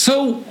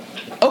 So,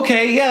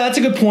 okay, yeah, that's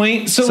a good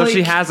point. So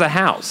she has a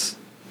house.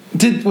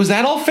 Was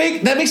that all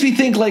fake? That makes me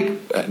think,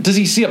 does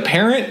he see a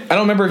parent? I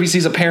don't remember if he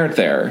sees a parent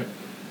there.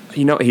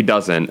 He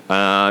doesn't.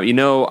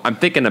 I'm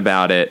thinking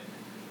about it.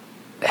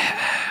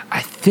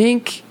 I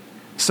think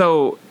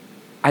so.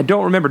 I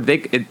don't remember.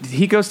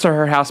 He goes to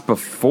her house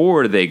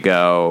before they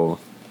go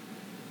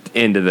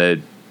into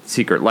the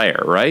secret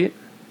lair, right?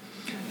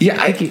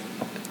 Yeah, I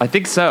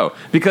think so.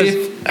 Because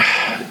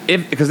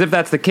if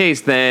that's the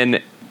case,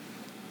 then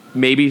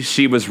maybe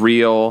she was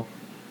real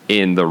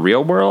in the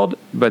real world,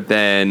 but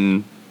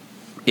then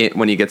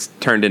when he gets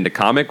turned into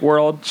comic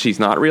world, she's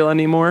not real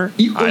anymore.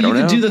 I don't know.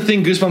 You could do the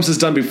thing Goosebumps has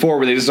done before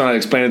where they just don't know how to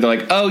explain it. They're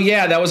like, oh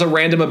yeah, that was a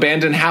random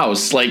abandoned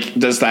house.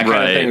 Does that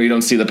kind of thing where you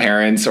don't see the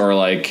parents, or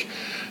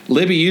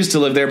Libby used to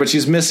live there, but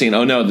she's missing.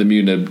 Oh no, the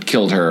mutant had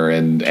killed her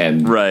and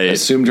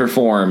assumed her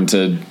form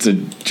to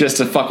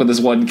fuck with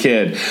this one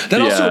kid. That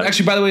also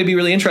actually, by the way, would be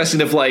really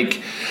interesting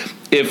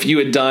if you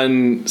had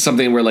done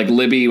something where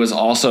Libby was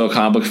also a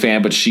comic book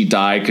fan, but she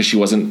died because she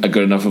wasn't a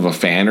good enough of a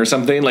fan or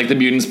something. The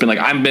mutant's been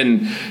I've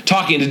been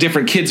talking to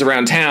different kids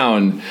around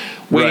town,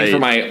 waiting for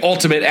my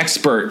ultimate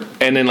expert,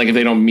 and then if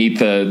they don't meet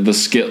the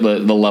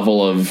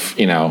level of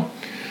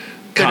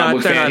comic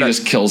book fan, he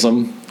just kills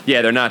them.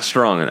 Yeah, they're not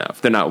strong enough.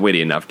 They're not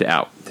witty enough to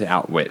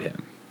outwit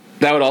him.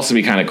 That would also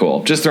be kind of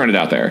cool. Just throwing it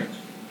out there.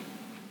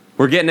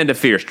 We're getting into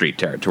Fear Street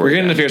territory.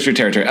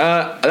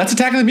 That's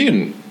Attack of the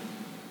Mutant.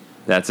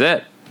 That's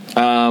it.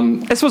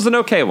 This was an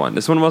okay one.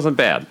 This one wasn't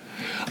bad.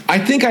 I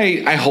think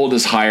I hold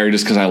this higher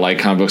just because I like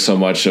comic books so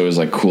much. So it was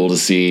cool to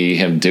see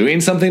him doing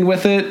something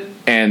with it,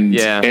 and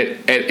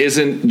it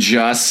isn't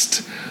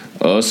just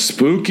a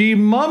spooky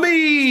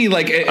mummy.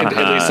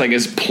 At least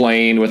is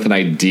playing with an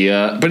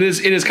idea, but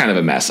it is kind of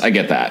a mess. I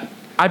get that.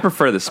 I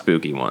prefer the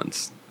spooky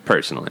ones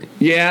personally.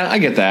 Yeah, I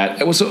get that.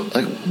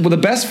 The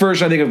best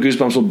version I think of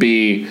Goosebumps will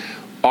be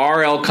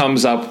RL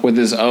comes up with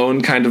his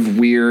own kind of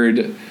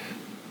weird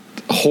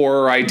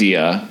horror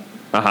idea.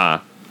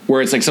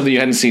 Where it's something you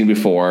hadn't seen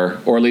before,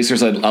 or at least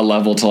there's a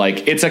level to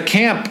it's a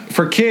camp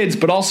for kids,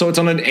 but also it's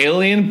on an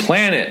alien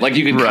planet.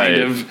 You can kind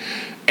of,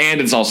 and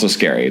it's also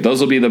scary.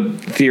 Those will be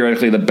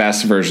theoretically the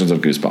best versions of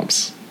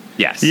Goosebumps.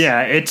 Yes.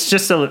 Yeah, it's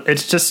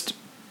just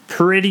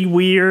pretty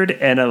weird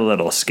and a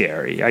little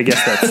scary. I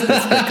guess that's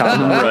the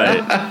common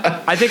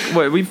right. I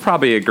think we've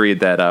probably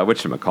agreed that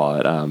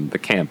whatchamacallit, the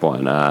camp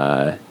one.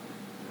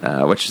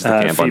 Which is the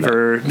camp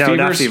Fever? One? No,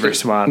 not Fever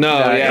Swamp.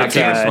 No,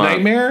 Camp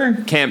Nightmare.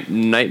 Camp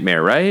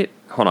Nightmare, right?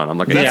 Hold on, I'm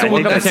looking. That's the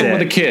one with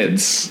the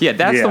kids. Yeah,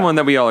 that's the one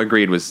that we all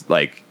agreed was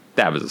that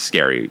was a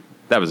scary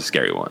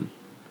one.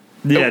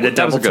 Yeah, the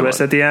double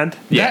twist at the end.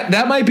 Yeah,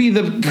 that might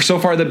be so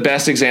far the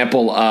best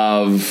example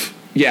of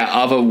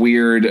a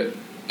weird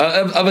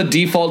of a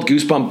default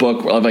Goosebump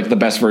book of like the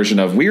best version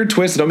of weird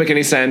twists that don't make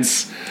any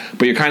sense,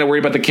 but you're kind of worried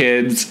about the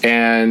kids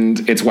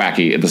and it's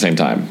wacky at the same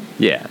time.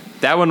 Yeah,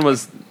 that one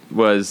was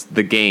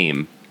The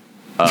Game.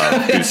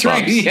 That's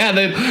right.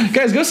 Yeah,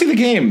 guys, go see The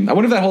Game. I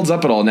wonder if that holds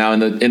up at all now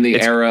in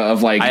the era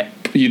of like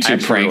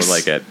YouTube pranks. I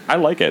like it. I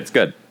like it. It's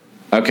good.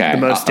 Okay, the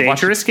most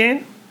dangerous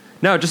game.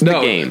 No, just The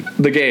Game.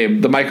 The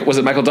Game. Was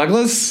it Michael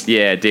Douglas?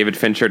 Yeah, David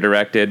Fincher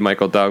directed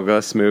Michael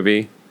Douglas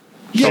movie.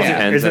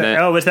 Yeah. Is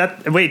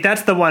that? Wait,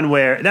 that's the one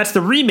that's the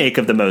remake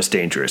of The Most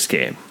Dangerous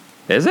Game.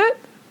 Is it?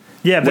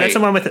 Yeah, but that's the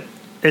one with.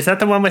 Is that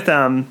the one with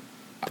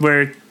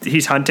where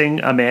he's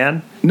hunting a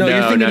man? No,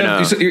 you're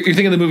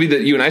thinking of the movie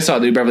that you and I saw,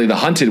 New Beverly, The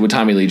Hunted, with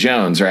Tommy Lee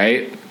Jones,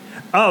 right?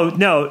 Oh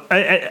no,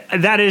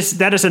 that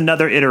is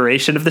another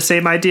iteration of the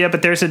same idea.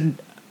 But there's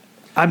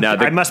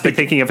I must be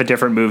thinking of a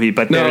different movie.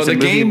 But there's a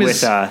movie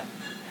with.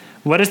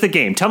 What is The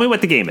Game? Tell me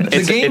what The Game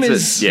is. The Game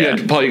is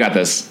Paul, you got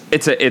this.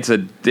 It's a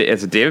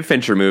David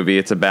Fincher movie.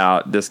 It's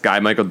about this guy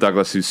Michael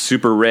Douglas who's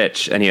super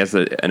rich, and he has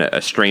an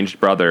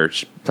estranged brother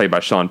played by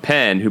Sean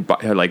Penn who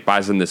like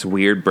buys him this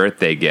weird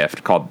birthday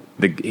gift called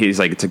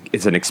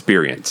it's an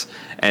experience,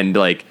 and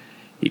like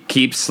it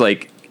keeps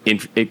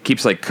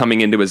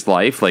coming into his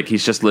life, like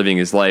he's just living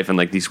his life, and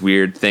like these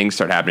weird things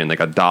start happening.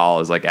 Like a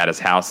doll is like at his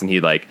house, and he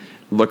like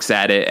looks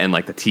at it, and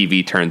like the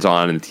TV turns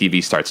on, and the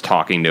TV starts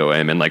talking to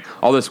him, and like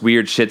all this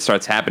weird shit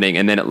starts happening,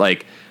 and then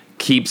it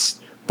keeps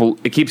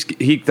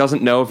he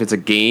doesn't know if it's a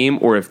game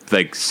or if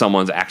like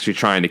someone's actually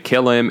trying to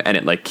kill him, and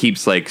it like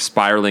keeps like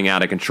spiraling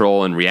out of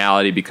control, and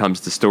reality becomes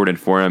distorted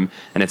for him,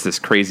 and it's this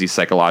crazy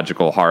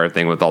psychological horror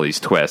thing with all these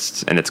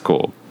twists, and it's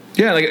cool.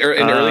 Yeah, like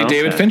an early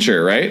David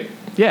Fincher, right?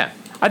 Yeah,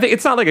 I think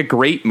it's not like a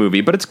great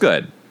movie, but it's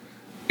good.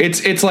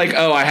 It's like,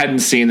 oh, I hadn't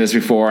seen this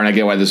before, and I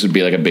get why this would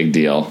be like a big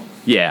deal.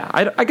 Yeah,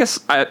 I guess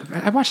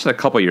I watched it a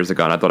couple years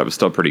ago, and I thought it was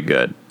still pretty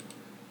good.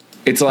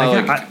 It's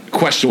like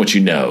question what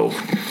you know.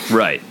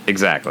 Right,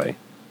 exactly.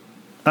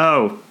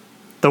 Oh,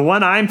 the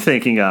one I'm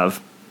thinking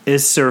of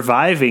is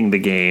Surviving the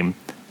Game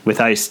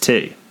with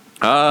Ice-T.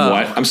 What?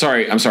 I'm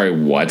sorry,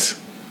 what?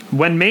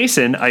 When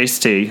Mason,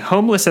 Ice-T,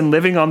 homeless and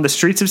living on the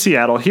streets of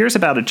Seattle, hears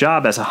about a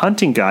job as a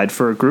hunting guide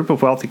for a group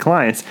of wealthy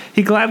clients,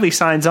 he gladly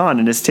signs on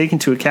and is taken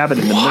to a cabin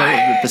in the middle of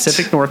the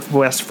Pacific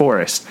Northwest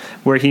forest,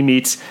 where he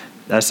meets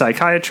a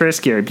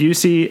psychiatrist, Gary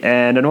Busey,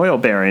 and an oil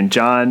baron,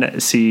 John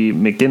C.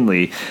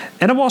 McGinley,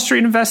 and a Wall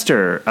Street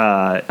investor,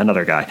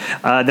 another guy.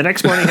 The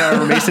next morning,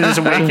 however, Mason is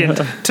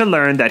awakened to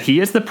learn that he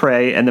is the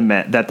prey and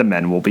that the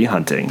men will be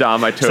hunting.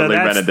 Dom, I totally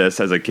rented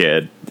this as a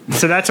kid.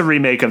 So that's a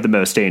remake of The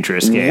Most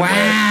Dangerous Game.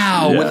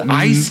 Wow, with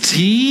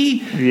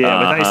Ice-T? Yeah,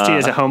 with Ice-T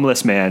as a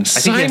homeless man.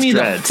 Sign me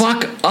the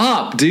fuck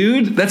up,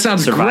 dude. That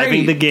sounds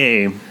Surviving great. the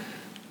Game.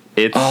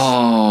 It's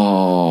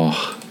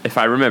if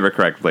I remember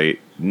correctly,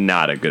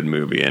 not a good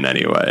movie in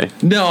any way.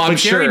 No, I'm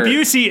sure. Gary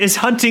Busey is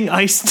hunting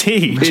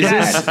Ice-T.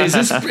 Is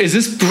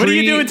this pre? What are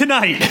you doing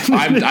tonight?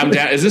 I'm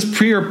down. Is this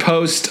pre or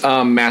post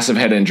massive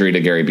head injury to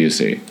Gary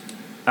Busey?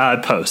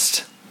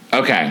 Post.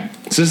 Okay,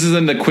 so this is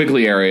in the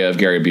Quigley area of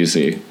Gary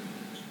Busey.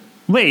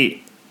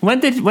 Wait,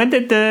 when did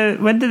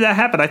that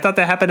happen? I thought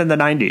that happened in the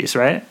 90s,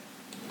 right?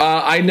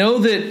 I know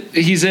that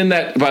he's in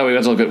that. By the way,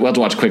 we'll have to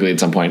watch Quigley at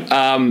some point.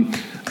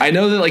 I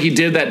know that like he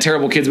did that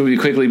terrible kids movie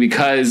Quigley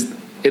because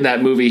in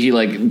that movie he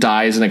like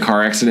dies in a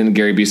car accident, and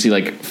Gary Busey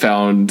like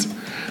found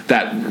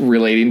that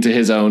relating to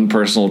his own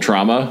personal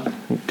trauma.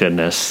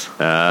 Goodness.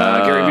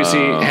 Gary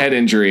Busey head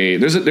injury.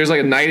 There's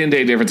like a night and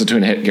day difference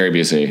between Gary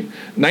Busey.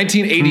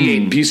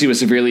 1988, Busey was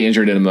severely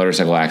injured in a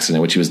motorcycle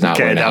accident, which he was not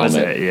wearing a helmet. Was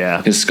it,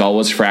 yeah. His skull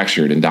was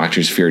fractured, and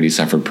doctors feared he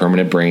suffered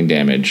permanent brain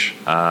damage.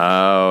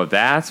 Oh,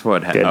 that's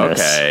what happened.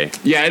 Okay.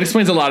 Yeah, it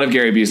explains a lot of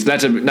Gary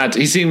Busey.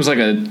 He seems like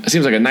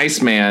a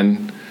nice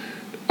man,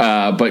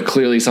 but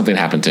clearly something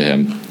happened to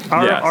him.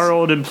 Our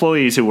old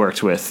employees who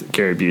worked with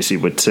Gary Busey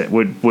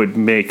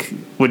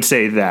would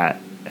say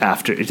that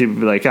after he'd be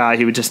like,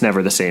 he was just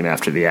never the same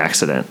after the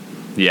accident.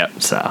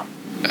 Yep. So,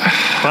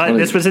 but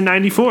this was in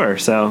 '94,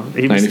 so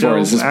he was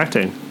still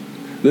acting.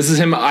 This is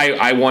him.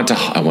 I want to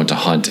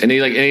hunt, and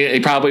he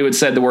probably would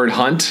said the word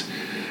hunt,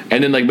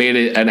 and then like made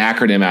an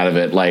acronym out of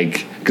it.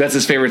 Like that's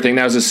his favorite thing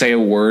now is to say a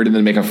word and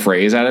then make a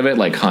phrase out of it,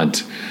 like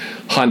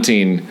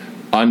hunting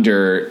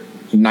under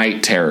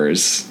night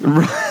terrors.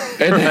 Right.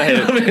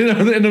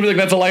 And they'll be like,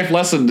 that's a life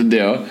lesson to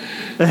do.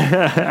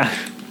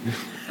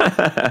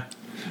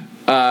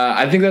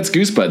 I think that's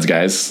Goosebuds,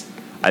 guys.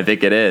 I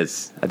think it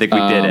is. I think we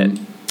did it.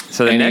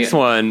 So the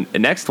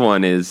next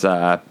one is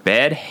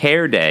Bad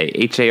Hair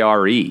Day,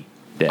 HARE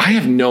Day. I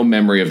have no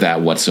memory of that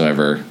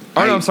whatsoever.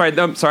 Oh no, I'm sorry.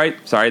 That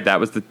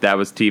was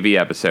TV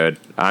episode.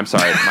 I'm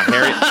sorry.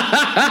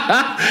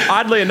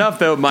 Oddly enough,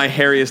 though, My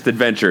Hairiest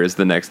Adventure is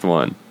the next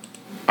one.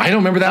 I don't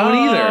remember that one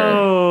either.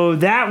 Oh,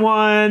 that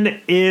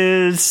one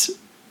is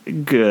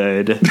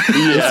good.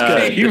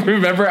 Yeah, you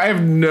remember? I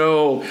have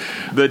no.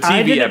 The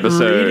TV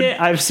episode. Read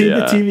it. I've seen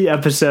the TV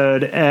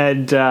episode,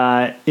 and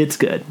it's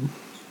good.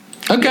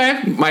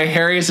 Okay, My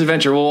Hairiest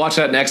Adventure. We'll watch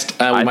that next.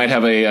 We might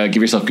have a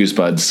Give Yourself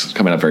Goosebuds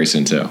coming up very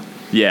soon too.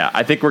 Yeah,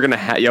 I think we're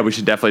gonna. We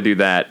should definitely do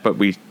that. But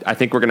I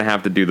think we're gonna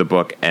have to do the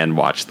book and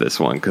watch this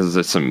one because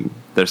there's some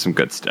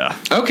good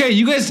stuff. Okay,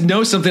 you guys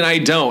know something I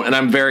don't, and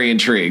I'm very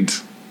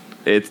intrigued.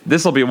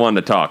 This will be one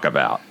to talk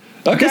about.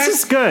 Okay. This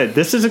is good.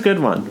 This is a good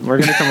one. We're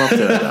gonna come up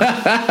to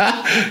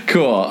it.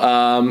 Cool.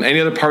 Any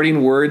other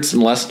parting words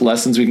and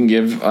lessons we can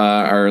give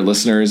our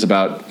listeners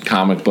about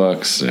comic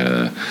books,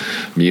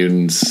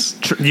 mutants?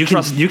 You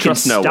can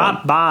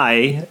stop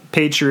by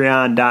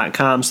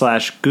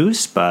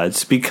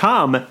patreon.com/goosebuds,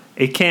 become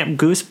a Camp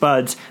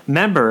Goosebuds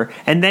member,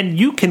 and then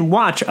you can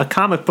watch a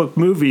comic book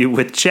movie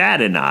with Chad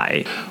and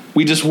I.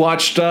 We just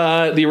watched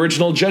the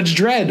original Judge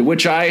Dredd,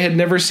 which I had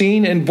never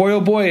seen, and boy,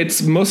 oh boy,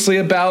 it's mostly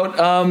about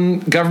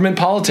government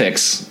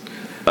politics.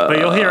 But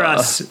you'll hear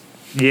us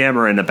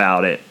yammering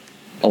about it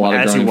a lot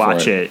as you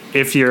watch it,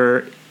 if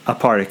you're a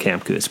part of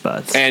Camp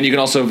Goosebuds. And you can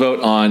also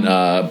vote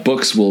on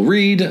books we'll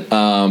read,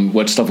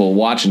 what stuff we'll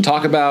watch and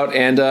talk about,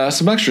 and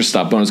some extra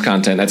stuff, bonus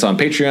content. That's on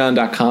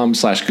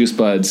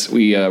patreon.com/goosebuds.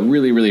 We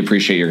really, really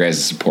appreciate your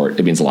guys' support.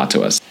 It means a lot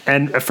to us.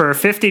 And for a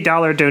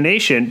 $50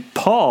 donation,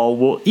 Paul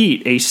will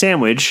eat a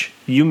sandwich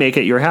you make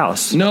at your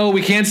house. No,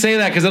 we can't say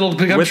that because it'll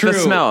become true.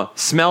 With the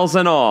smells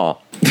and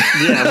all.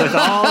 Yeah, with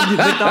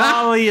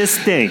all you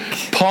stink.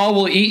 Paul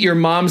will eat your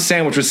mom's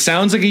sandwich, which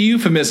sounds like a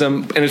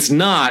euphemism, and it's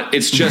not.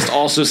 It's just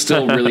also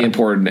still really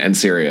important and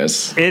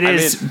serious. It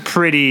is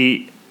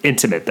pretty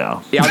intimate,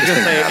 though. Yeah, I was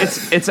gonna say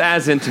it's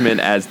as intimate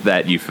as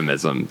that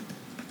euphemism.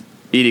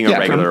 Eating a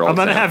regular old I'm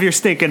going to have your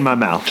stink in my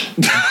mouth.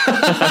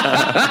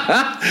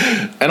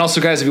 And also,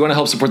 guys, if you want to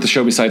help support the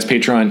show besides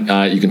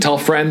Patreon, you can tell a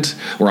friend.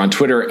 We're on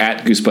Twitter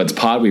at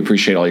GoosebudsPod. We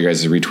appreciate all you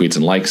guys' retweets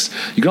and likes.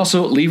 You can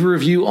also leave a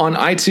review on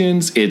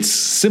iTunes. It's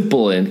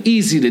simple and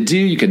easy to do.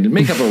 You can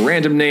make up a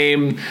random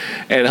name,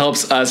 and it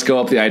helps us go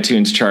up the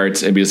iTunes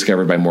charts and be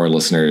discovered by more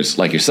listeners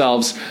like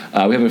yourselves.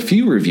 We have a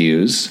few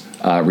reviews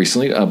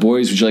recently.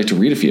 Boys, would you like to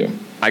read a few?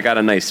 I got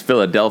a nice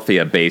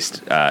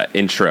Philadelphia-based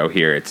intro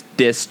here. It's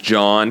Dis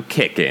John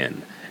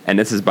Kickin', and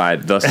this is by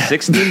the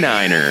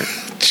 69er.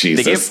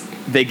 Jesus.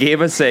 They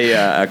gave us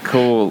a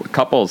cool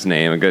couple's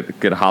name, a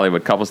good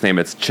Hollywood couple's name.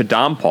 It's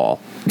Chadam Paul.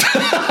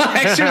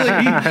 Actually,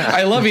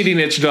 I love eating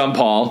at Chadam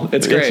Paul.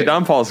 It's great. Yeah,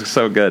 Chadam Paul is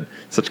so good.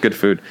 Such good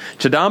food.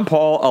 Chadam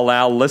Paul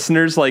allow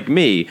listeners like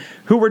me,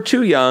 who were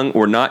too young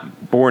or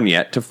not born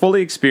yet, to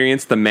fully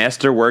experience the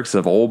masterworks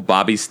of old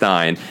Bobby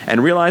Stein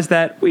and realize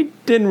that we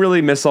didn't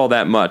really miss all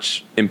that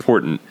much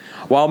important.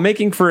 While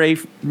making for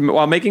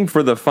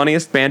the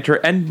funniest banter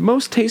and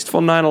most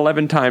tasteful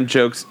 9/11 time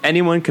jokes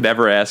anyone could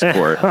ever ask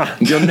for,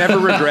 you'll never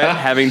regret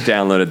having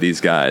downloaded these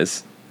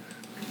guys.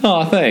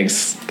 Oh,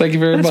 thanks. Thank you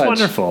very much.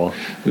 That's wonderful.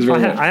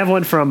 I have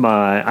one from.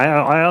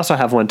 I also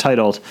have one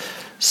titled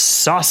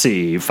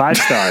 "Saucy 5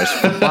 stars"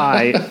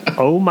 by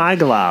Oh My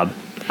Glob.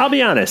 I'll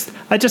be honest,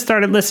 I just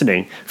started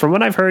listening. From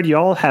what I've heard, you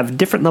all have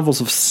different levels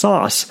of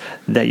sauce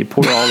that you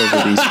pour all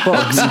over these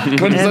books and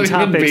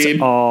topics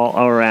all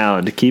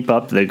around. Keep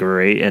up the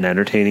great and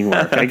entertaining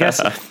work. I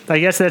guess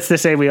that's to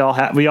say we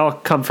all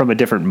come from a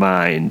different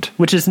mind,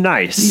 which is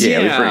nice.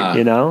 Yeah,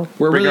 you know,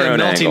 we're really a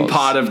melting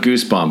pot of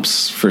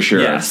goosebumps for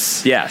sure.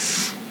 Yes.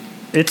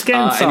 It's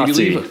getting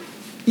saucy.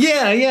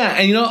 Yeah,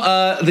 and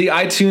the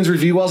iTunes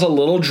review was a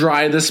little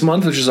dry this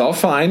month, which is all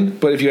fine.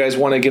 But if you guys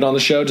want to get on the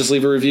show, just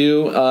leave a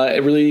review.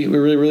 We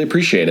really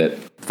appreciate it.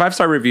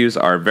 5-star reviews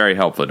are very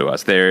helpful to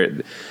us.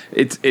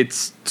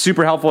 It's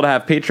super helpful to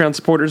have Patreon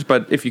supporters,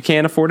 but if you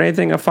can't afford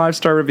anything, a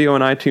 5-star review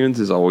on iTunes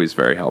is always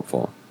very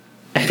helpful.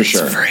 For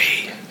sure.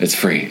 It's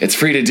free. It's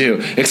free to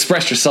do.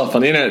 Express yourself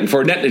on the internet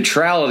before net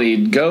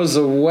neutrality goes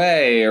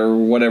away or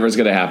whatever's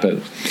going to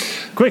happen.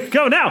 Quick,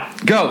 go now.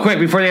 Go, quick,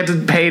 before you have to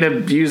pay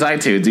to use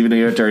iTunes, even though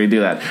you have to already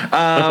do that.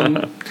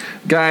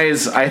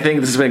 Guys, I think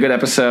this has been a good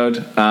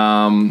episode.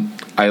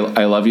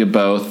 I love you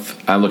both.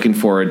 I'm looking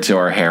forward to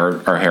our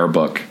hair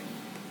book.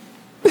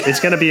 It's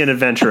going to be an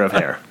adventure of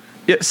hair.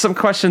 Yeah, some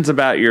questions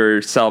about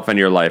yourself and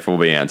your life will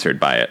be answered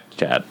by it,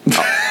 Chad.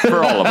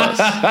 For all of us.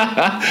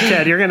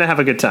 Chad, you're going to have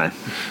a good time.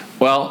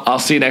 Well, I'll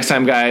see you next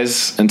time,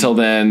 guys. Until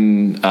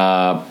then,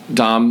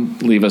 Dom,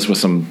 leave us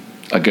with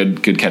a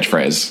good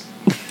catchphrase.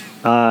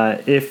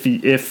 If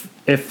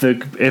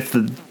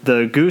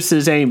the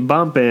gooses ain't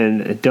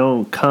bumping,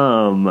 don't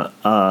come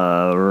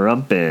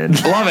rumping.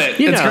 Love it.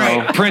 It's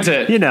great. Print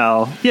it. You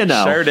know.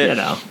 Shirt it.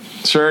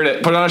 Shirt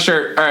it. Put it on a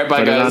shirt. All right,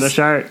 bye, guys. Put it on a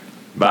shirt.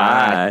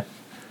 Bye.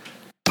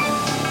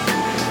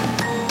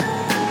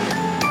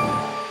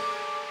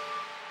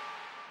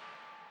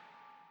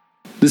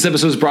 This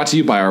episode is brought to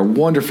you by our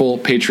wonderful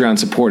Patreon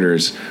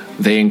supporters.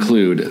 They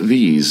include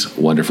these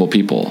wonderful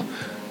people: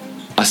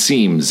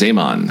 Asim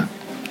Zaman,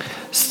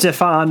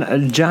 Stefan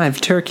Jive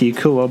Turkey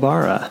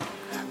Kuwabara,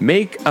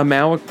 Make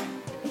America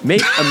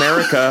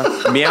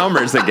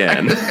Meowmers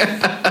again.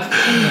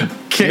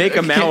 Make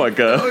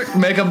America.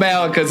 Make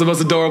America is the most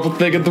adorable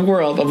thing in the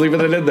world. I'm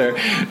leaving it in there.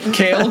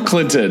 Cale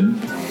Clinton,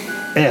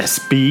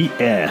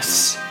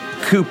 SBS,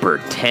 Cooper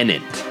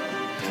Tennant,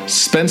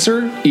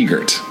 Spencer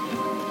Egert,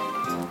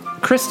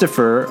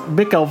 Christopher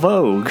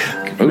Mickelvogue,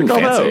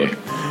 fancy,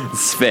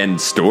 Sven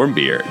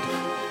Stormbeard,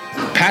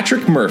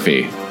 Patrick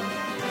Murphy,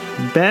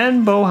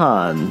 Ben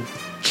Bohan.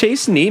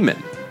 Chase Neiman.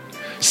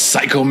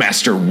 Psycho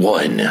Master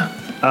 1.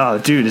 Oh,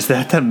 dude, is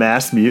that the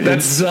Mass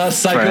Mutant? That's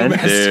Psycho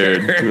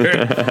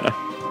Master.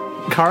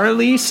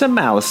 Carly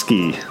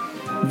Samowski.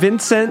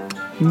 Vincent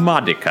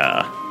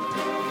Modica.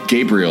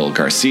 Gabriel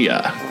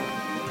Garcia.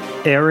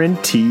 Aaron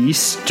T.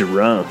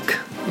 Strunk.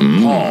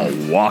 Paul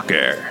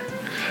Walker.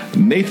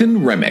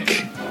 Nathan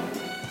Remick.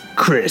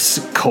 Chris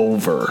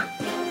Culver.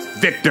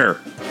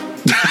 Victor.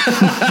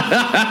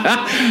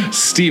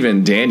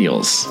 Stephen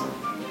Daniels.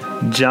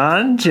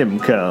 John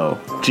Jimco.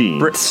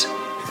 Jeans.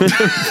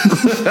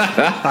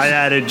 I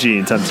added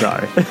jeans, I'm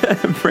sorry.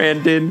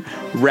 Brandon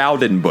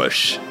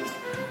Rowdenbush.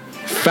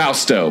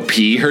 Fausto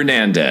P.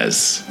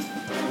 Hernandez.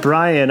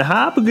 Brian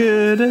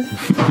Hopgood.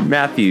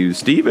 Matthew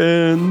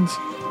Stevens.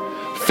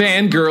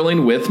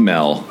 Fangirling with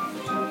Mel.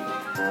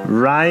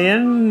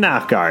 Ryan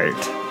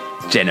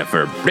Knockart.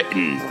 Jennifer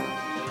Britton.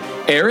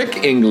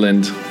 Eric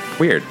England.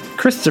 Weird.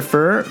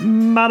 Christopher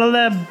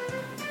Madeleb.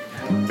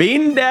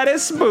 Bean Daddy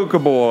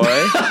Spooker Boy.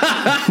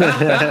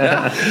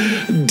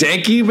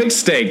 Danky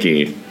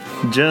McStanky.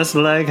 Just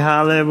like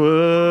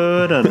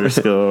Hollywood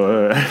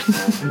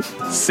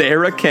 _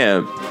 Sarah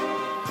Kemp.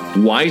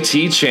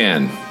 YT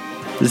Chan.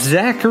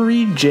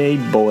 Zachary J.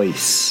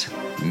 Boyce.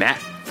 Matt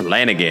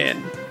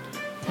Flanagan.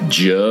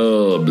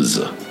 Jubs.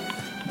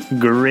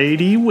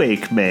 Grady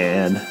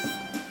Wakeman.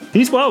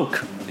 He's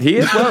woke. He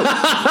is woke.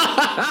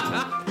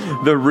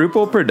 The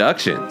Rupel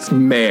Productions.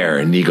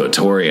 Mayor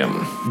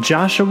Negotorium.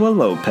 Joshua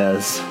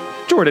Lopez.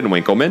 Jordan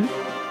Winkleman.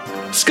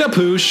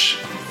 Skapoosh.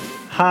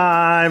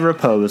 Hi,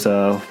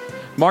 Raposo.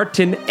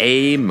 Martin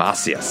A.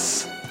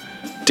 Macias.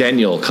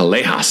 Daniel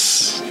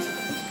Callejas.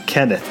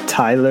 Kenneth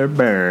Tyler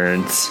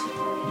Burns.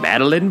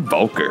 Madeline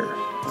Volker.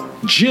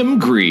 Jim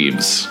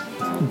Greaves.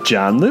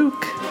 John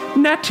Luke.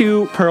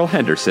 Natu Pearl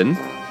Henderson.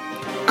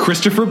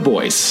 Christopher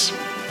Boyce.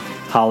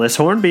 Hollis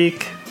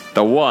Hornbeak.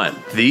 The one,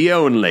 the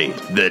only,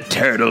 the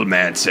Turtle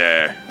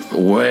Mancer.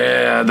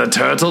 Where the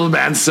Turtle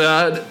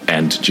Mancer.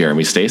 And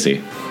Jeremy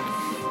Stacy.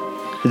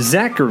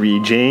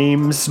 Zachary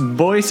James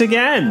Boyce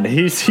again.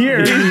 He's here.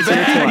 He's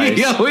here twice.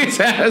 He always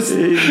has.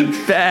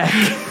 He's back.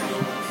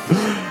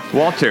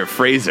 Walter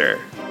Fraser.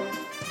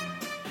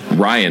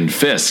 Ryan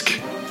Fisk.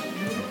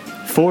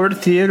 Ford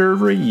Theater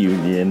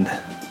Reunion.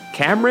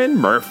 Cameron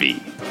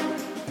Murphy.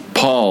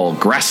 Paul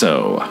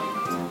Grasso.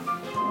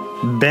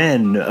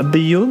 Ben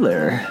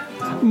Bueller.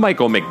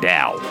 Michael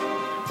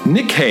McDowell.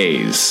 Nick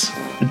Hayes.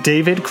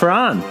 David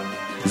Cron.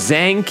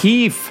 Zhang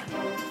Keefe.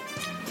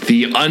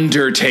 The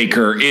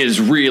Undertaker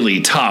is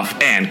really tough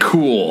and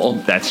cool.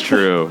 That's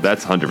true.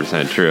 That's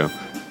 100% true.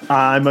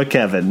 I'm a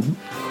Kevin.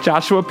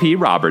 Joshua P.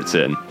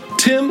 Robertson.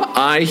 Tim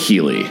I.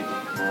 Healy.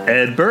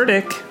 Ed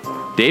Burdick.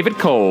 David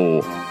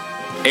Cole.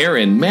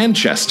 Aaron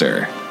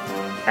Manchester.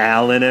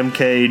 Alan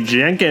M.K.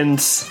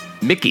 Jenkins.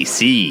 Mickey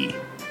C.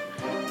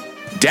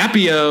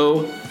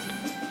 Dapio.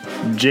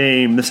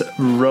 James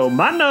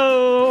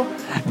Romano.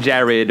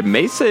 Jared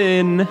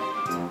Mason.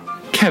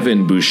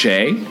 Kevin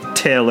Boucher.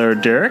 Taylor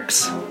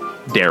Dirks.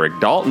 Derek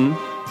Dalton.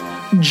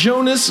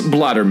 Jonas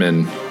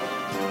Blotterman.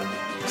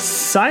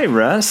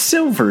 Syra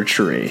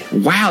Silvertree.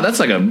 Wow, that's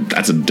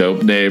a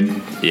dope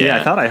name. Yeah,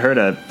 I thought I heard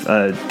a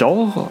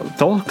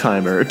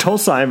Dolheimer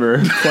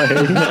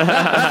playing.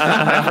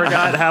 I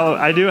forgot how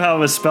I knew how it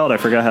was spelled. I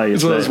forgot how you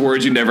It's say one of those it.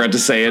 words you never had to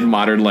say in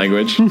modern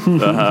language.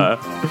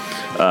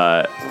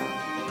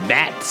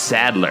 Matt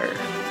Sadler.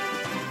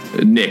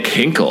 Nick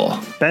Hinkle.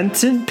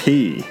 Benson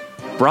P.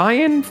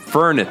 Brian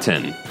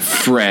Ferniton.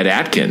 Fred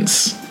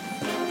Atkins.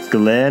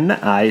 Glenn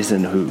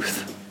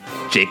Eisenhuth.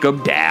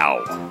 Jacob Dow.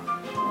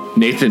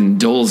 Nathan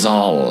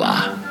Dolzal.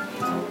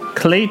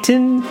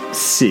 Clayton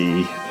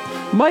C.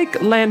 Mike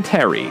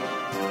Lanteri.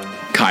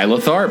 Kyla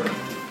Tharp.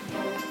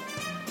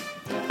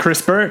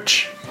 Chris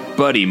Birch.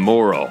 Buddy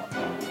Morrill.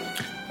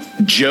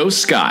 Joe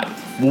Scott.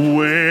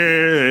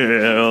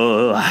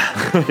 Well,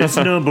 it's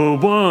number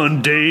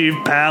one, Dave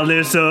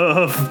Palace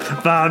of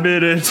 5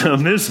 Minutes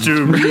of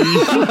Mystery.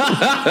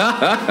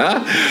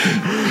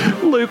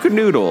 Luke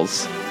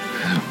Noodles.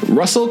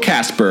 Russell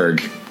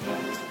Kasberg.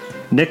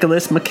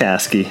 Nicholas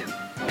McCaskey.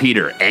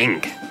 Peter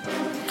Eng.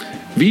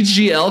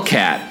 VGL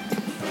Cat.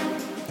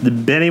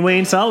 Benny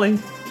Wayne Sully.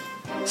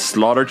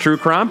 Slaughter True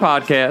Crime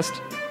Podcast.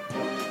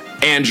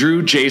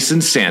 Andrew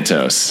Jason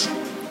Santos.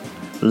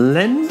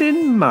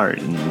 Lyndon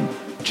Martin.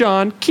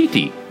 John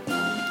Keaty.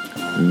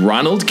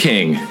 Ronald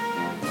King.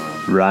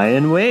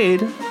 Ryan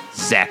Wade.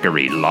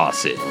 Zachary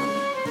Lawson.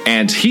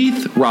 And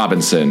Heath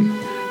Robinson.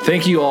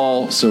 Thank you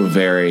all so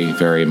very,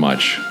 very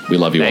much. We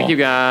love you all. Thank you,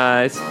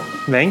 guys.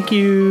 Thank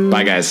you.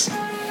 Bye, guys.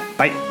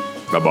 Bye.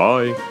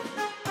 Bye-bye.